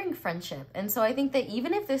keep hearing friendship. And so I think that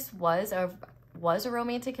even if this was a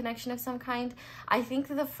romantic connection of some kind, I think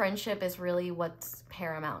that the friendship is really what's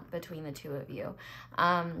paramount between the two of you.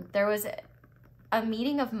 There was a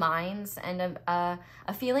meeting of minds and a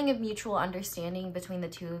feeling of mutual understanding between the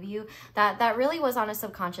two of you that really was on a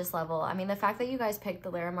subconscious level. I mean, the fact that you guys picked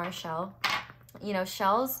the Larimar shell, you know,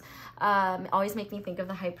 shells always make me think of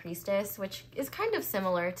the High Priestess, which is kind of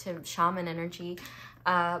similar to shaman energy,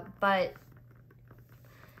 but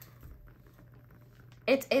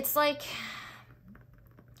it's like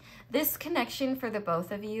this connection for the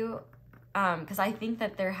both of you because I think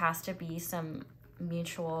that there has to be some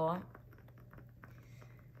mutual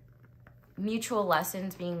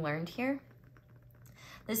lessons being learned here.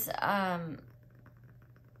 This, I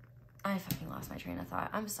fucking lost my train of thought.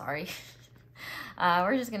 I'm sorry.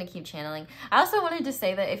 We're just gonna keep channeling. I also wanted to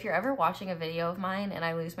say that if you're ever watching a video of mine and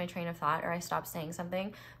I lose my train of thought or I stop saying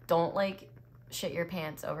something, don't like shit your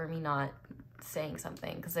pants over me not saying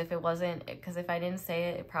something, because if I didn't say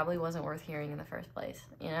it, it probably wasn't worth hearing in the first place,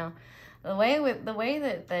 you know? The way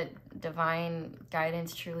that divine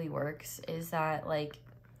guidance truly works is that, like,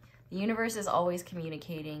 the universe is always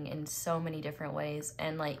communicating in so many different ways,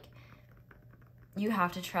 and like, you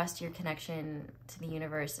have to trust your connection to the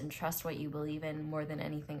universe and trust what you believe in more than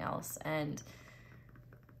anything else. And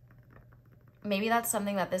maybe that's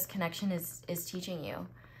something that this connection is teaching you,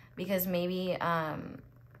 because maybe I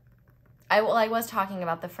was talking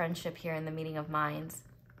about the friendship here in the meeting of minds,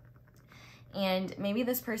 and maybe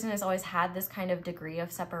this person has always had this kind of degree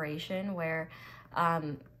of separation where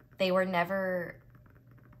they were never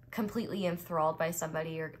completely enthralled by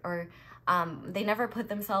somebody, or they never put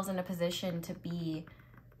themselves in a position to be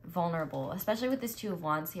vulnerable, especially with this Two of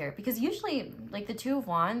Wands here, because usually, like, the Two of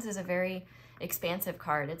Wands is a very expansive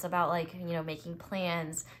card. It's about, like, you know, making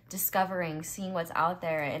plans, discovering, seeing what's out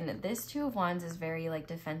there, and this Two of Wands is very, like,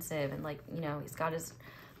 defensive, and, like, you know, he's got his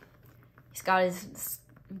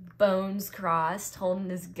bones crossed, holding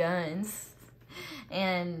his guns,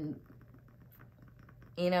 and,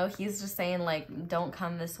 you know, he's just saying, like, don't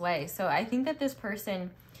come this way. So I think that this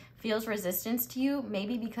person feels resistance to you,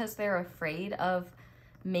 maybe because they're afraid of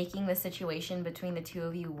making the situation between the two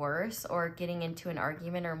of you worse, or getting into an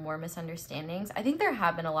argument or more misunderstandings. I think there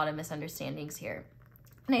have been a lot of misunderstandings here.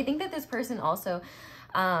 And I think that this person also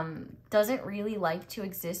doesn't really like to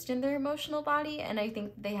exist in their emotional body, and I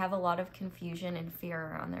think they have a lot of confusion and fear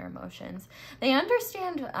around their emotions. They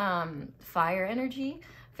understand fire energy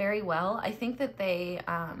very well. I think that they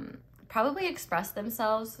probably express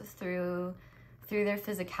themselves through their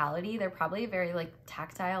physicality. They're probably a very, like,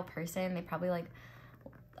 tactile person. They probably like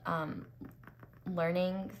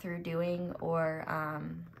learning through doing, or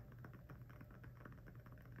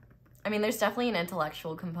I mean, there's definitely an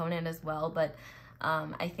intellectual component as well, but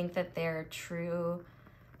I think that their true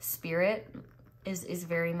spirit is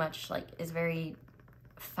very much, like, is very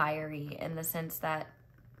fiery, in the sense that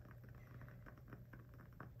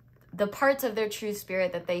the parts of their true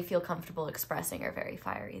spirit that they feel comfortable expressing are very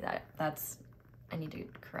fiery. That's I need to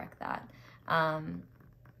correct that.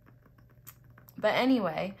 But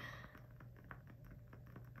anyway,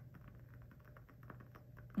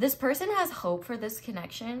 this person has hope for this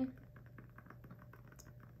connection,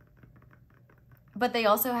 but they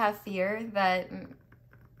also have fear that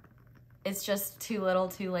it's just too little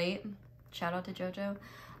too late. Shout out to JoJo.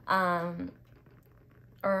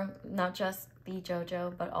 Or not just the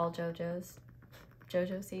JoJo, but all JoJos.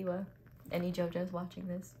 JoJo Siwa. Any JoJos watching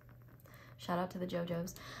this? Shout out to the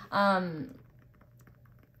JoJos.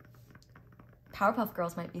 Powerpuff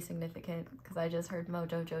Girls might be significant, because I just heard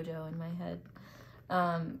Mojo Jojo in my head.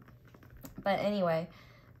 But anyway,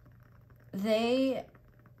 they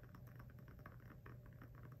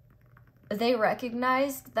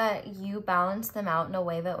recognized that you balanced them out in a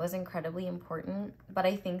way that was incredibly important, but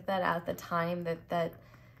I think that at the time that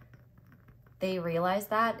they realized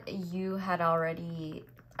that, you had already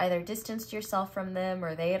either distanced yourself from them,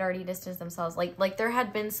 or they had already distanced themselves. Like there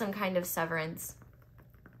had been some kind of severance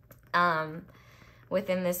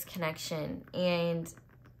within this connection, and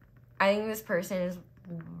I think this person is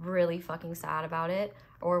really fucking sad about it,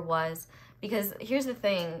 or was, because here's the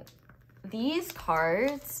thing, these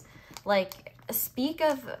cards, like, speak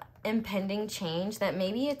of impending change that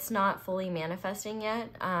maybe it's not fully manifesting yet,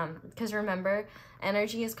 because remember,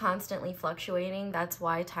 energy is constantly fluctuating. That's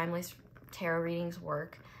why timeless tarot readings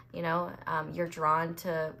work. You know, you're drawn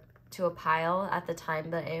to a pile at the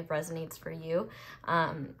time that it resonates for you.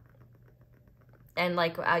 And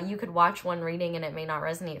like, you could watch one reading and it may not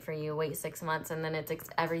resonate for you. Wait 6 months and then it's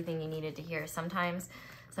everything you needed to hear. Sometimes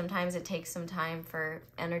it takes some time for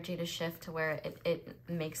energy to shift to where it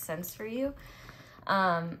makes sense for you.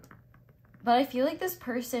 But I feel like this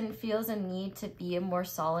person feels a need to be a more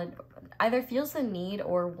solid, either feels the need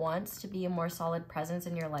or wants to be a more solid presence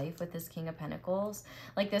in your life with this King of Pentacles.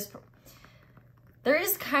 Like this, there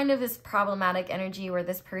is kind of this problematic energy where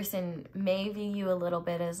this person may view you a little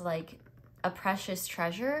bit as like a precious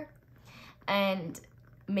treasure, and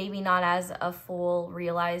maybe not as a full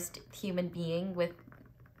realized human being with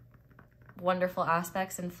wonderful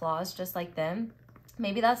aspects and flaws just like them.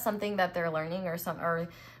 Maybe that's something that they're learning, or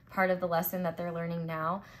part of the lesson that they're learning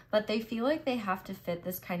now, but they feel like they have to fit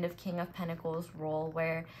this kind of King of Pentacles role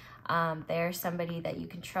where they're somebody that you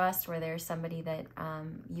can trust, where they're somebody that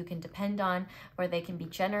you can depend on, where they can be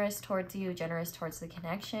generous towards you, generous towards the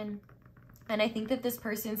connection. And I think that this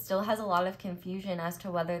person still has a lot of confusion as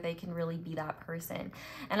to whether they can really be that person.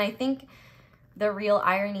 And I think the real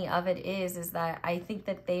irony of it is that I think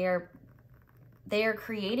that they are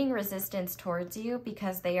creating resistance towards you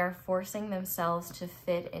because they are forcing themselves to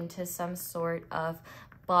fit into some sort of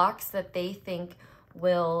box that they think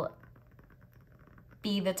will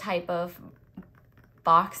be the type of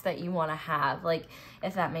box that you want to have, like,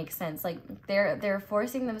 if that makes sense. Like, they're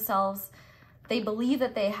forcing themselves. They believe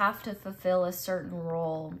that they have to fulfill a certain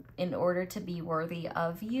role in order to be worthy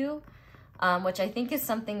of you, which I think is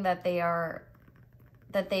something that they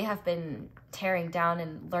have been tearing down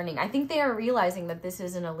and learning. I think they are realizing that this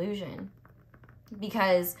is an illusion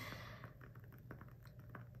because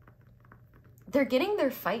they're getting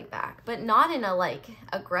their fight back, but not in a like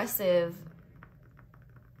aggressive,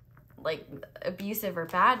 like abusive or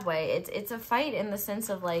bad way. It's a fight in the sense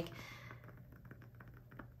of like,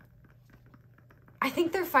 I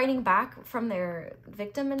think they're fighting back from their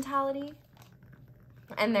victim mentality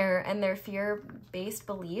and their fear-based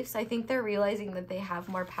beliefs. I think they're realizing that they have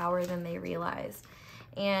more power than they realize.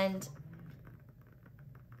 And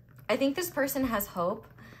I think this person has hope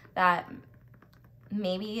that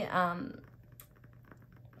maybe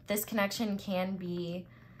this connection can be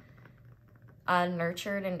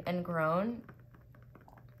nurtured and grown.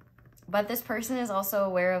 But this person is also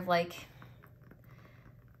aware of, like,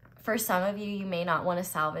 for some of you, you may not want to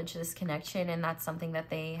salvage this connection, and that's something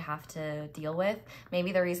that they have to deal with.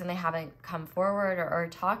 Maybe the reason they haven't come forward or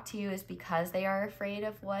talked to you is because they are afraid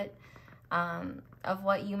of what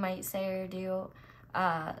you might say or do.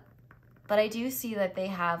 But I do see that they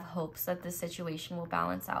have hopes that this situation will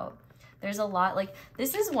balance out. There's a lot, like,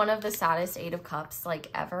 this is one of the saddest 8 of Cups,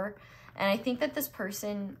 like, ever. And I think that this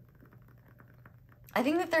person, I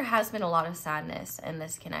think that there has been a lot of sadness in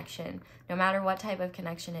this connection, no matter what type of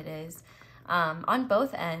connection it is, on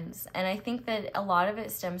both ends. And I think that a lot of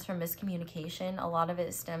it stems from miscommunication. A lot of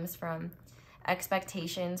it stems from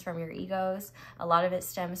expectations from your egos. A lot of it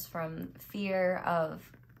stems from fear of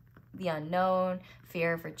the unknown,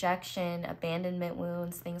 fear of rejection, abandonment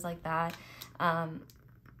wounds, things like that.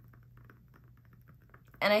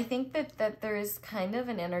 And I think that there's kind of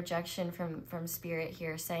an interjection from Spirit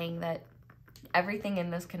here saying that everything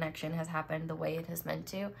in this connection has happened the way it has meant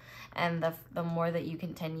to. And the more that you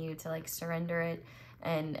continue to, like, surrender it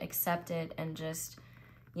and accept it and just,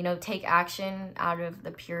 you know, take action out of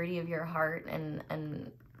the purity of your heart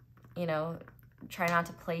and you know, try not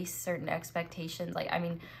to place certain expectations. Like, I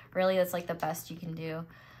mean, really, that's, like, the best you can do.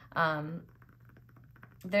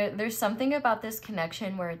 There's something about this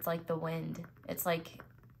connection where it's like the wind. It's like,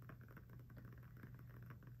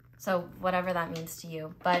 so whatever that means to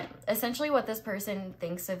you. But essentially what this person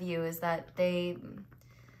thinks of you is that they're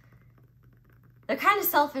kind of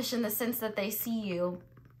selfish in the sense that they see you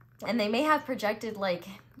and they may have projected, like,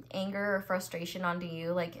 anger or frustration onto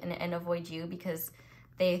you, like, and avoid you because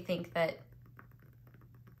they think that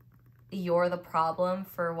you're the problem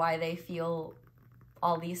for why they feel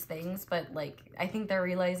all these things. But, like, I think they're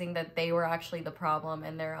realizing that they were actually the problem,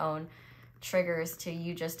 and their own triggers to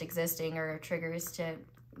you just existing or triggers to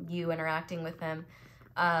you interacting with them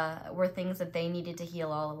were things that they needed to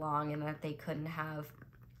heal all along and that they couldn't have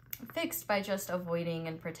fixed by just avoiding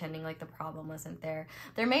and pretending like the problem wasn't there.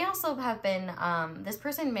 There may also have been, this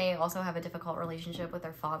person may also have a difficult relationship with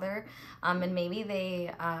their father, and maybe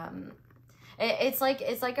they, it's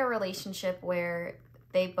like a relationship where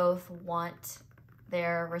they both want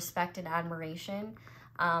their respect and admiration,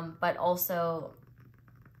 but also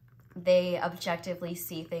they objectively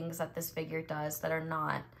see things that this figure does that are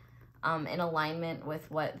not in alignment with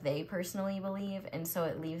what they personally believe, and so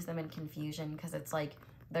it leaves them in confusion because it's like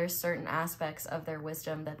there's certain aspects of their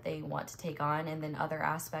wisdom that they want to take on, and then other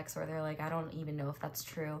aspects where they're like, I don't even know if that's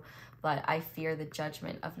true, but I fear the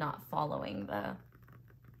judgment of not following the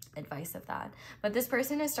advice of that. But this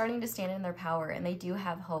person is starting to stand in their power, and they do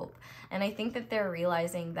have hope, and I think that they're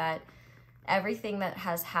realizing that everything that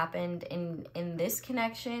has happened in this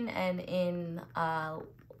connection and in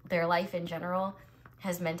their life in general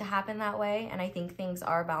has meant to happen that way. And I think things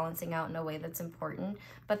are balancing out in a way that's important,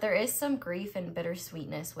 but there is some grief and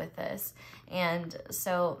bittersweetness with this. And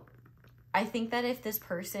so I think that if this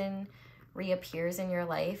person reappears in your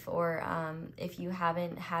life, or if you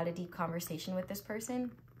haven't had a deep conversation with this person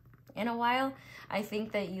in a while, I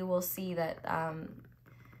think that you will see that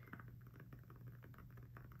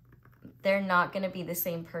they're not going to be the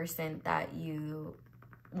same person that you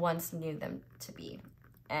once knew them to be.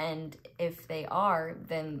 And if they are,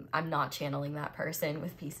 then I'm not channeling that person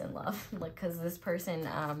with peace and love, like, because this person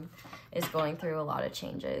is going through a lot of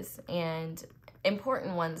changes, and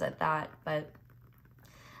important ones at that. But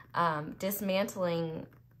dismantling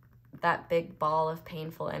that big ball of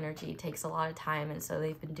painful energy takes a lot of time, and so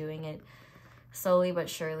they've been doing it slowly but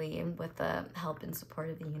surely, and with the help and support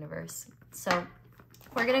of the universe. So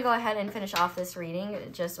we're gonna go ahead and finish off this reading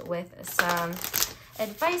just with some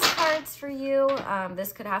advice cards for you.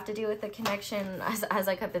 This could have to do with the connection. As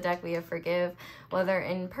I cut the deck, we have forgive, whether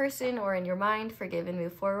in person or in your mind. Forgive and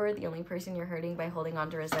move forward. The only person you're hurting by holding on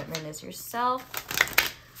to resentment is yourself.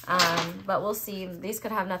 But we'll see. These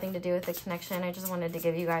could have nothing to do with the connection. I just wanted to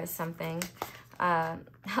give you guys something.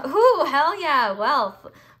 Ooh, hell yeah, wealth.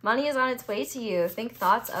 Money is on its way to you. Think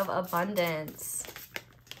thoughts of abundance.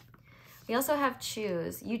 We also have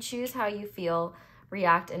choose. You choose how you feel,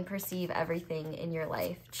 react, and perceive everything in your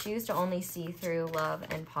life. Choose to only see through love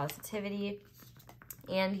and positivity.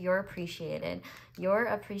 And you're appreciated. You're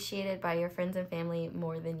appreciated by your friends and family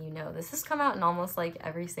more than you know. This has come out in almost like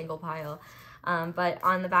every single pile. But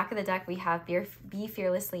on the back of the deck, we have be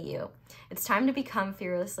fearlessly you. It's time to become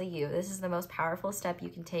fearlessly you. This is the most powerful step you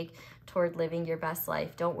can take toward living your best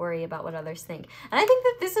life. Don't worry about what others think. And I think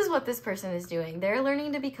that this is what this person is doing. They're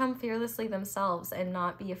learning to become fearlessly themselves and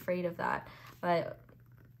not be afraid of that. But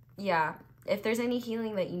yeah, if there's any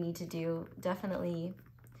healing that you need to do, definitely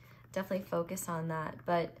focus on that.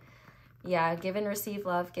 But yeah, give and receive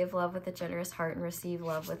love. Give love with a generous heart and receive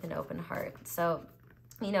love with an open heart. So,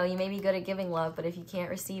 you know, you may be good at giving love, but if you can't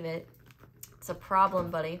receive it, it's a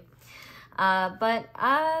problem, buddy.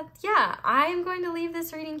 Yeah, I'm going to leave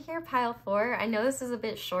this reading here, pile 4. I know this is a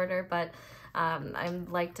bit shorter, but I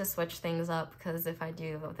like to switch things up, because if I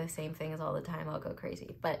do the same things all the time, I'll go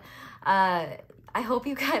crazy. But I hope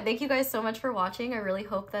you guys, thank you guys so much for watching. I really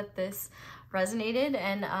hope that this resonated,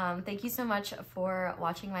 and thank you so much for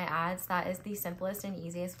watching my ads. That is the simplest and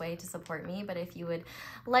easiest way to support me. But if you would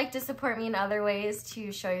like to support me in other ways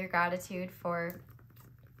to show your gratitude for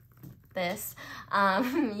this,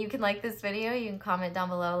 you can like this video, you can comment down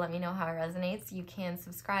below, let me know how it resonates. You can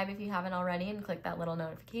subscribe if you haven't already, and click that little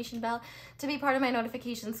notification bell to be part of my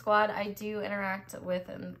notification squad. I do interact with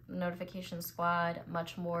a notification squad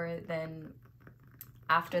much more than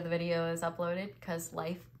after the video is uploaded, because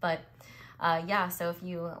life. But yeah, so if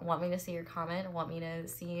you want me to see your comment, want me to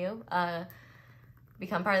see you,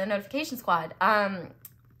 become part of the notification squad.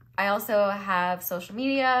 I also have social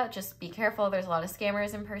media. Just be careful. There's a lot of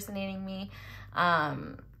scammers impersonating me.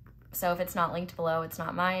 So if it's not linked below, it's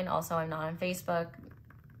not mine. Also, I'm not on Facebook.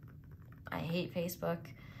 I hate Facebook.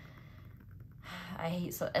 I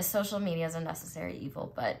hate social media is a necessary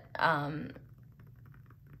evil, but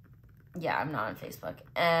yeah, I'm not on Facebook.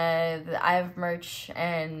 I have merch,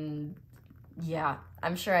 and yeah,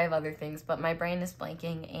 I'm sure I have other things, but my brain is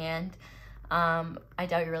blanking, and I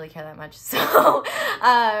doubt you really care that much. So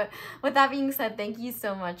with that being said, thank you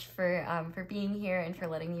so much for being here and for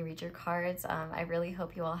letting me read your cards. I really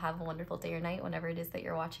hope you all have a wonderful day or night whenever it is that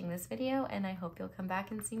you're watching this video, and I hope you'll come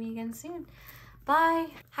back and see me again soon. Bye.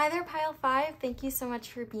 Hi there, pile 5. Thank you so much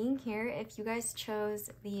for being here. If you guys chose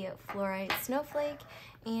the Fluorite Snowflake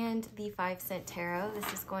and the 5-cent tarot,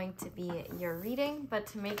 this is going to be your reading. But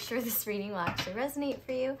to make sure this reading will actually resonate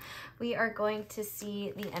for you, we are going to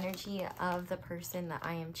see the energy of the person that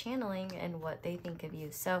I am channeling and what they think of you.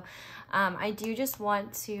 So I do just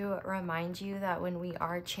want to remind you that when we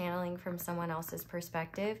are channeling from someone else's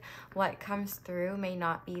perspective, what comes through may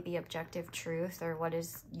not be the objective truth or what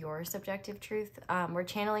is your subjective truth. We're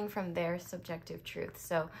channeling from their subjective truth.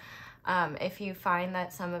 So if you find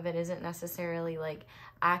that some of it isn't necessarily like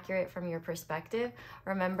accurate from your perspective,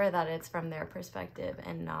 remember that it's from their perspective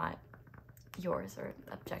and not yours or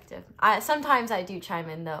objective. Sometimes I do chime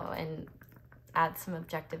in though and add some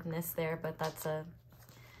objectiveness there, but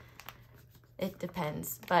it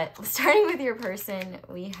depends. But starting with your person,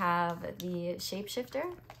 we have the shapeshifter.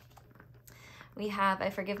 We have, I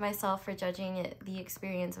forgive myself for judging the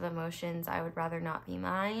experience of emotions. I would rather not be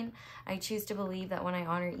mine. I choose to believe that when I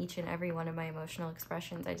honor each and every one of my emotional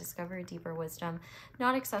expressions, I discover a deeper wisdom,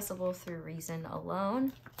 not accessible through reason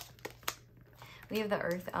alone. We have the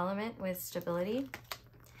earth element with stability.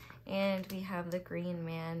 And we have the green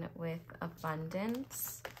man with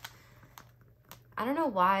abundance. I don't know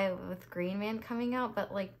why with green man coming out,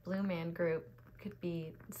 but like blue man group could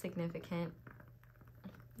be significant.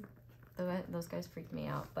 Those guys freaked me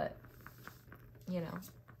out, but you know,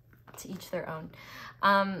 to each their own.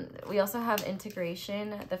 We also have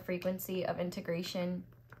integration, the frequency of integration.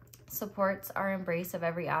 supports our embrace of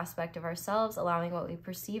every aspect of ourselves, allowing what we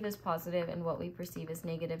perceive as positive and what we perceive as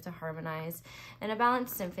negative to harmonize in a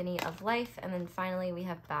balanced symphony of life. And then finally, we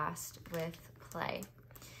have Bast with play.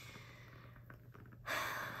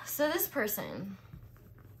 So this person,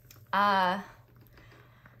 I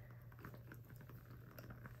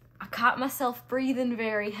caught myself breathing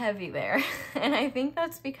very heavy there. And I think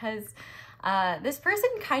that's because this person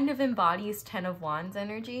kind of embodies Ten of Wands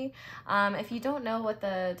energy. If you don't know what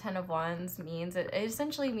the Ten of Wands means, it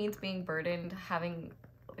essentially means being burdened,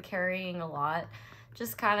 carrying a lot,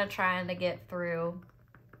 just kind of trying to get through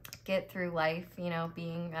life, you know,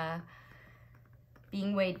 being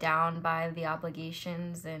weighed down by the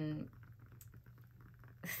obligations and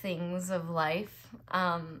things of life.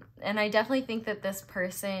 And I definitely think that this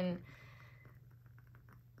person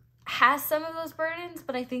has some of those burdens,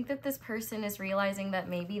 but I think that this person is realizing that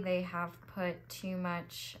maybe they have put too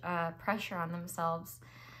much pressure on themselves,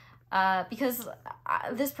 because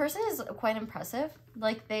this person is quite impressive.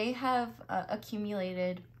 Like, they have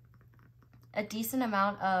accumulated a decent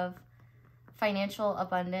amount of financial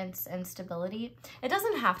abundance and stability. It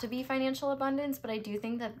doesn't have to be financial abundance, but I do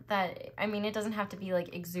think that I mean, it doesn't have to be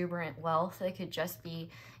like exuberant wealth. It could just be,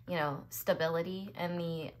 you know, stability and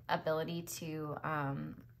the ability to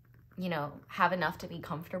you know, have enough to be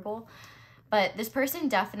comfortable. But this person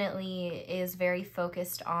definitely is very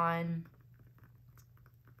focused on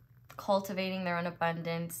cultivating their own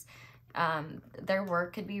abundance. Their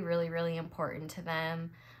work could be really, really important to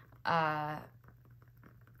them.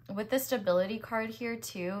 With the stability card here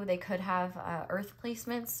too, they could have earth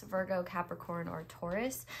placements, Virgo, Capricorn, or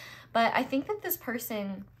Taurus. But I think that this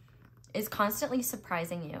person is constantly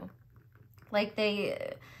surprising you. Like,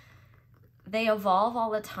 they evolve all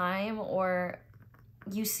the time, or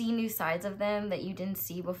you see new sides of them that you didn't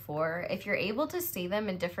see before. If you're able to see them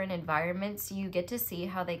in different environments, you get to see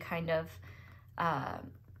how they kind of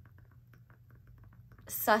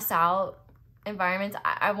suss out environments.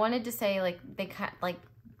 I wanted to say, like,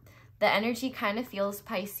 the energy kind of feels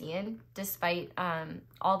Piscean despite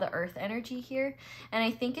all the earth energy here. And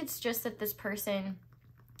I think it's just that this person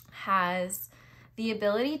has the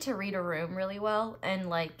ability to read a room really well and,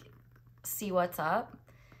 like, see what's up.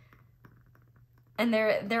 And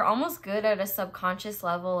they're almost good at a subconscious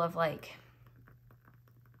level of, like,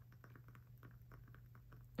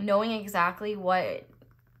 knowing exactly what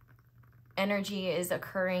energy is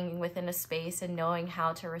occurring within a space and knowing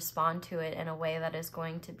how to respond to it in a way that is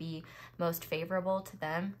going to be most favorable to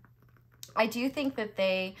them. I do think that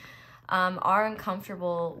they are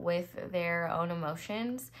uncomfortable with their own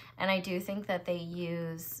emotions, and I do think that they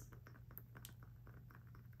use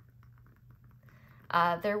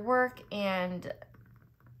their work and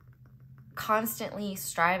constantly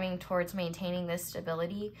striving towards maintaining this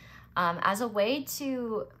stability as a way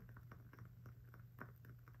to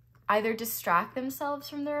either distract themselves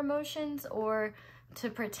from their emotions or to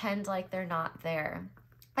pretend like they're not there.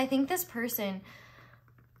 I think this person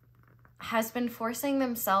has been forcing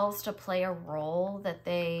themselves to play a role that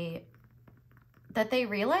they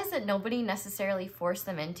realize that nobody necessarily forced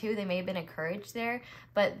them into. They may have been encouraged there,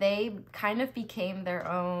 but they kind of became their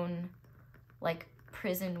own, like,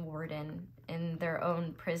 prison warden in their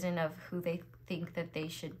own prison of who they think that they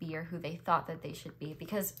should be or who they thought that they should be.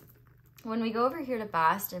 Because when we go over here to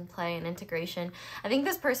Bast and play and integration, I think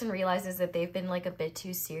this person realizes that they've been, like, a bit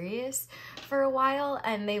too serious for a while,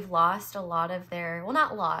 and they've lost a lot of their, well,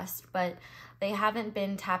 not lost, but they haven't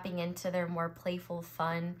been tapping into their more playful,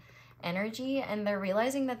 fun energy, and they're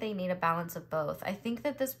realizing that they need a balance of both. I think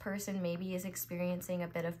that this person maybe is experiencing a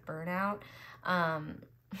bit of burnout,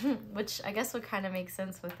 which I guess would kind of make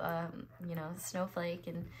sense with, you know, Snowflake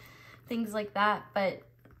and things like that. But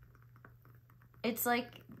it's like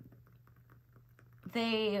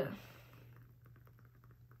they're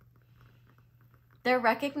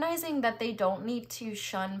recognizing that they don't need to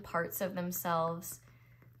shun parts of themselves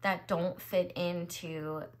that don't fit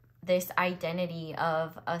into this identity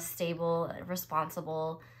of a stable,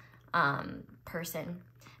 responsible person.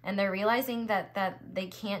 And they're realizing that they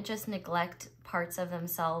can't just neglect parts of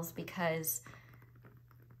themselves because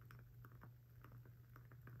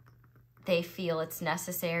they feel it's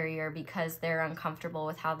necessary or because they're uncomfortable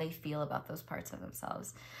with how they feel about those parts of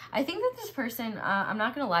themselves. I think that this person, I'm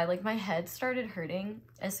not gonna lie, like, my head started hurting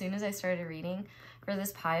as soon as I started reading for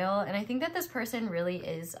this pile. And I think that this person really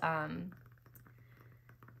is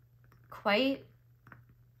quite,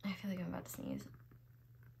 I feel like I'm about to sneeze.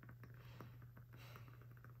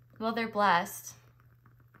 Well, they're blessed.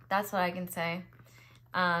 That's what I can say.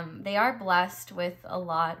 They are blessed with a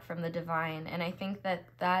lot from the divine, and I think that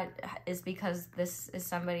that is because this is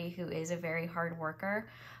somebody who is a very hard worker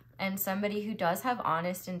and somebody who does have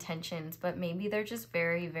honest intentions, but maybe they're just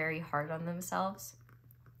very, very hard on themselves.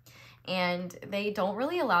 And they don't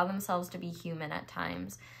really allow themselves to be human at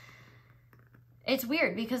times. It's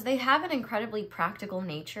weird because they have an incredibly practical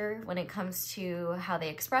nature when it comes to how they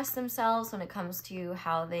express themselves, when it comes to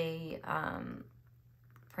how they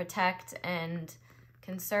protect and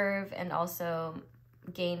conserve and also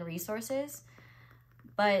gain resources.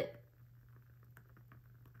 But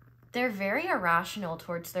they're very irrational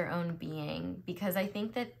towards their own being, because I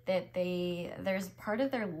think that there's part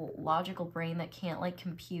of their logical brain that can't like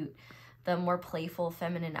compute the more playful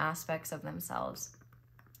feminine aspects of themselves.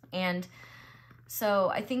 And so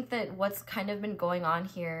I think that what's kind of been going on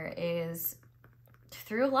here is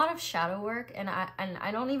through a lot of shadow work, and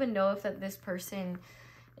I don't even know if that this person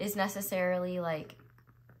is necessarily like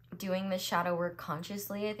doing this shadow work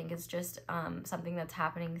consciously. I think it's just something that's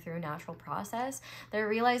happening through a natural process. They're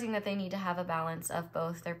realizing that they need to have a balance of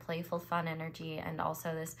both their playful, fun energy and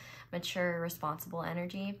also this mature, responsible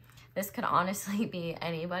energy. This could honestly be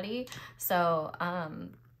anybody. So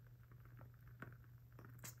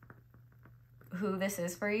who this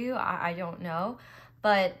is for you, I don't know.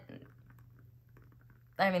 But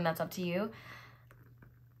I mean, that's up to you.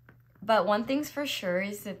 But one thing's for sure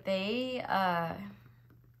is that they're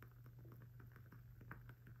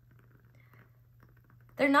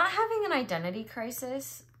not having an identity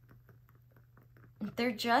crisis.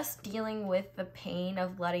 They're just dealing with the pain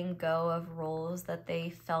of letting go of roles that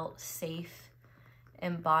they felt safe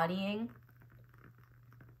embodying.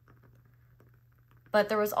 But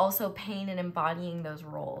there was also pain in embodying those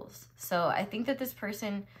roles. So I think that this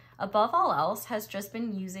person, above all else, has just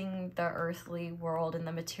been using the earthly world and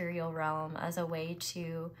the material realm as a way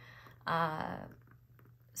to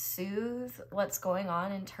soothe what's going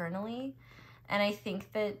on internally. And I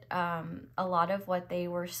think that a lot of what they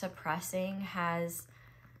were suppressing has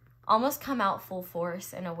almost come out full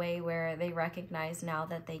force in a way where they recognize now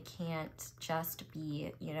that they can't just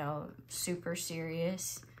be, you know, super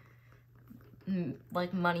serious,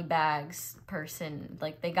 like money bags person.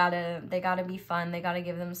 Like they gotta be fun. They gotta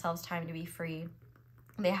give themselves time to be free.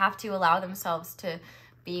 They have to allow themselves to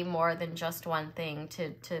be more than just one thing,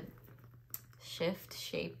 to shift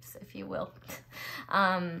shapes, if you will.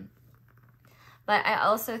 But I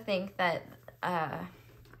also think that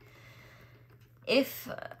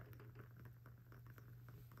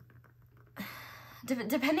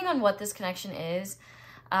depending on what this connection is,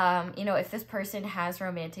 you know, if this person has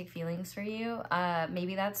romantic feelings for you,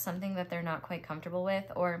 maybe that's something that they're not quite comfortable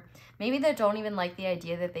with, or maybe they don't even like the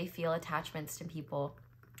idea that they feel attachments to people.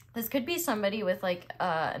 This could be somebody with like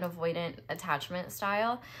an avoidant attachment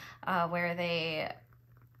style, where they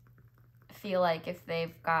feel like if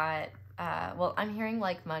they've got well, I'm hearing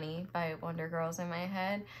like Money by Wonder Girls in my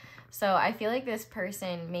head. So I feel like this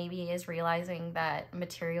person maybe is realizing that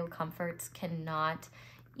material comforts cannot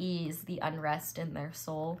ease the unrest in their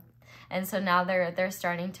soul. And so now they're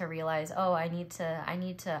starting to realize, oh, I need to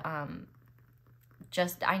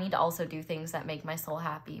also do things that make my soul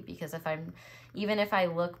happy, because even if I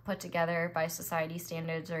look put together by society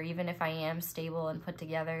standards, or even if I am stable and put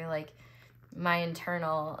together, like my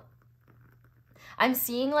internal, I'm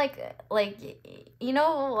seeing like you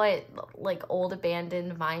know what like old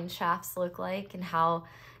abandoned mine shafts look like, and how,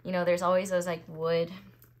 you know, there's always those like wood,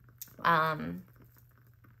 like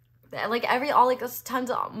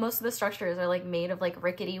most of the structures are like made of like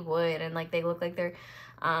rickety wood, and like they look like they're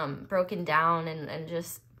broken down and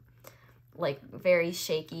just like very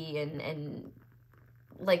shaky and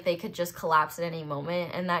like they could just collapse at any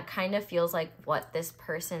moment. And that kind of feels like what this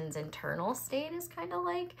person's internal state is kind of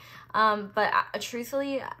like. But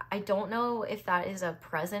truthfully, I don't know if that is a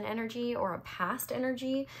present energy or a past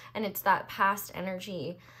energy, and it's that past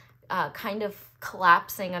energy kind of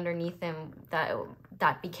collapsing underneath them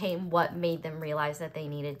that became what made them realize that they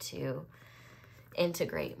needed to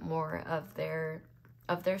integrate more of their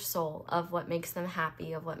soul, of what makes them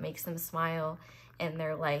happy, of what makes them smile in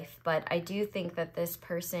their life. But I do think that this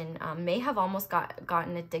person may have almost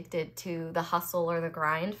gotten addicted to the hustle or the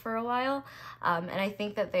grind for a while, and I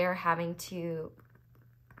think that they are having to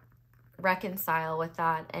reconcile with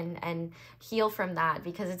that and heal from that,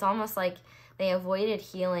 because it's almost like they avoided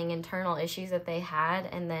healing internal issues that they had,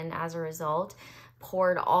 and then as a result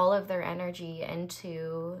poured all of their energy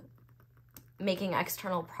into making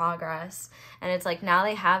external progress. And it's like now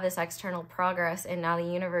they have this external progress, and now the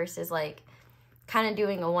universe is like kind of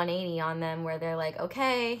doing a 180 on them, where they're like,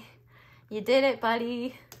 okay, you did it,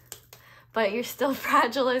 buddy, but you're still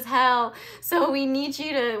fragile as hell. So we need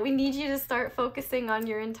you to start focusing on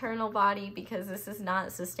your internal body, because this is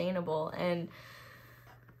not sustainable. And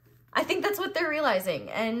I think that's what they're realizing.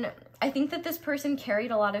 And I think that this person carried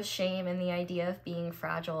a lot of shame in the idea of being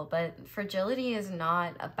fragile, but fragility is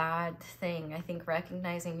not a bad thing. I think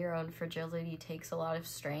recognizing your own fragility takes a lot of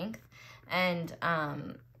strength, and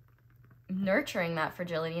nurturing that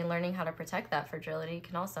fragility and learning how to protect that fragility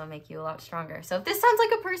can also make you a lot stronger. So if this sounds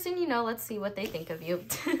like a person, you know, let's see what they think of you.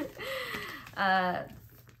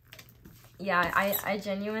 Yeah, I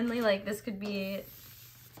genuinely, like, this could be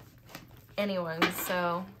anyone,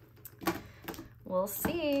 so we'll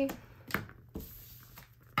see.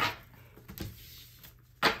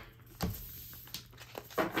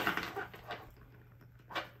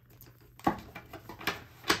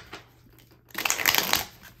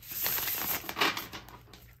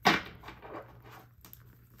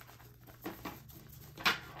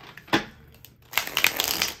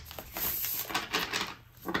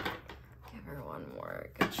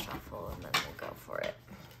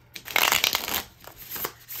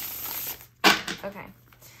 Okay,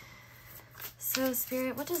 so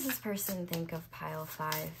Spirit, what does this person think of pile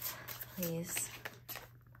 5, please?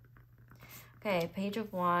 Okay, Page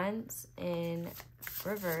of Wands in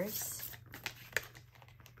reverse.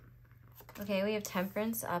 Okay, we have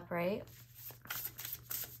Temperance upright.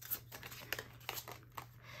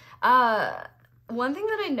 One thing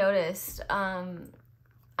that I noticed, I'm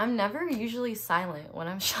never usually silent when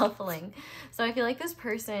I'm shuffling, so I feel like this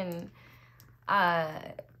person,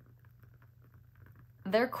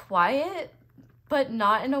 they're quiet, but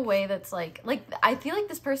not in a way that's like, I feel like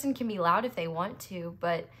this person can be loud if they want to,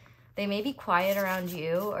 but they may be quiet around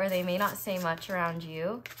you, or they may not say much around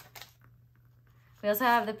you. We also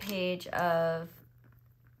have the Page of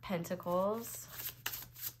Pentacles.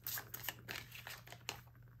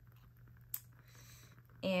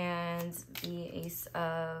 And the Ace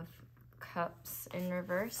of Cups in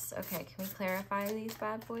reverse. Okay, can we clarify these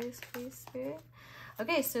bad boys, please, Spirit?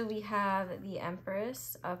 Okay, so we have the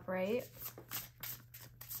Empress upright.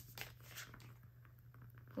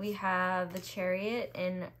 We have the Chariot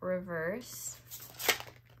in reverse.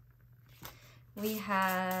 We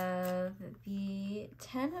have the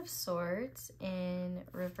Ten of Swords in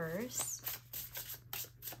reverse.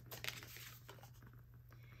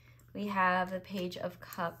 We have the Page of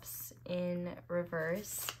Cups in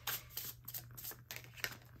reverse.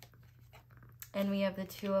 And we have the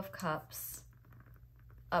Two of Cups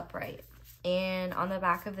upright. And on the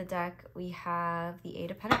back of the deck, we have the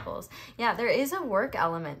Eight of Pentacles. Yeah, there is a work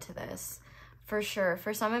element to this, for sure.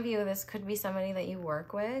 For some of you, this could be somebody that you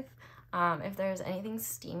work with. If there's anything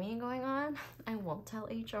steamy going on, I won't tell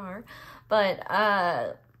HR. But,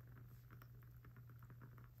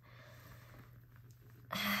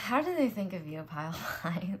 how do they think of you, pile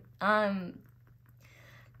 5?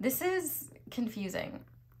 This is confusing,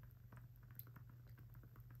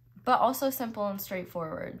 but also simple and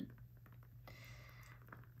straightforward.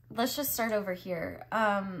 Let's just start over here.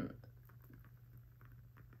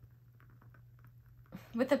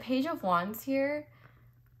 With the Page of Wands here,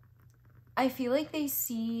 I feel like they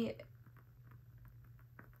see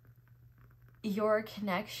your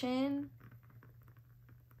connection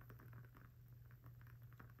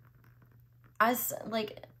as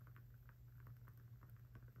like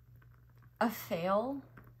a fail.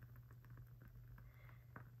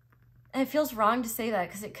 And it feels wrong to say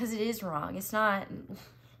that because it is wrong. It's not,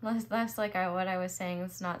 that's like what I was saying,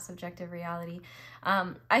 it's not subjective reality.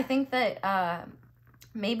 I think that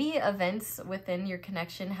maybe events within your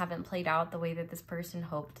connection haven't played out the way that this person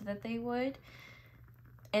hoped that they would.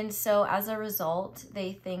 And so as a result,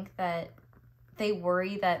 they think that, they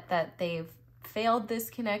worry that they've failed this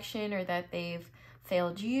connection, or that they've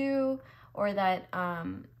failed you, or that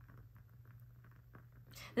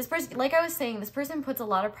this person, like I was saying, this person puts a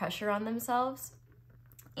lot of pressure on themselves,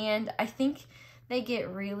 and I think they get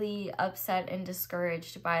really upset and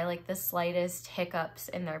discouraged by like the slightest hiccups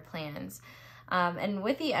in their plans. And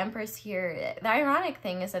with the Empress here, the ironic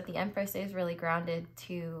thing is that the Empress is really grounded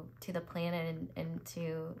to the planet, and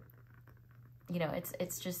to, you know, it's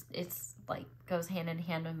like goes hand in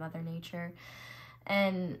hand with Mother Nature.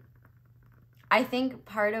 And I think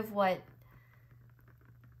part of what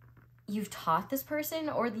you've taught this person,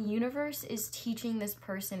 or the universe is teaching this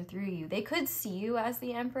person through you. They could see you as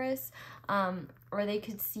the Empress, or they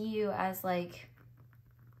could see you as like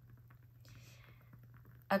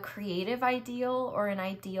a creative ideal, or an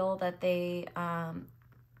ideal that they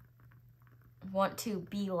want to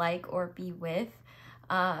be like or be with.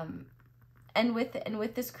 And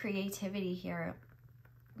with this creativity here,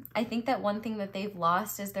 I think that one thing that they've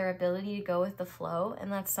lost is their ability to go with the flow,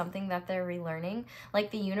 and that's something that they're relearning. Like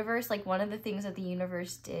the universe, like one of the things that the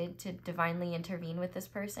universe did to divinely intervene with this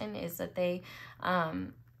person is that they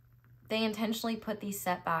they intentionally put these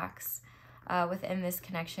setbacks within this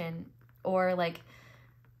connection, or like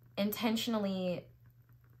intentionally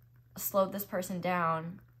slowed this person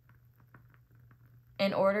down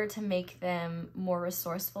in order to make them more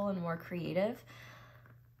resourceful and more creative.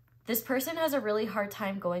 This person has a really hard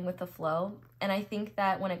time going with the flow, and I think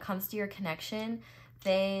that when it comes to your connection,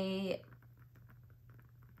 this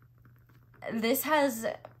has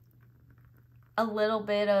a little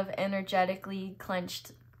bit of energetically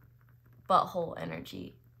clenched butthole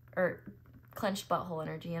energy, or clenched butthole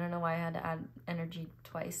energy. I don't know why I had to add energy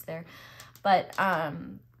twice there, but I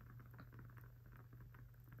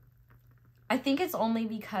think it's only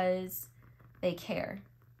because they care.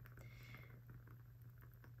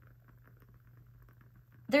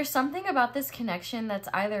 There's something about this connection that's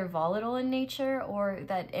either volatile in nature, or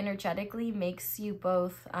that energetically makes you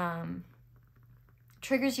both,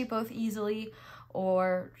 triggers you both easily,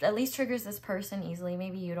 or at least triggers this person easily.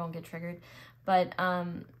 Maybe you don't get triggered, but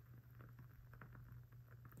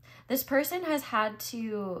this person has had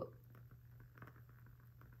to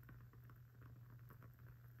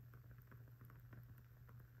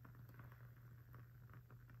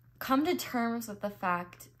come to terms with the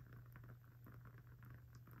fact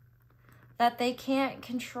that they can't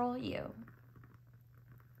control you.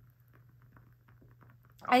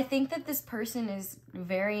 I think that this person is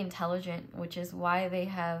very intelligent, which is why they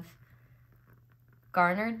have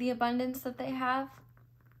garnered the abundance that they have.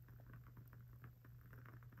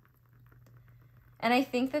 And I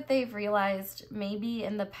think that they've realized maybe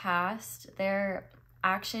in the past their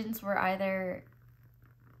actions were either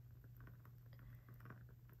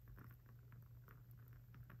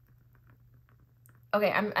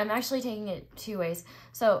okay, I'm actually taking it two ways.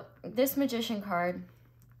 So this Magician card,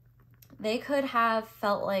 they could have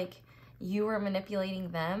felt like you were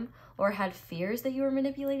manipulating them, or had fears that you were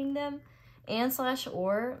manipulating them, and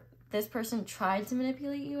or this person tried to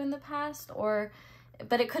manipulate you in the past,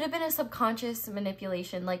 but it could have been a subconscious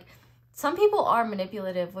manipulation. Like, some people are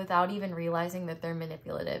manipulative without even realizing that they're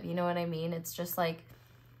manipulative. You know what I mean? It's just like,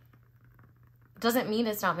 doesn't mean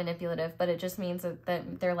it's not manipulative, but it just means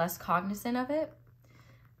that they're less cognizant of it.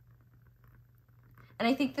 And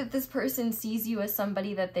I think that this person sees you as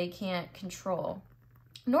somebody that they can't control,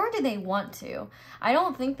 nor do they want to. I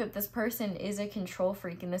don't think that this person is a control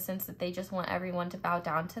freak in the sense that they just want everyone to bow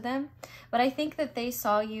down to them. But I think that they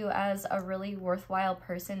saw you as a really worthwhile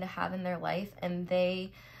person to have in their life, and they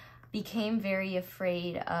became very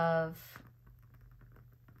afraid of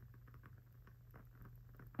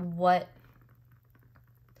what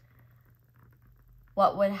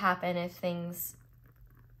would happen if things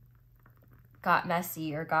got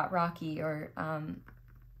messy or got rocky, or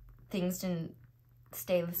things didn't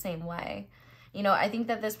stay the same way. You know, I think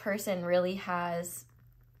that this person really has,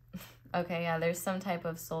 okay, yeah, there's some type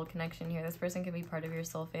of soul connection here. This person could be part of your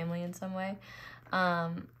soul family in some way.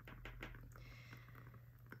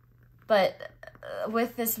 But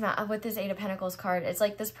with this Eight of Pentacles card, it's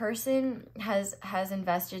like this person has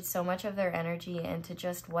invested so much of their energy into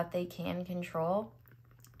just what they can control,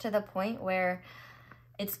 to the point where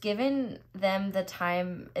it's given them the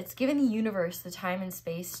time, it's given the universe the time and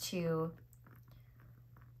space to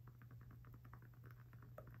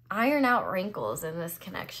iron out wrinkles in this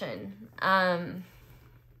connection. I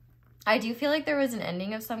do feel like there was an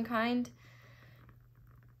ending of some kind.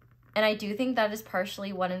 And I do think that is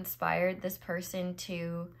partially what inspired this person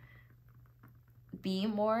to be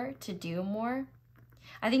more, to do more.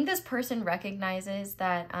 I think this person recognizes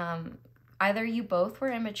that either you both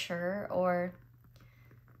were immature, or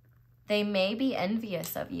they may be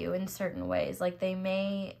envious of you in certain ways. Like, they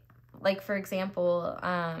may, like, for example,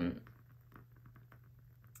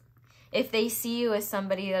 if they see you as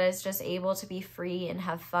somebody that is just able to be free and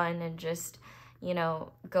have fun and just, you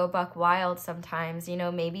know, go buck wild sometimes, you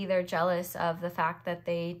know, maybe they're jealous of the fact that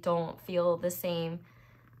they don't feel the same,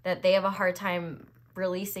 that they have a hard time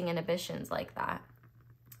releasing inhibitions like that.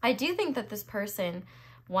 I do think that this person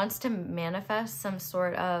wants to manifest some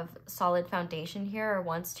sort of solid foundation here, or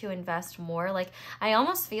wants to invest more. Like, I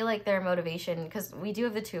almost feel like their motivation, because we do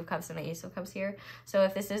have the Two of Cups and the Ace of Cups here, so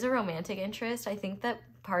if this is a romantic interest, I think that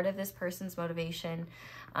part of this person's motivation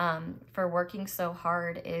for working so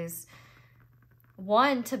hard is,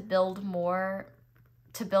 one, to build more,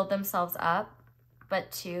 to build themselves up, but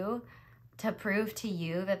two, to prove to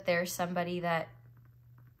you that there's somebody that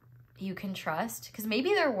you can trust. Because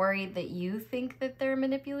maybe they're worried that you think that they're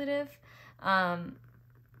manipulative, or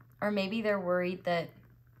maybe they're worried that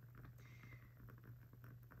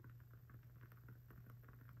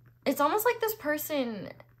it's almost like this person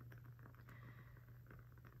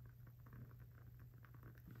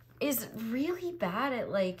is really bad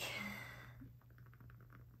at, like,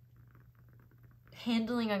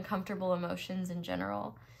 handling uncomfortable emotions in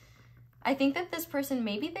general. I think that this person,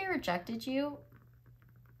 maybe they rejected you,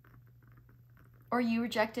 or you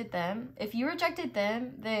rejected them. If you rejected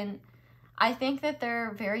them, then I think that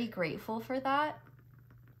they're very grateful for that,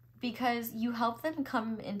 because you helped them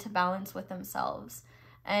come into balance with themselves.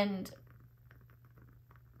 And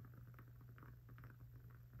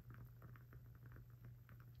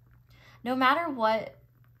no matter what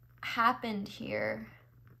happened here,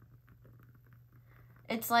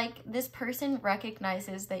 it's like this person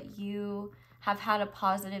recognizes that you have had a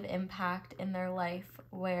positive impact in their life,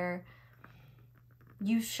 where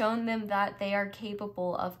you've shown them that they are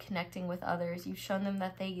capable of connecting with others. You've shown them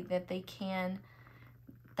that they can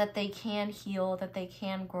heal, that they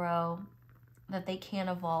can grow, that they can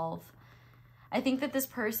evolve. I think that this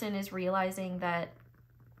person is realizing that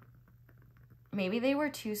maybe they were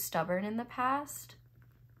too stubborn in the past.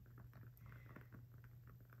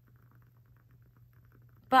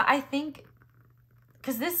 But I think,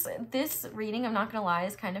 because this reading, I'm not going to lie,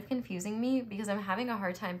 is kind of confusing me, because I'm having a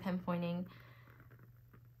hard time pinpointing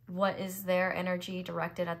what is their energy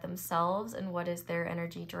directed at themselves and what is their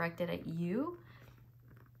energy directed at you.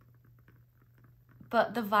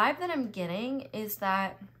 But the vibe that I'm getting is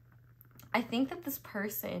that I think that this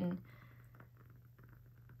person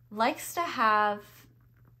likes to have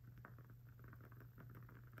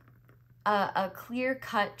a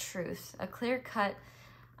clear-cut truth, a clear-cut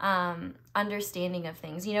understanding of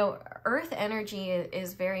things. You know, earth energy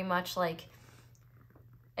is very much like,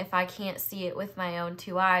 if I can't see it with my own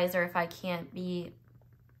two eyes, or if I can't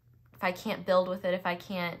build with it,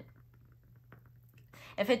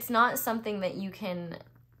 if it's not something that you can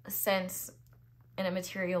sense in a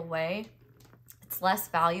material way, it's less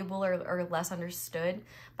valuable or less understood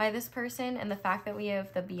by this person. And the fact that we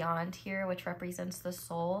have the beyond here, which represents the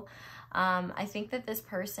soul, I think that this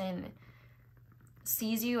person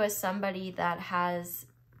sees you as somebody that has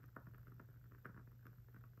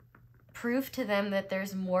proved to them that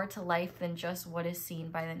there's more to life than just what is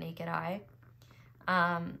seen by the naked eye.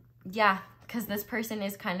 Yeah, because this person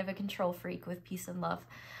is kind of a control freak with peace and love.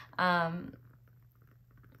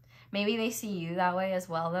 Maybe they see you that way as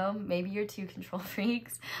well, though. Maybe you're two control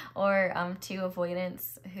freaks, or two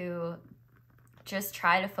avoidants who just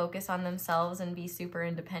try to focus on themselves and be super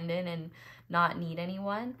independent and not need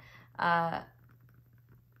anyone.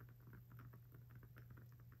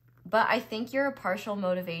 But I think you're a partial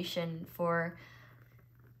motivation for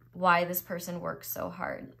why this person works so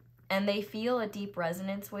hard. And they feel a deep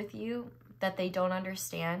resonance with you that they don't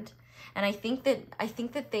understand. And I think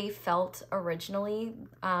that they felt originally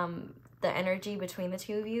the energy between the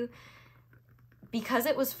two of you, because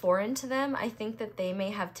it was foreign to them. I think that they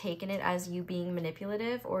may have taken it as you being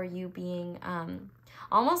manipulative, or you being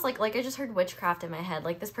almost like I just heard witchcraft in my head.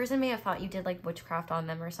 Like, this person may have thought you did like witchcraft on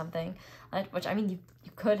them or something, which, I mean, you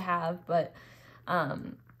could have, but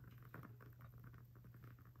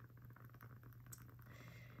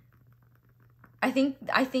I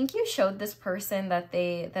think you showed this person that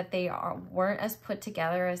they weren't as put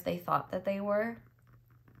together as they thought that they were,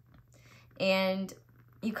 and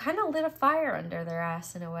you kind of lit a fire under their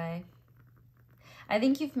ass in a way. I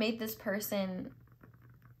think you've made this person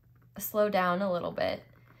slow down a little bit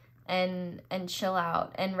and chill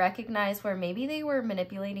out and recognize where maybe they were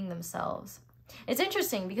manipulating themselves. It's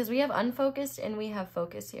interesting because we have unfocused and we have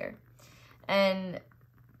focus here. And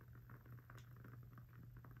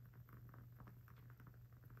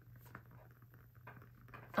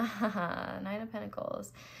Nine of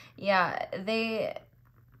Pentacles. Yeah,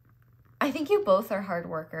 I think you both are hard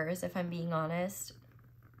workers, if I'm being honest.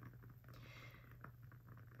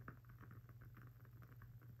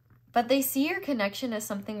 But they see your connection as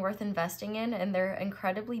something worth investing in, and they're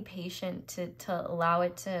incredibly patient to allow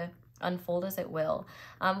it to unfold as it will.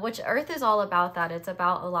 Which Earth is all about that. It's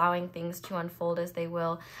about allowing things to unfold as they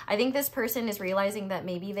will. I think this person is realizing that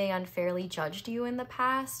maybe they unfairly judged you in the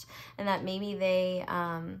past, and that maybe they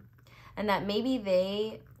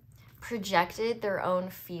projected their own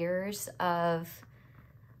fears of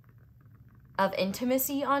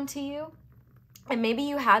intimacy onto you. And maybe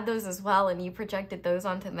you had those as well and you projected those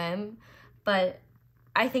onto them. But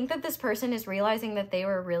I think that this person is realizing that they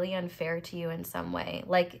were really unfair to you in some way.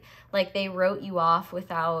 Like they wrote you off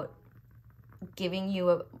without giving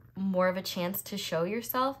you more of a chance to show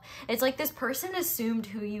yourself. It's like this person assumed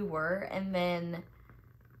who you were and then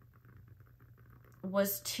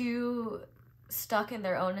was too stuck in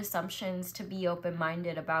their own assumptions to be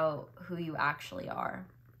open-minded about who you actually are.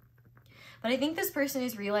 But I think this person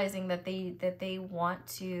is realizing that they want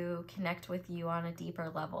to connect with you on a deeper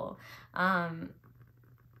level.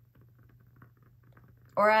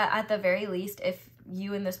 Or at the very least, if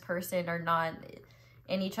you and this person are not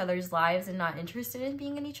in each other's lives and not interested in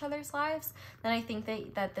being in each other's lives, then I think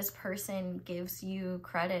that this person gives you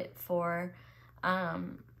credit for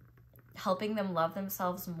helping them love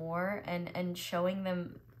themselves more, and showing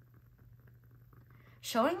them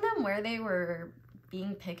where they were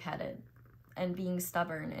being pig-headed and being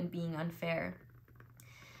stubborn and being unfair.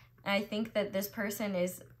 And I think that this person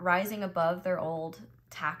is rising above their old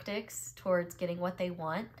tactics towards getting what they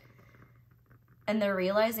want. And they're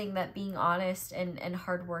realizing that being honest and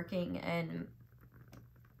hardworking and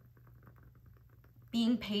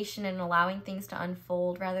being patient and allowing things to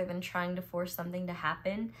unfold rather than trying to force something to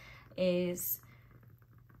happen is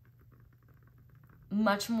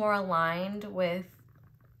much more aligned with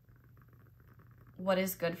what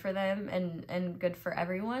is good for them and good for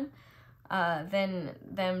everyone, than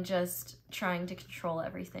them just trying to control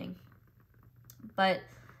everything. But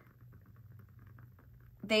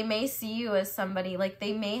they may see you as somebody, like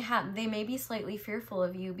they may be slightly fearful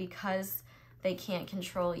of you because they can't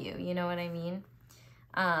control you. You know what I mean?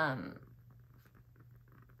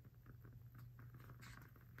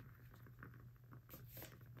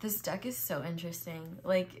 This deck is so interesting.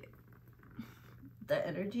 Like, the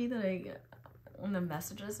energy that I get and the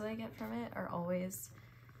messages that I get from it are always...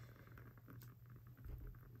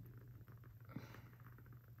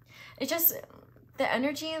 It just... The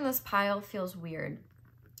energy in this pile feels weird.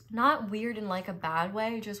 Not weird in like a bad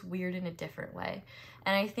way, just weird in a different way.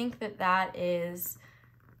 And I think that that is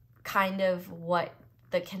kind of what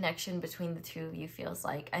the connection between the two of you feels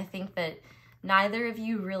like. I think that neither of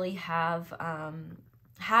you really have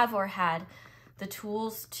or had the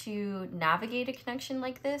tools to navigate a connection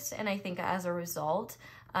like this. And I think as a result,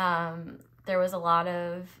 there was a lot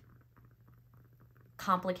of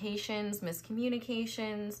complications,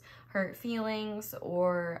 miscommunications, hurt feelings,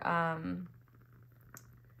 or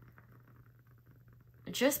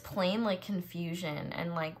just plain like confusion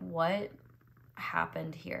and like what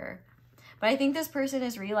happened here. But I think this person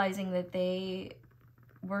is realizing that they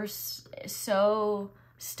were so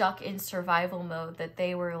stuck in survival mode that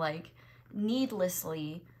they were like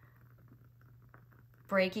needlessly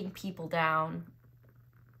breaking people down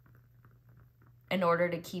in order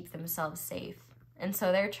to keep themselves safe. And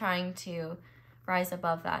so they're trying to rise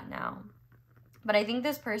above that now. But I think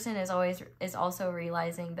this person is also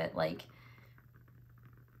realizing that, like,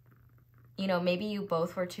 you know, maybe you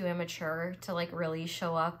both were too immature to like really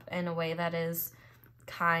show up in a way that is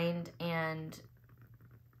kind and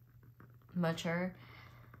mature.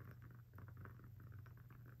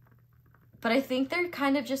 But I think they're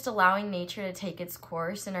kind of just allowing nature to take its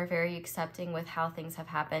course and are very accepting with how things have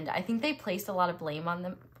happened. I think they placed a lot of blame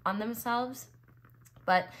on themselves,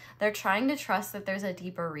 but they're trying to trust that there's a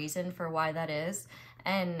deeper reason for why that is,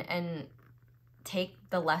 and take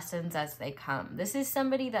the lessons as they come. This is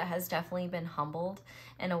somebody that has definitely been humbled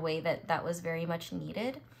in a way that was very much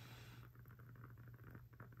needed.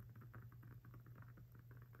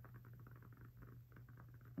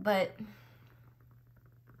 But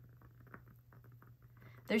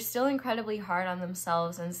they're still incredibly hard on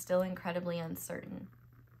themselves and still incredibly uncertain.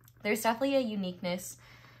 There's definitely a uniqueness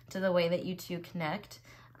to the way that you two connect,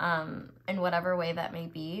 in whatever way that may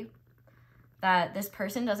be, that this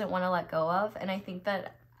person doesn't want to let go of. And I think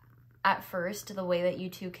that at first, the way that you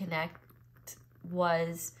two connect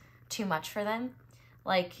was too much for them.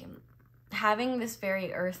 Like, having this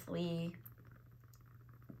very earthly,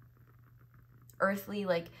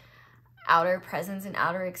 like, outer presence and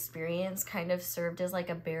outer experience kind of served as like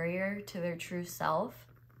a barrier to their true self.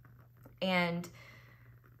 And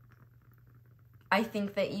I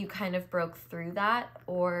think that you kind of broke through that,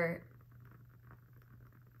 or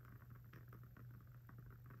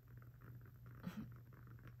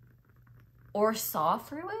saw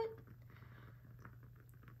through it.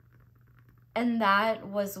 And that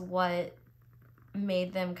was what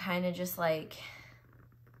made them kind of just like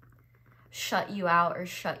shut you out or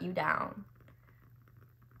shut you down.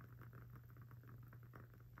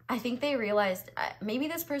 I think they realized maybe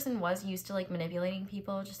this person was used to like manipulating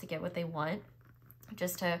people just to get what they want,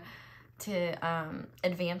 just to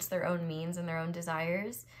advance their own means and their own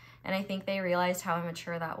desires. And I think they realized how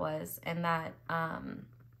immature that was, and that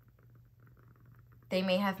they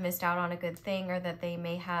may have missed out on a good thing, or that they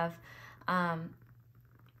may have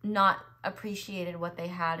not appreciated what they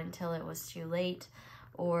had until it was too late,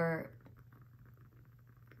 or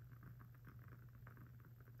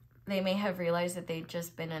they may have realized that they've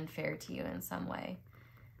just been unfair to you in some way.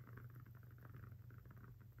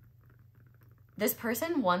 This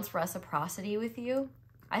person wants reciprocity with you,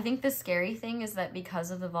 I think the scary thing is that because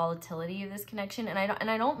of the volatility of this connection, and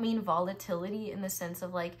I don't mean volatility in the sense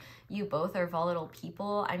of like you both are volatile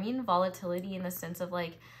people. I mean volatility in the sense of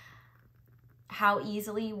like how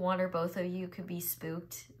easily one or both of you could be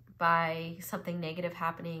spooked by something negative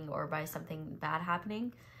happening or by something bad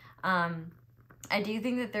happening. I do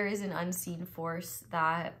think that there is an unseen force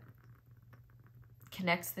that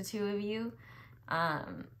connects the two of you.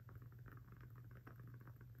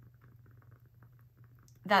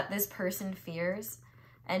 That this person fears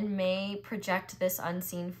and may project this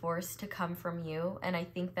unseen force to come from you. And I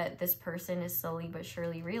think that this person is slowly but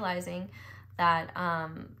surely realizing that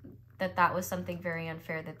that was something very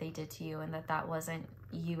unfair that they did to you, and that wasn't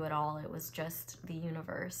you at all. It was just the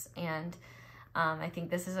universe. And I think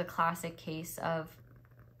this is a classic case of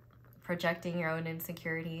projecting your own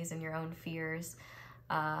insecurities and your own fears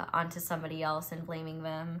onto somebody else and blaming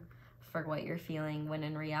them for what you're feeling, when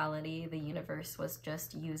in reality the universe was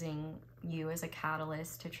just using you as a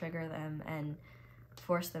catalyst to trigger them and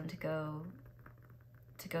force them to go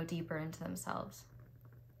deeper into themselves.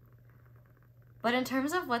 But in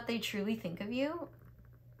terms of what they truly think of you,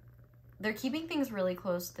 they're keeping things really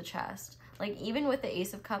close to the chest. Like, even with the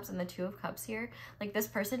Ace of Cups and the Two of Cups here, like, this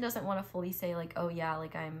person doesn't want to fully say, like, oh yeah,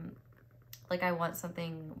 like, I want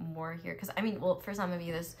something more here. Because, I mean, well, for some of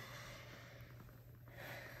you,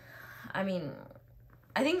 I mean,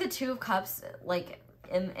 I think the Two of Cups, like,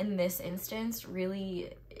 in this instance,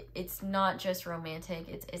 really, it's not just romantic.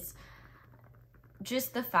 It's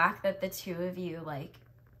just the fact that the two of you, like,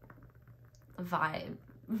 vibe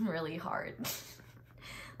really hard.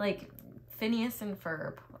 Like, Phineas and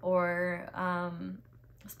Ferb, or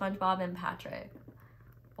SpongeBob and Patrick,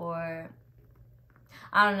 or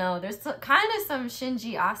I don't know. There's kind of some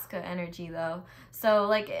Shinji Asuka energy, though. So,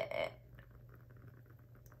 like,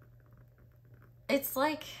 it's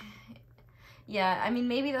like, yeah, I mean,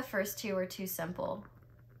 maybe the first two are too simple.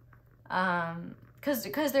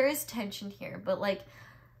 Because there is tension here, but, like,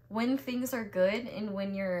 when things are good and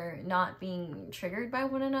when you're not being triggered by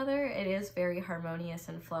one another, it is very harmonious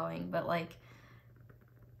and flowing. But, like,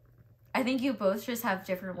 I think you both just have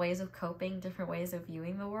different ways of coping, different ways of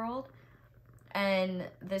viewing the world. And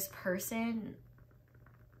this person,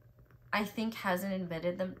 I think, hasn't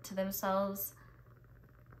admitted them to themselves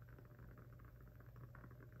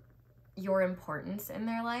your importance in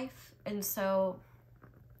their life. And so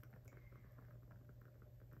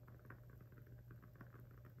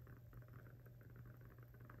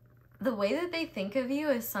the way that they think of you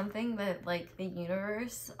is something that, like, the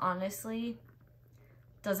universe honestly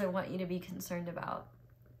doesn't want you to be concerned about.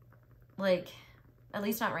 Like, at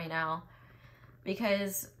least not right now.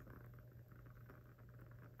 Because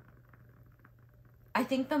I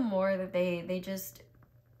think the more that they just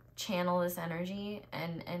channel this energy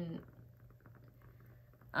and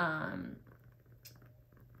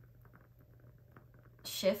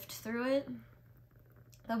shift through it,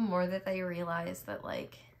 the more that they realize that,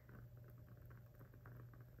 like,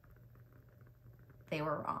 they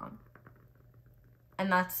were wrong.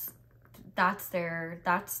 And that's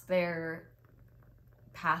their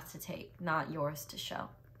path to take, not yours to show.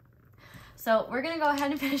 So we're gonna go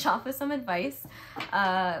ahead and finish off with some advice,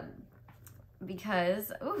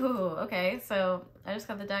 because, ooh, okay, so I just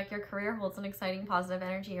got the deck. Your career holds an exciting, positive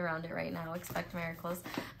energy around it right now. Expect miracles.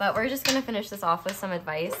 But we're just gonna finish this off with some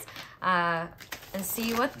advice, and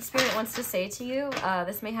see what the Spirit wants to say to you.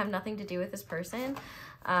 This may have nothing to do with this person,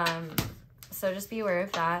 so just be aware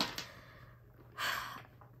of that.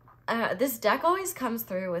 This deck always comes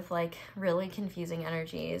through with, like, really confusing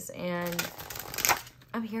energies, and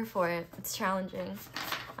I'm here for it. It's challenging.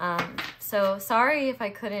 So sorry if I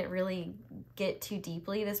couldn't really get too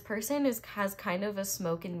deeply. This person has kind of a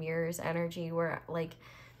smoke and mirrors energy where, like,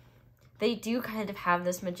 they do kind of have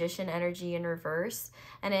this magician energy in reverse,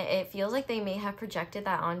 and it feels like they may have projected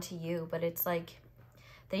that onto you, but it's like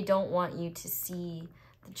they don't want you to see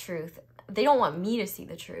the truth. They don't want me to see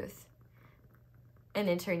the truth. And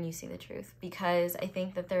in turn, you see the truth, because I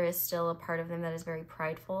think that there is still a part of them that is very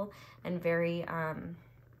prideful and very,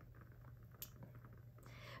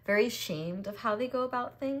 very ashamed of how they go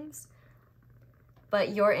about things.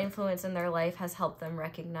 But your influence in their life has helped them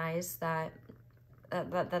recognize that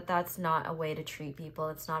that's not a way to treat people.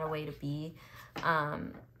 It's not a way to be,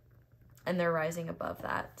 and they're rising above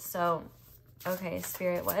that. So, okay,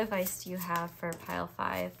 Spirit, what advice do you have for pile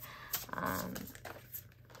 5,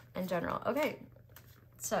 in general? Okay.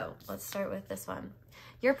 So let's start with this one.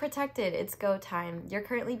 You're protected. It's go time. You're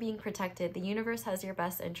currently being protected. The universe has your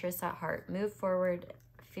best interests at heart. Move forward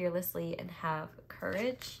fearlessly and have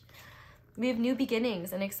courage. We have new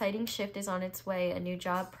beginnings. An exciting shift is on its way. A new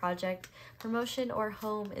job, project, promotion, or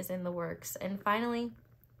home is in the works. And finally,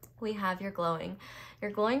 we have you're glowing. You're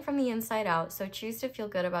glowing from the inside out, so choose to feel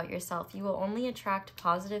good about yourself. You will only attract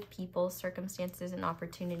positive people, circumstances, and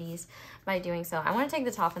opportunities by doing so. I want to take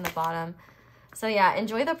the top and the bottom. So yeah,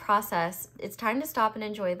 enjoy the process. It's time to stop and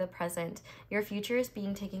enjoy the present. Your future is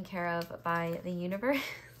being taken care of by the universe.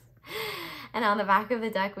 And on the back of the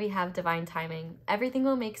deck, we have divine timing. Everything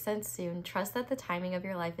will make sense soon. Trust that the timing of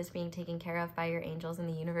your life is being taken care of by your angels in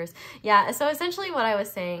the universe. Yeah, so essentially what I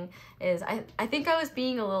was saying is I think I was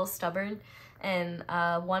being a little stubborn and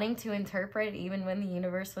wanting to interpret even when the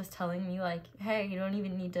universe was telling me like, hey, you don't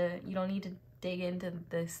need to dig into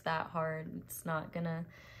this that hard. It's not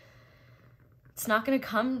gonna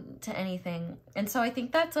come to anything. And so I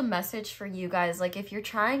think that's a message for you guys. Like, if you're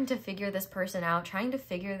trying to figure this person out, trying to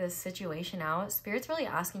figure this situation out, Spirit's really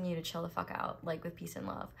asking you to chill the fuck out, like, with peace and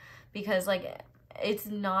love. Because, like, it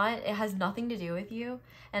has nothing to do with you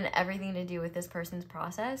and everything to do with this person's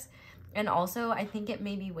process. And also, I think it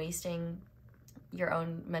may be wasting your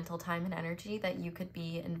own mental time and energy that you could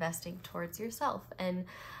be investing towards yourself. And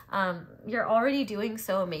you're already doing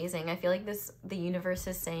so amazing. I feel like the universe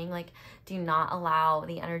is saying, like, do not allow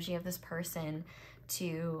the energy of this person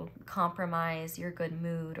to compromise your good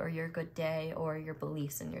mood or your good day or your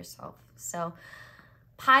beliefs in yourself. So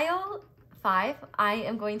pile 5, I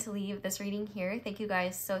am going to leave this reading here. Thank you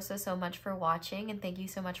guys so much for watching, and thank you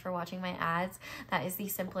so much for watching my ads. That is the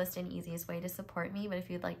simplest and easiest way to support me. But if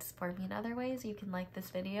you'd like to support me in other ways, you can like this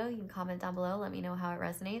video, you can comment down below, let me know how it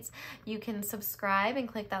resonates. You can subscribe and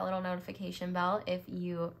click that little notification bell if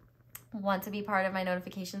you want to be part of my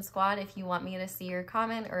notification squad. If you want me to see your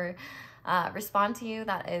comment or respond to you,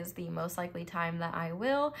 that is the most likely time that I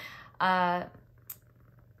will.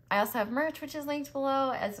 I also have merch, which is linked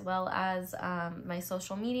below, as well as my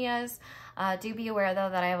social medias. Do be aware, though,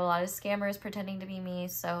 that I have a lot of scammers pretending to be me.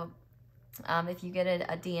 So if you get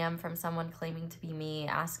a DM from someone claiming to be me,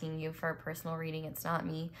 asking you for a personal reading, it's not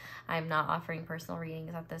me. I'm not offering personal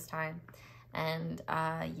readings at this time. And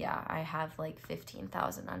yeah, I have like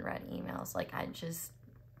 15,000 unread emails. Like,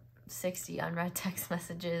 60 unread text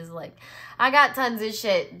messages. Like, I got tons of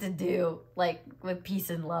shit to do, like, with peace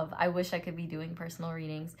and love. I wish I could be doing personal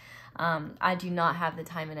readings. I do not have the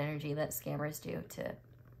time and energy that scammers do to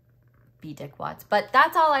be dickwads. But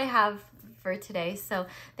that's all I have for today. So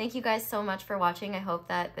thank you guys so much for watching. I hope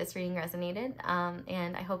that this reading resonated,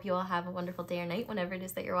 and I hope you all have a wonderful day or night whenever it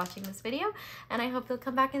is that you're watching this video, and I hope you'll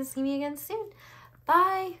come back and see me again soon.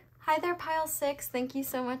 Bye. Hi there, Pile 6. Thank you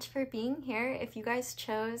so much for being here. If you guys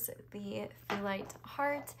chose the Thulite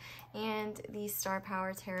Heart and the Star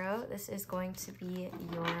Power Tarot, this is going to be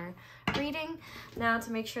your reading. Now,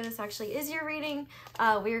 to make sure this actually is your reading,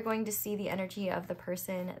 we are going to see the energy of the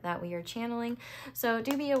person that we are channeling. So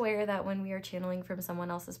do be aware that when we are channeling from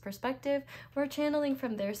someone else's perspective, we're channeling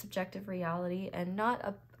from their subjective reality and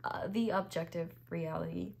not the objective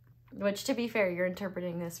reality, which, to be fair, you're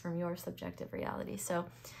interpreting this from your subjective reality. So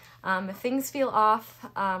if things feel off,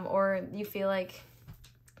 or you feel like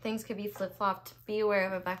things could be flip-flopped, be aware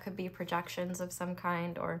that that could be projections of some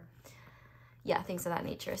kind, or yeah, things of that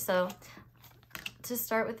nature. So to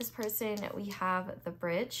start with this person, we have the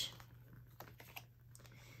Bridge.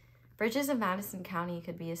 Bridges of Madison County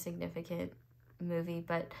could be a significant movie,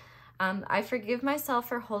 but I forgive myself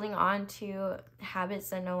for holding on to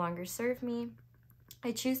habits that no longer serve me.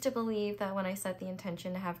 I choose to believe that when I set the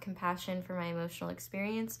intention to have compassion for my emotional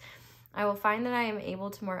experience, I will find that I am able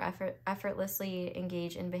to more effortlessly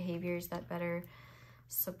engage in behaviors that better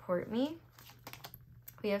support me.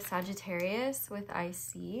 We have Sagittarius with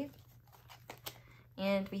IC,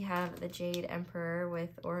 and we have the Jade Emperor with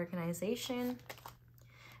Organization.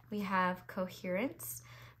 We have Coherence.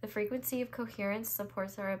 The frequency of coherence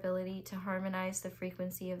supports our ability to harmonize the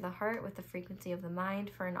frequency of the heart with the frequency of the mind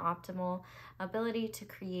for an optimal ability to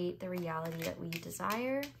create the reality that we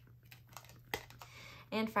desire.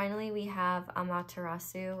 And finally, we have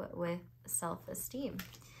Amaterasu with Self-Esteem.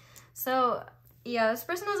 So yeah, this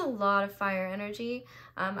person has a lot of fire energy.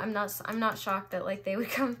 I'm not shocked that, like, they would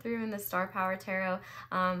come through in the Star Power Tarot.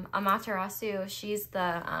 Amaterasu, she's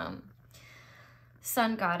the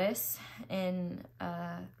sun goddess in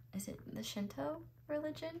is it the Shinto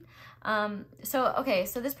religion?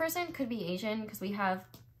 So this person could be Asian, because we have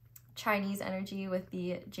Chinese energy with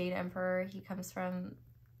the Jade Emperor. He comes from,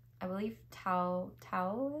 I believe,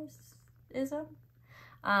 Taoism.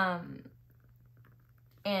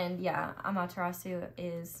 And yeah, Amaterasu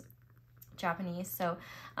is Japanese. So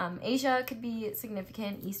Asia could be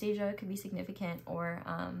significant, East Asia could be significant, or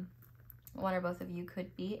one or both of you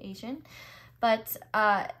could be Asian. But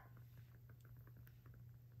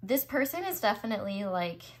this person is definitely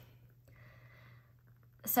like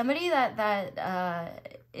somebody that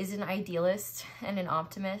is an idealist and an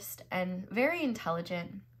optimist and very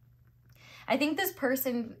intelligent. I think this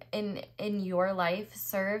person in your life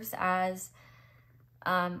serves as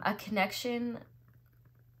a connection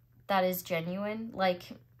that is genuine. Like,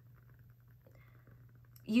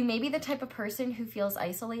 you may be the type of person who feels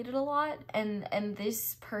isolated a lot, and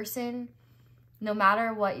this person, no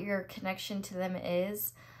matter what your connection to them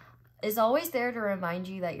is always there to remind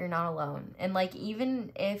you that you're not alone. And like,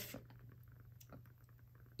 even if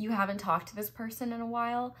you haven't talked to this person in a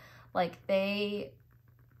while, like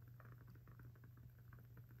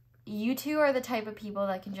you two are the type of people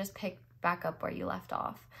that can just pick back up where you left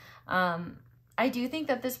off. I do think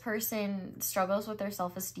that this person struggles with their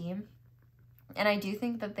self-esteem, and I do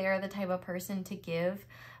think that they are the type of person to give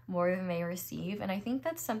more than they receive, and I think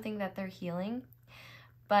that's something that they're healing.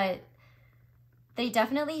 But they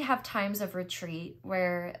definitely have times of retreat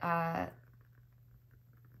where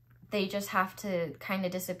they just have to kind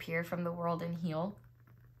of disappear from the world and heal.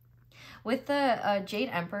 With the Jade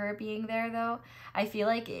Emperor being there, though, I feel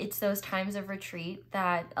like it's those times of retreat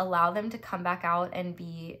that allow them to come back out and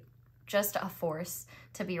be just a force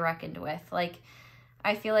to be reckoned with. Like,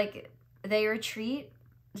 I feel like they retreat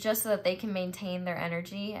just so that they can maintain their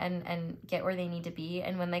energy and get where they need to be.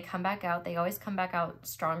 And when they come back out, they always come back out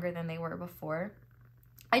stronger than they were before.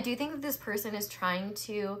 I do think that this person is trying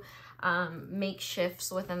to make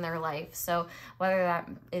shifts within their life. So whether that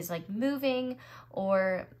is like moving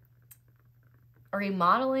or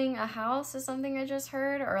remodeling a house is something I just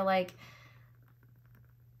heard, or like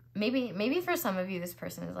maybe for some of you this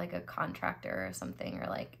person is like a contractor or something, or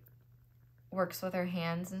like works with her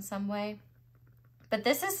hands in some way. But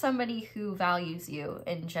this is somebody who values you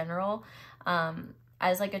in general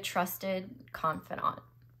as like a trusted confidant.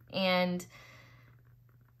 And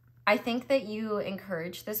I think that you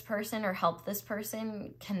encourage this person or help this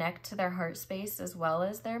person connect to their heart space as well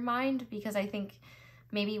as their mind, because I think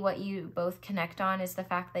maybe what you both connect on is the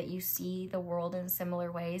fact that you see the world in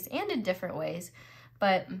similar ways and in different ways,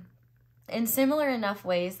 but in similar enough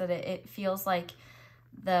ways that it feels like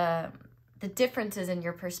the differences in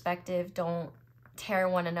your perspective don't tear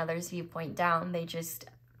one another's viewpoint down. They just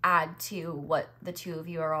add to what the two of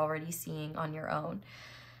you are already seeing on your own.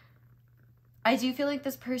 I do feel like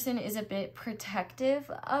this person is a bit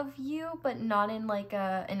protective of you, but not in like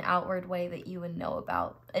an outward way that you would know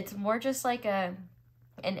about. It's more just like an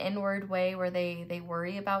inward way where they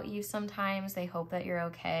worry about you sometimes. They hope that you're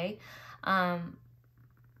okay. But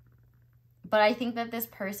I think that this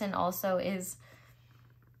person also is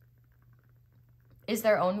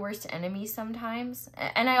their own worst enemy sometimes.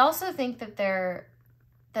 And I also think that their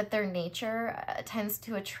nature tends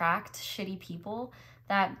to attract shitty people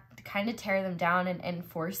that kind of tear them down and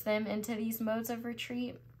force them into these modes of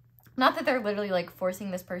retreat. Not that they're literally like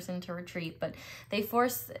forcing this person to retreat, but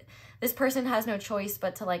this person has no choice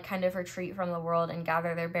but to like kind of retreat from the world and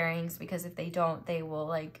gather their bearings, because if they don't, they will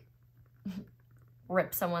like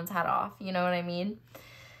rip someone's head off. You know what I mean?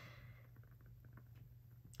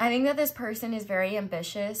 I think that this person is very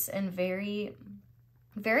ambitious and very,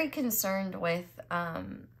 very concerned with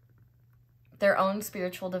their own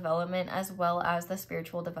spiritual development as well as the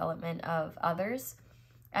spiritual development of others.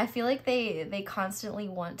 I feel like they constantly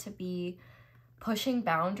want to be pushing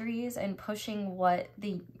boundaries and pushing what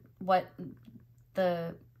the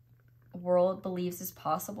world believes is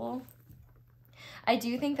possible. I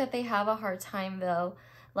do think that they have a hard time, though,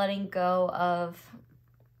 letting go of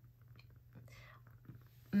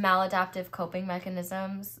maladaptive coping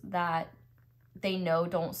mechanisms that they know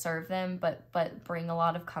don't serve them but bring a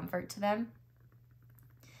lot of comfort to them.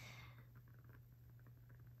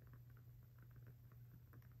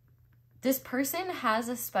 This person has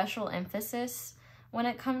a special emphasis when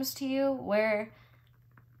it comes to you, where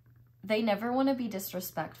they never want to be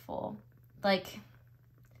disrespectful. Like,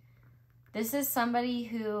 this is somebody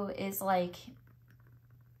who is like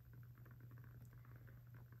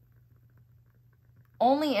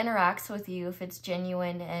only interacts with you if it's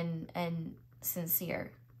genuine and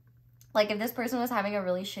sincere. Like, if this person was having a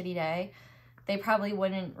really shitty day, they probably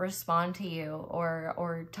wouldn't respond to you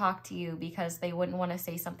or talk to you because they wouldn't want to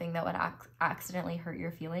say something that would accidentally hurt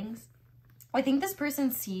your feelings. I think this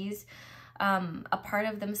person sees a part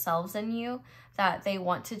of themselves in you that they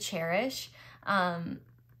want to cherish.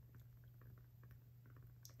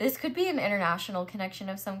 This could be an international connection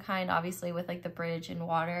of some kind, obviously with like the bridge and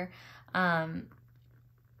water. But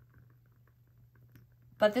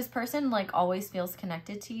this person like always feels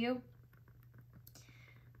connected to you.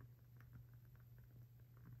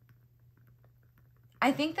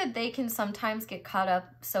 I think that they can sometimes get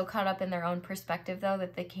so caught up in their own perspective, though,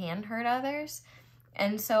 that they can hurt others.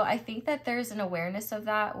 And so I think that there's an awareness of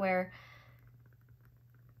that where,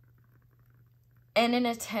 in an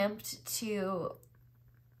attempt to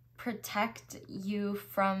protect you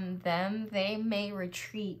from them, they may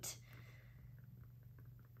retreat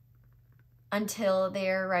until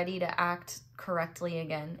they're ready to act correctly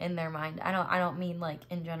again in their mind. I don't mean like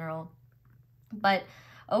in general, but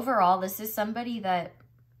overall, this is somebody that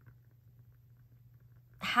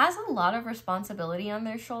has a lot of responsibility on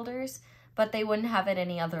their shoulders, but they wouldn't have it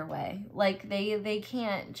any other way. Like they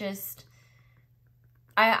can't just,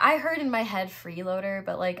 I heard in my head freeloader,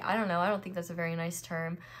 but like, I don't know. I don't think that's a very nice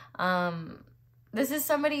term. This is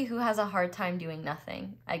somebody who has a hard time doing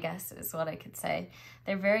nothing, I guess is what I could say.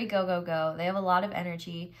 They're very go, go, go. They have a lot of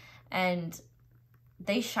energy and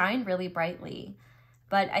they shine really brightly.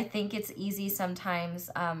 But I think it's easy sometimes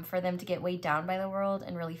for them to get weighed down by the world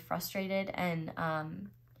and really frustrated. And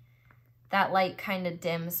that light kind of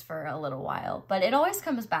dims for a little while. But it always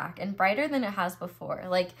comes back and brighter than it has before.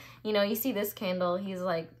 Like, you know, you see this candle, he's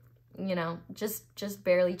like, you know, just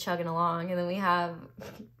barely chugging along. And then we have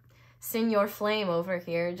Senor Flame over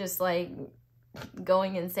here just like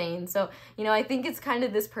going insane. So, you know, I think it's kind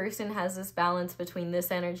of this person has this balance between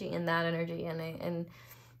this energy and that energy. And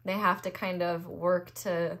they have to kind of work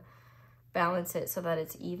to balance it so that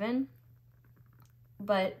it's even.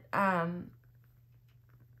 But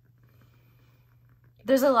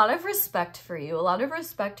there's a lot of respect for you, a lot of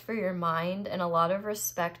respect for your mind, and a lot of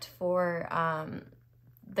respect for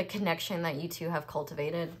the connection that you two have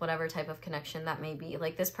cultivated, whatever type of connection that may be.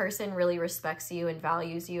 Like, this person really respects you and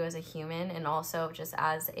values you as a human, and also just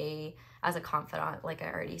as a confidant, like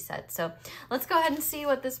I already said. So let's go ahead and see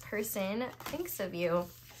what this person thinks of you.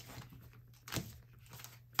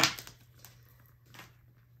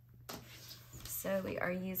 So we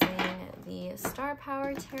are using the Star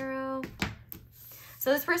Power Tarot.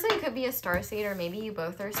 So this person could be a starseed, or maybe you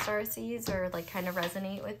both are starseeds, or like kind of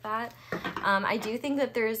resonate with that. I do think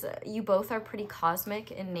that you both are pretty cosmic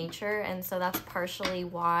in nature, and so that's partially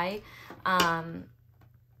why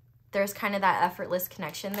there's kind of that effortless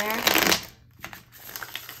connection there.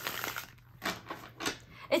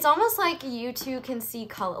 It's almost like you two can see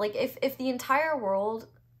color. Like if the entire world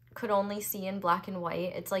could only see in black and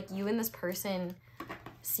white, it's like you and this person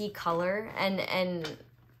see color, and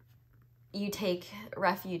you take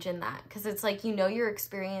refuge in that, because it's like, you know, your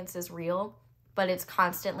experience is real, but it's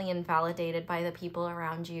constantly invalidated by the people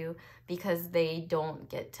around you because they don't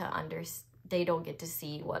get to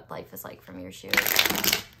see what life is like from your shoes.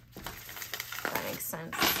 That makes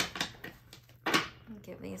sense.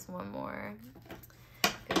 Give these one more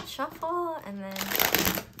good shuffle, and then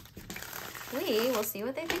we will see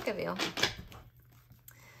what they think of you.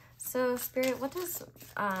 So, Spirit, what does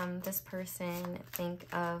this person think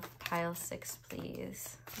of pile 6,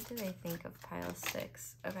 please? What do they think of pile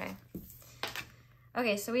 6? Okay.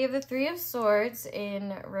 Okay, so we have the 3 of Swords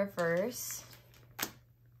in reverse.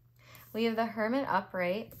 We have the Hermit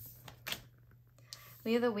upright.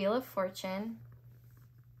 We have the Wheel of Fortune.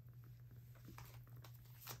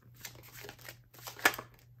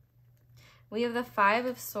 We have the 5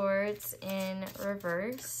 of Swords in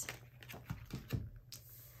reverse.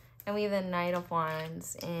 And we have the Knight of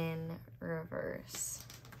Wands in reverse.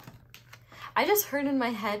 I just heard in my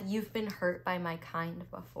head, you've been hurt by my kind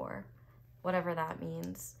before. Whatever that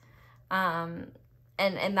means. And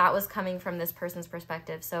that was coming from this person's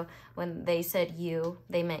perspective. So when they said you,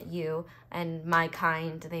 they meant you. And my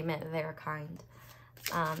kind, they meant their kind.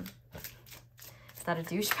 Is that a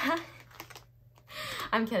douchebag?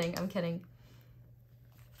 I'm kidding, I'm kidding.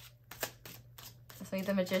 So we have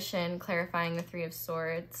the Magician clarifying the 3 of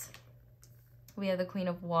Swords. We have the Queen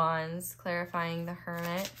of Wands clarifying the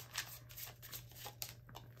Hermit.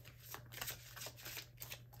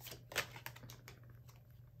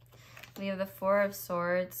 We have the 4 of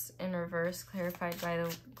Swords in reverse clarifying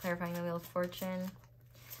the Wheel of Fortune.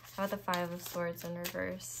 How about the 5 of Swords in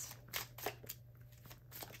reverse?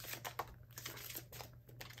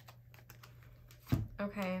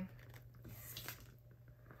 Okay.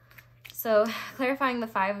 So, clarifying the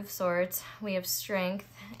 5 of Swords, we have Strength,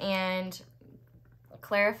 and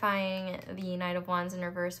clarifying the Knight of Wands in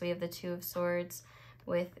reverse, we have the 2 of Swords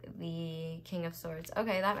with the King of Swords.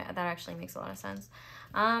 Okay, that actually makes a lot of sense.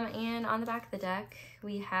 And on the back of the deck,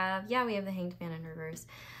 we have the Hanged Man in reverse.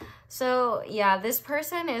 So, yeah, this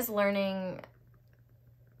person is learning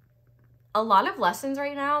a lot of lessons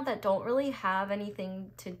right now that don't really have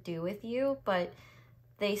anything to do with you, but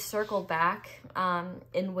they circle back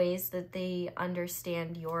in ways that they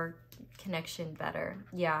understand your connection better.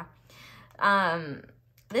 Yeah.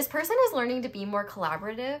 This person is learning to be more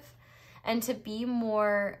collaborative and to be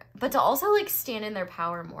more, but to also like stand in their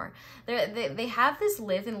power more. They have this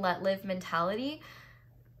live and let live mentality,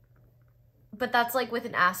 but that's like with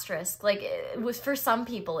an asterisk. Like it was, for some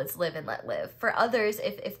people it's live and let live. For others,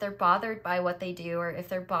 if they're bothered by what they do, or if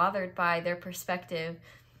they're bothered by their perspective,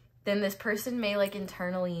 then this person may like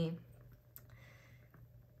internally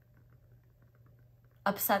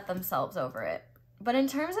upset themselves over it. But in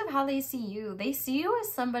terms of how they see you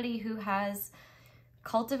as somebody who has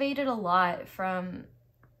cultivated a lot from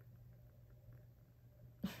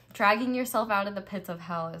dragging yourself out of the pits of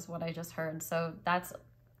hell, is what I just heard. So that's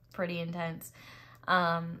pretty intense.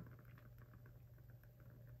 But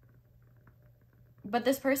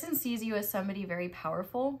this person sees you as somebody very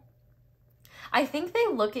powerful. I think they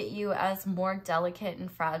look at you as more delicate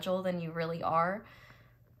and fragile than you really are.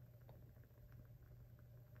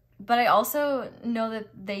 But I also know that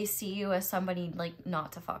they see you as somebody like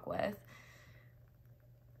not to fuck with.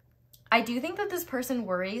 I do think that this person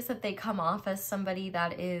worries that they come off as somebody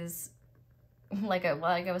that is like I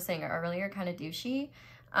was saying earlier, kind of douchey.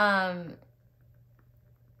 But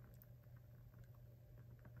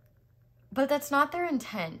that's not their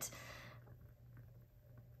intent.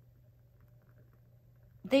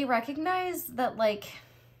 They recognize that, like,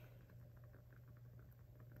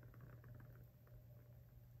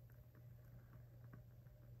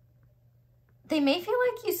 they may feel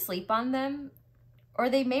like you sleep on them, or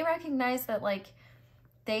they may recognize that, like,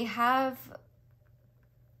 they have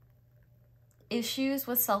issues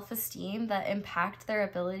with self-esteem that impact their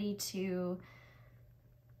ability to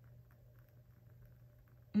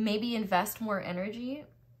maybe invest more energy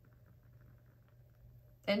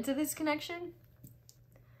into this connection.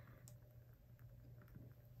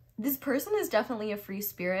 This person is definitely a free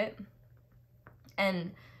spirit,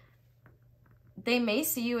 and they may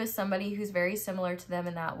see you as somebody who's very similar to them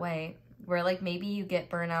in that way, where like maybe you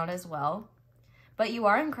get burnout as well, but you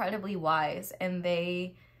are incredibly wise, and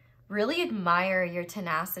they really admire your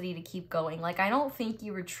tenacity to keep going. Like, I don't think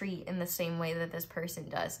you retreat in the same way that this person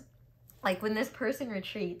does. Like, when this person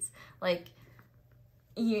retreats, like,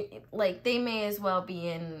 they may as well be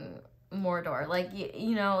in Mordor. Like,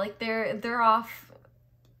 you know, like they're off.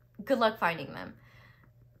 Good luck finding them.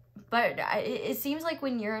 But it seems like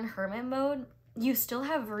when you're in hermit mode, you still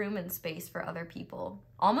have room and space for other people,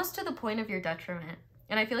 almost to the point of your detriment.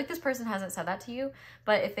 And I feel like this person hasn't said that to you,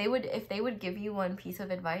 but if they would give you one piece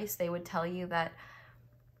of advice, they would tell you that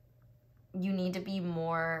you need to be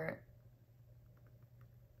more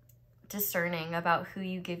discerning about who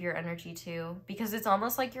you give your energy to, because it's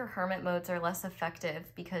almost like your hermit modes are less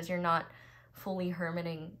effective because you're not fully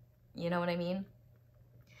hermiting. You know what I mean?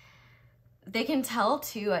 They can tell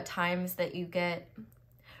too at times that you get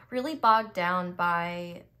really bogged down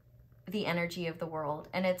by the energy of the world,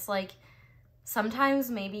 and it's like sometimes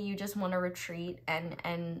maybe you just want to retreat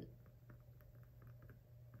and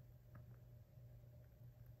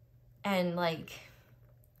like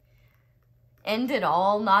end it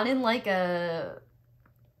all, not in like a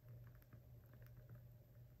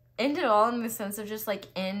end it all in the sense of just like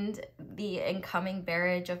end the incoming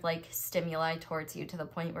barrage of like stimuli towards you to the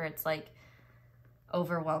point where it's like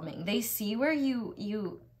overwhelming. They see where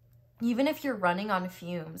you even if you're running on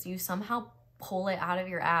fumes, you somehow pull it out of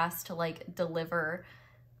your ass to like deliver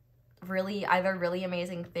either really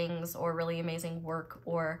amazing things or really amazing work,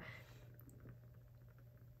 or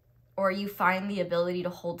you find the ability to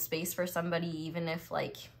hold space for somebody even if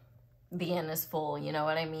like the inn is full. You know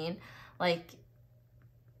what I mean? Like,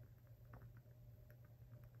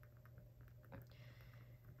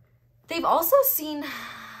 they've also seen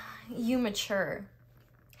you mature.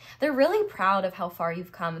 They're really proud of how far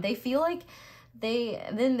you've come. They feel like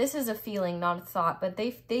then this is a feeling, not a thought, but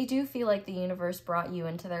they do feel like the universe brought you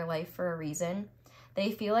into their life for a reason.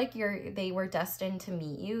 They feel like they were destined to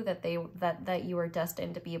meet you, that you were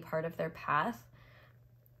destined to be a part of their path.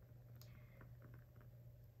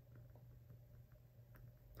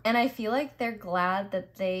 And I feel like they're glad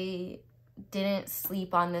that they didn't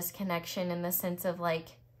sleep on this connection, in the sense of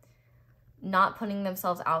like not putting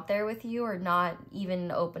themselves out there with you, or not even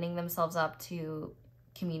opening themselves up to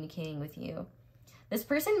communicating with you. This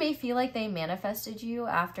person may feel like they manifested you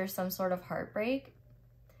after some sort of heartbreak.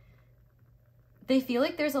 They feel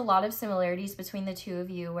like there's a lot of similarities between the two of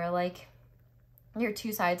you, where like you're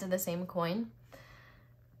two sides of the same coin.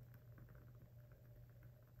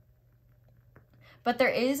 But there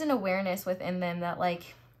is an awareness within them that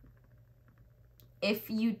like if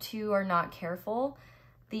you two are not careful,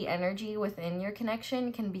 the energy within your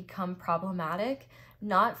connection can become problematic,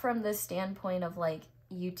 not from the standpoint of like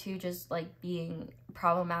you two just like being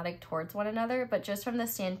problematic towards one another, but just from the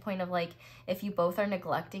standpoint of like, if you both are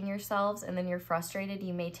neglecting yourselves and then you're frustrated,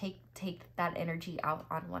 you may take that energy out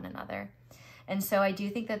on one another. And so I do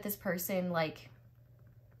think that this person, like,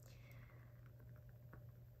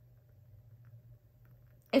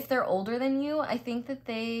 if they're older than you, I think that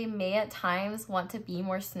they may at times want to be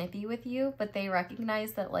more snippy with you, but they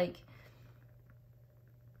recognize that, like,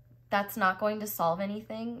 that's not going to solve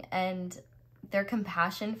anything, and their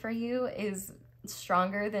compassion for you is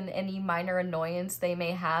stronger than any minor annoyance they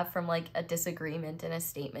may have from, like, a disagreement in a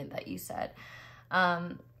statement that you said.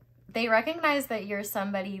 They recognize that you're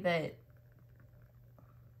somebody that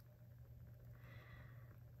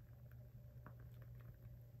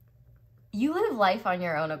you live life on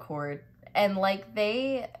your own accord, and like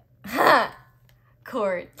they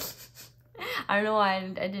Quartz. I don't know why I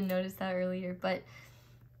didn't notice that earlier, but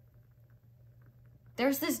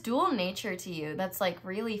there's this dual nature to you that's like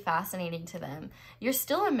really fascinating to them. You're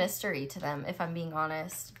still a mystery to them, if I'm being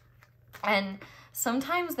honest. And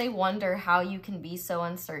sometimes they wonder how you can be so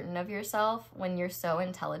uncertain of yourself when you're so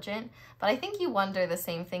intelligent. But I think you wonder the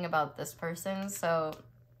same thing about this person, so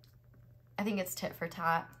I think it's tit for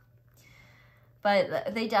tat.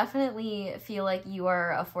 But they definitely feel like you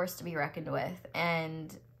are a force to be reckoned with,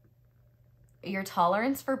 and your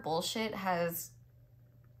tolerance for bullshit has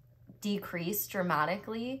decreased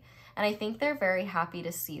dramatically, and I think they're very happy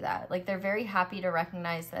to see that. Like, they're very happy to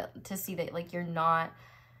recognize that, to see that, like, you're not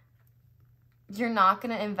going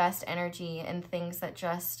to invest energy in things that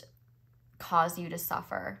just cause you to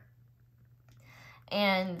suffer.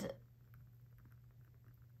 And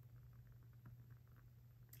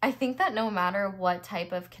I think that no matter what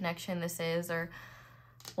type of connection this is or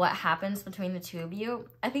what happens between the two of you,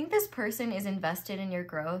 I think this person is invested in your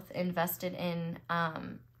growth, invested in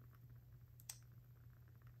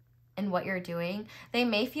what you're doing. They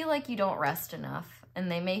may feel like you don't rest enough,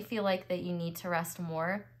 and they may feel like that you need to rest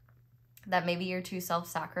more, that maybe you're too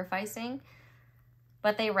self-sacrificing,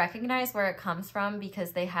 but they recognize where it comes from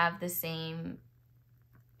because they have the same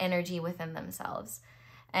energy within themselves.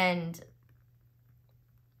 And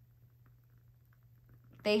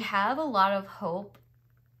they have a lot of hope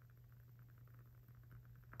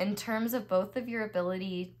in terms of both of your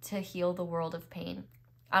ability to heal the world of pain.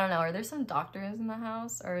 I don't know, are there some doctors in the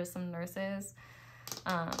house or some nurses?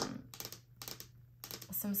 Some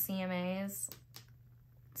CMAs,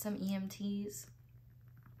 some EMTs.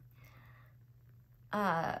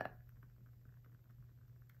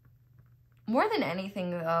 More than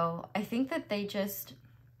anything though, I think that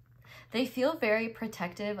they feel very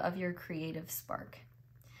protective of your creative spark.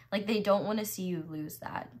 Like, they don't want to see you lose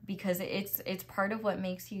that because it's part of what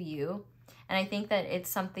makes you you. And I think that it's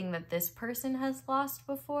something that this person has lost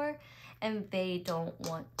before, and they don't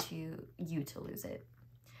want you to lose it.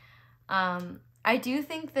 I do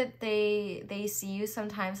think that they see you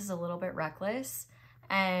sometimes as a little bit reckless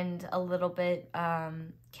and a little bit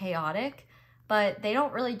chaotic, but they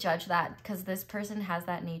don't really judge that because this person has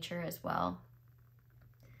that nature as well.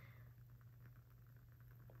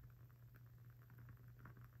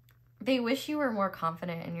 They wish you were more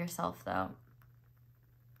confident in yourself, though.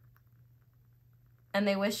 And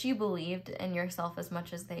they wish you believed in yourself as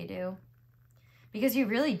much as they do. Because you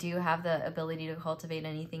really do have the ability to cultivate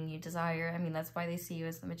anything you desire. I mean, that's why they see you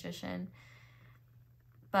as the magician.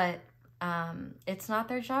 But it's not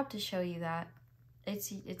their job to show you that.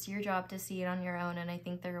 It's your job to see it on your own, and I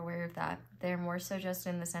think they're aware of that. They're more so just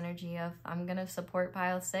in this energy of, I'm going to support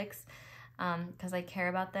pile 6. Because I care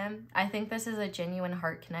about them. I think this is a genuine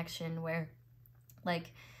heart connection where,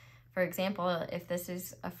 like, for example, if this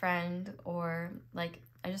is a friend or, like,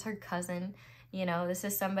 I just heard cousin, you know, this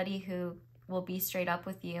is somebody who will be straight up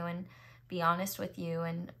with you and be honest with you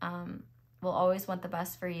and will always want the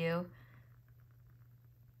best for you.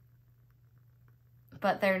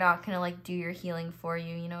 But they're not going to, like, do your healing for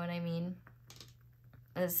you, you know what I mean?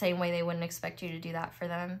 The same way they wouldn't expect you to do that for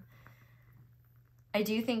them. I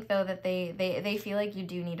do think, though, that they feel like you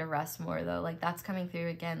do need to rest more, though. Like, that's coming through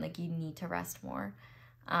again. Like, you need to rest more.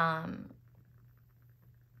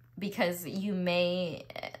 Because you may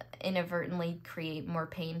inadvertently create more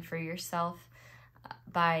pain for yourself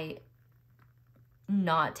by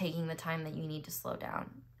not taking the time that you need to slow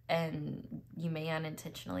down. And you may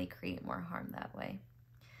unintentionally create more harm that way.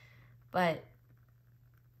 But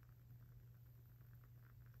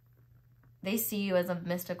they see you as a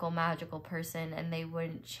mystical, magical person, and they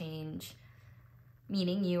wouldn't change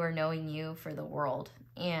meeting you or knowing you for the world.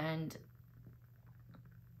 And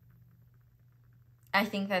I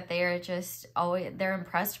think that they are just always, they're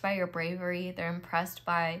impressed by your bravery. They're impressed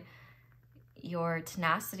by your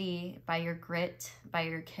tenacity, by your grit, by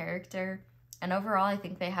your character. And overall, I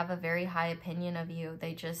think they have a very high opinion of you.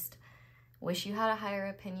 They just wish you had a higher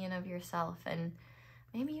opinion of yourself. And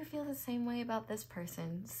maybe you feel the same way about this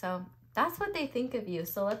person. So that's what they think of you.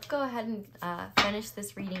 So let's go ahead and finish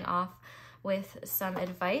this reading off with some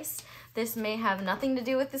advice. This may have nothing to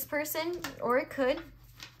do with this person, or it could.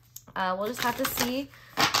 We'll just have to see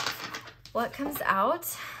what comes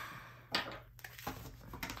out.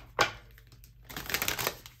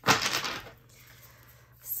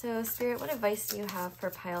 So, Spirit, what advice do you have for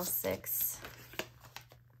pile 6?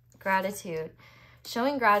 Gratitude.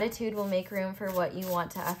 Showing gratitude will make room for what you want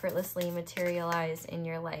to effortlessly materialize in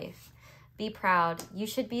your life. Be proud. You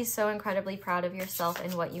should be so incredibly proud of yourself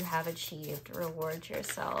and what you have achieved. Reward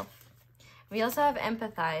yourself. We also have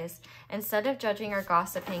empathize. Instead of judging or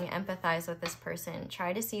gossiping, empathize with this person.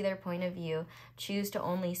 Try to see their point of view. Choose to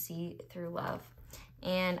only see through love.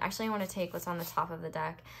 And actually, I want to take what's on the top of the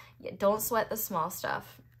deck. Don't sweat the small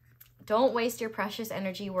stuff. Don't waste your precious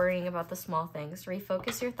energy worrying about the small things.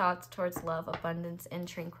 Refocus your thoughts towards love, abundance, and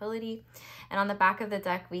tranquility. And on the back of the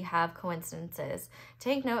deck, we have coincidences.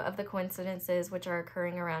 Take note of the coincidences which are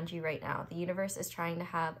occurring around you right now. The universe is trying to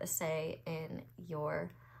have a say in your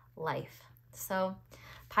life. So,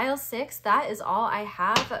 pile 6, that is all I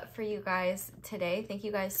have for you guys today. Thank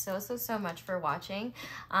you guys so much for watching.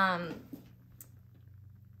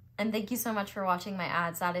 And thank you so much for watching my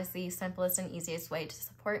ads. That is the simplest and easiest way to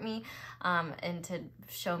support me and to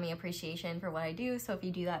show me appreciation for what I do. So if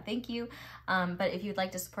you do that, thank you. But if you'd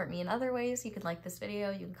like to support me in other ways, you can like this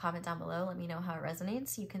video, you can comment down below, let me know how it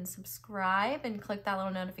resonates. You can subscribe and click that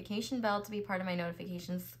little notification bell to be part of my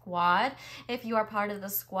notification squad. If you are part of the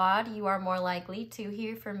squad, you are more likely to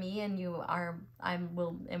hear from me, and am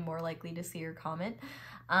more likely to see your comment.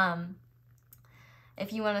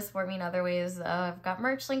 If you want to support me in other ways, I've got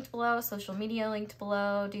merch linked below, social media linked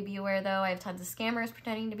below. Do be aware, though, I have tons of scammers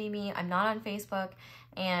pretending to be me. I'm not on Facebook,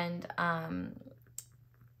 and,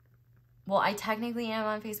 well, I technically am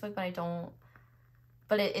on Facebook, but I don't,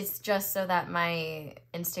 but it's just so that my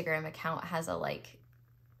Instagram account has a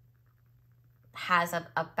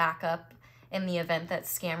backup in the event that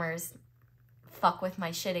scammers fuck with my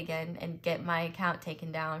shit again and get my account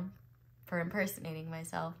taken down for impersonating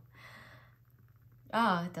myself.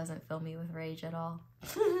 Oh, it doesn't fill me with rage at all.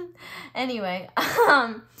 Anyway,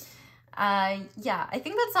 yeah, I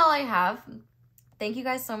think that's all I have. Thank you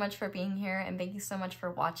guys so much for being here, and thank you so much for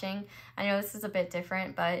watching. I know this is a bit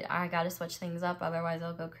different, but I gotta switch things up, otherwise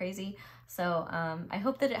I'll go crazy. So I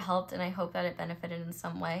hope that it helped, and I hope that it benefited in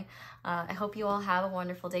some way. I hope you all have a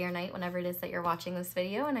wonderful day or night whenever it is that you're watching this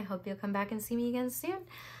video, and I hope you'll come back and see me again soon.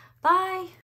 Bye!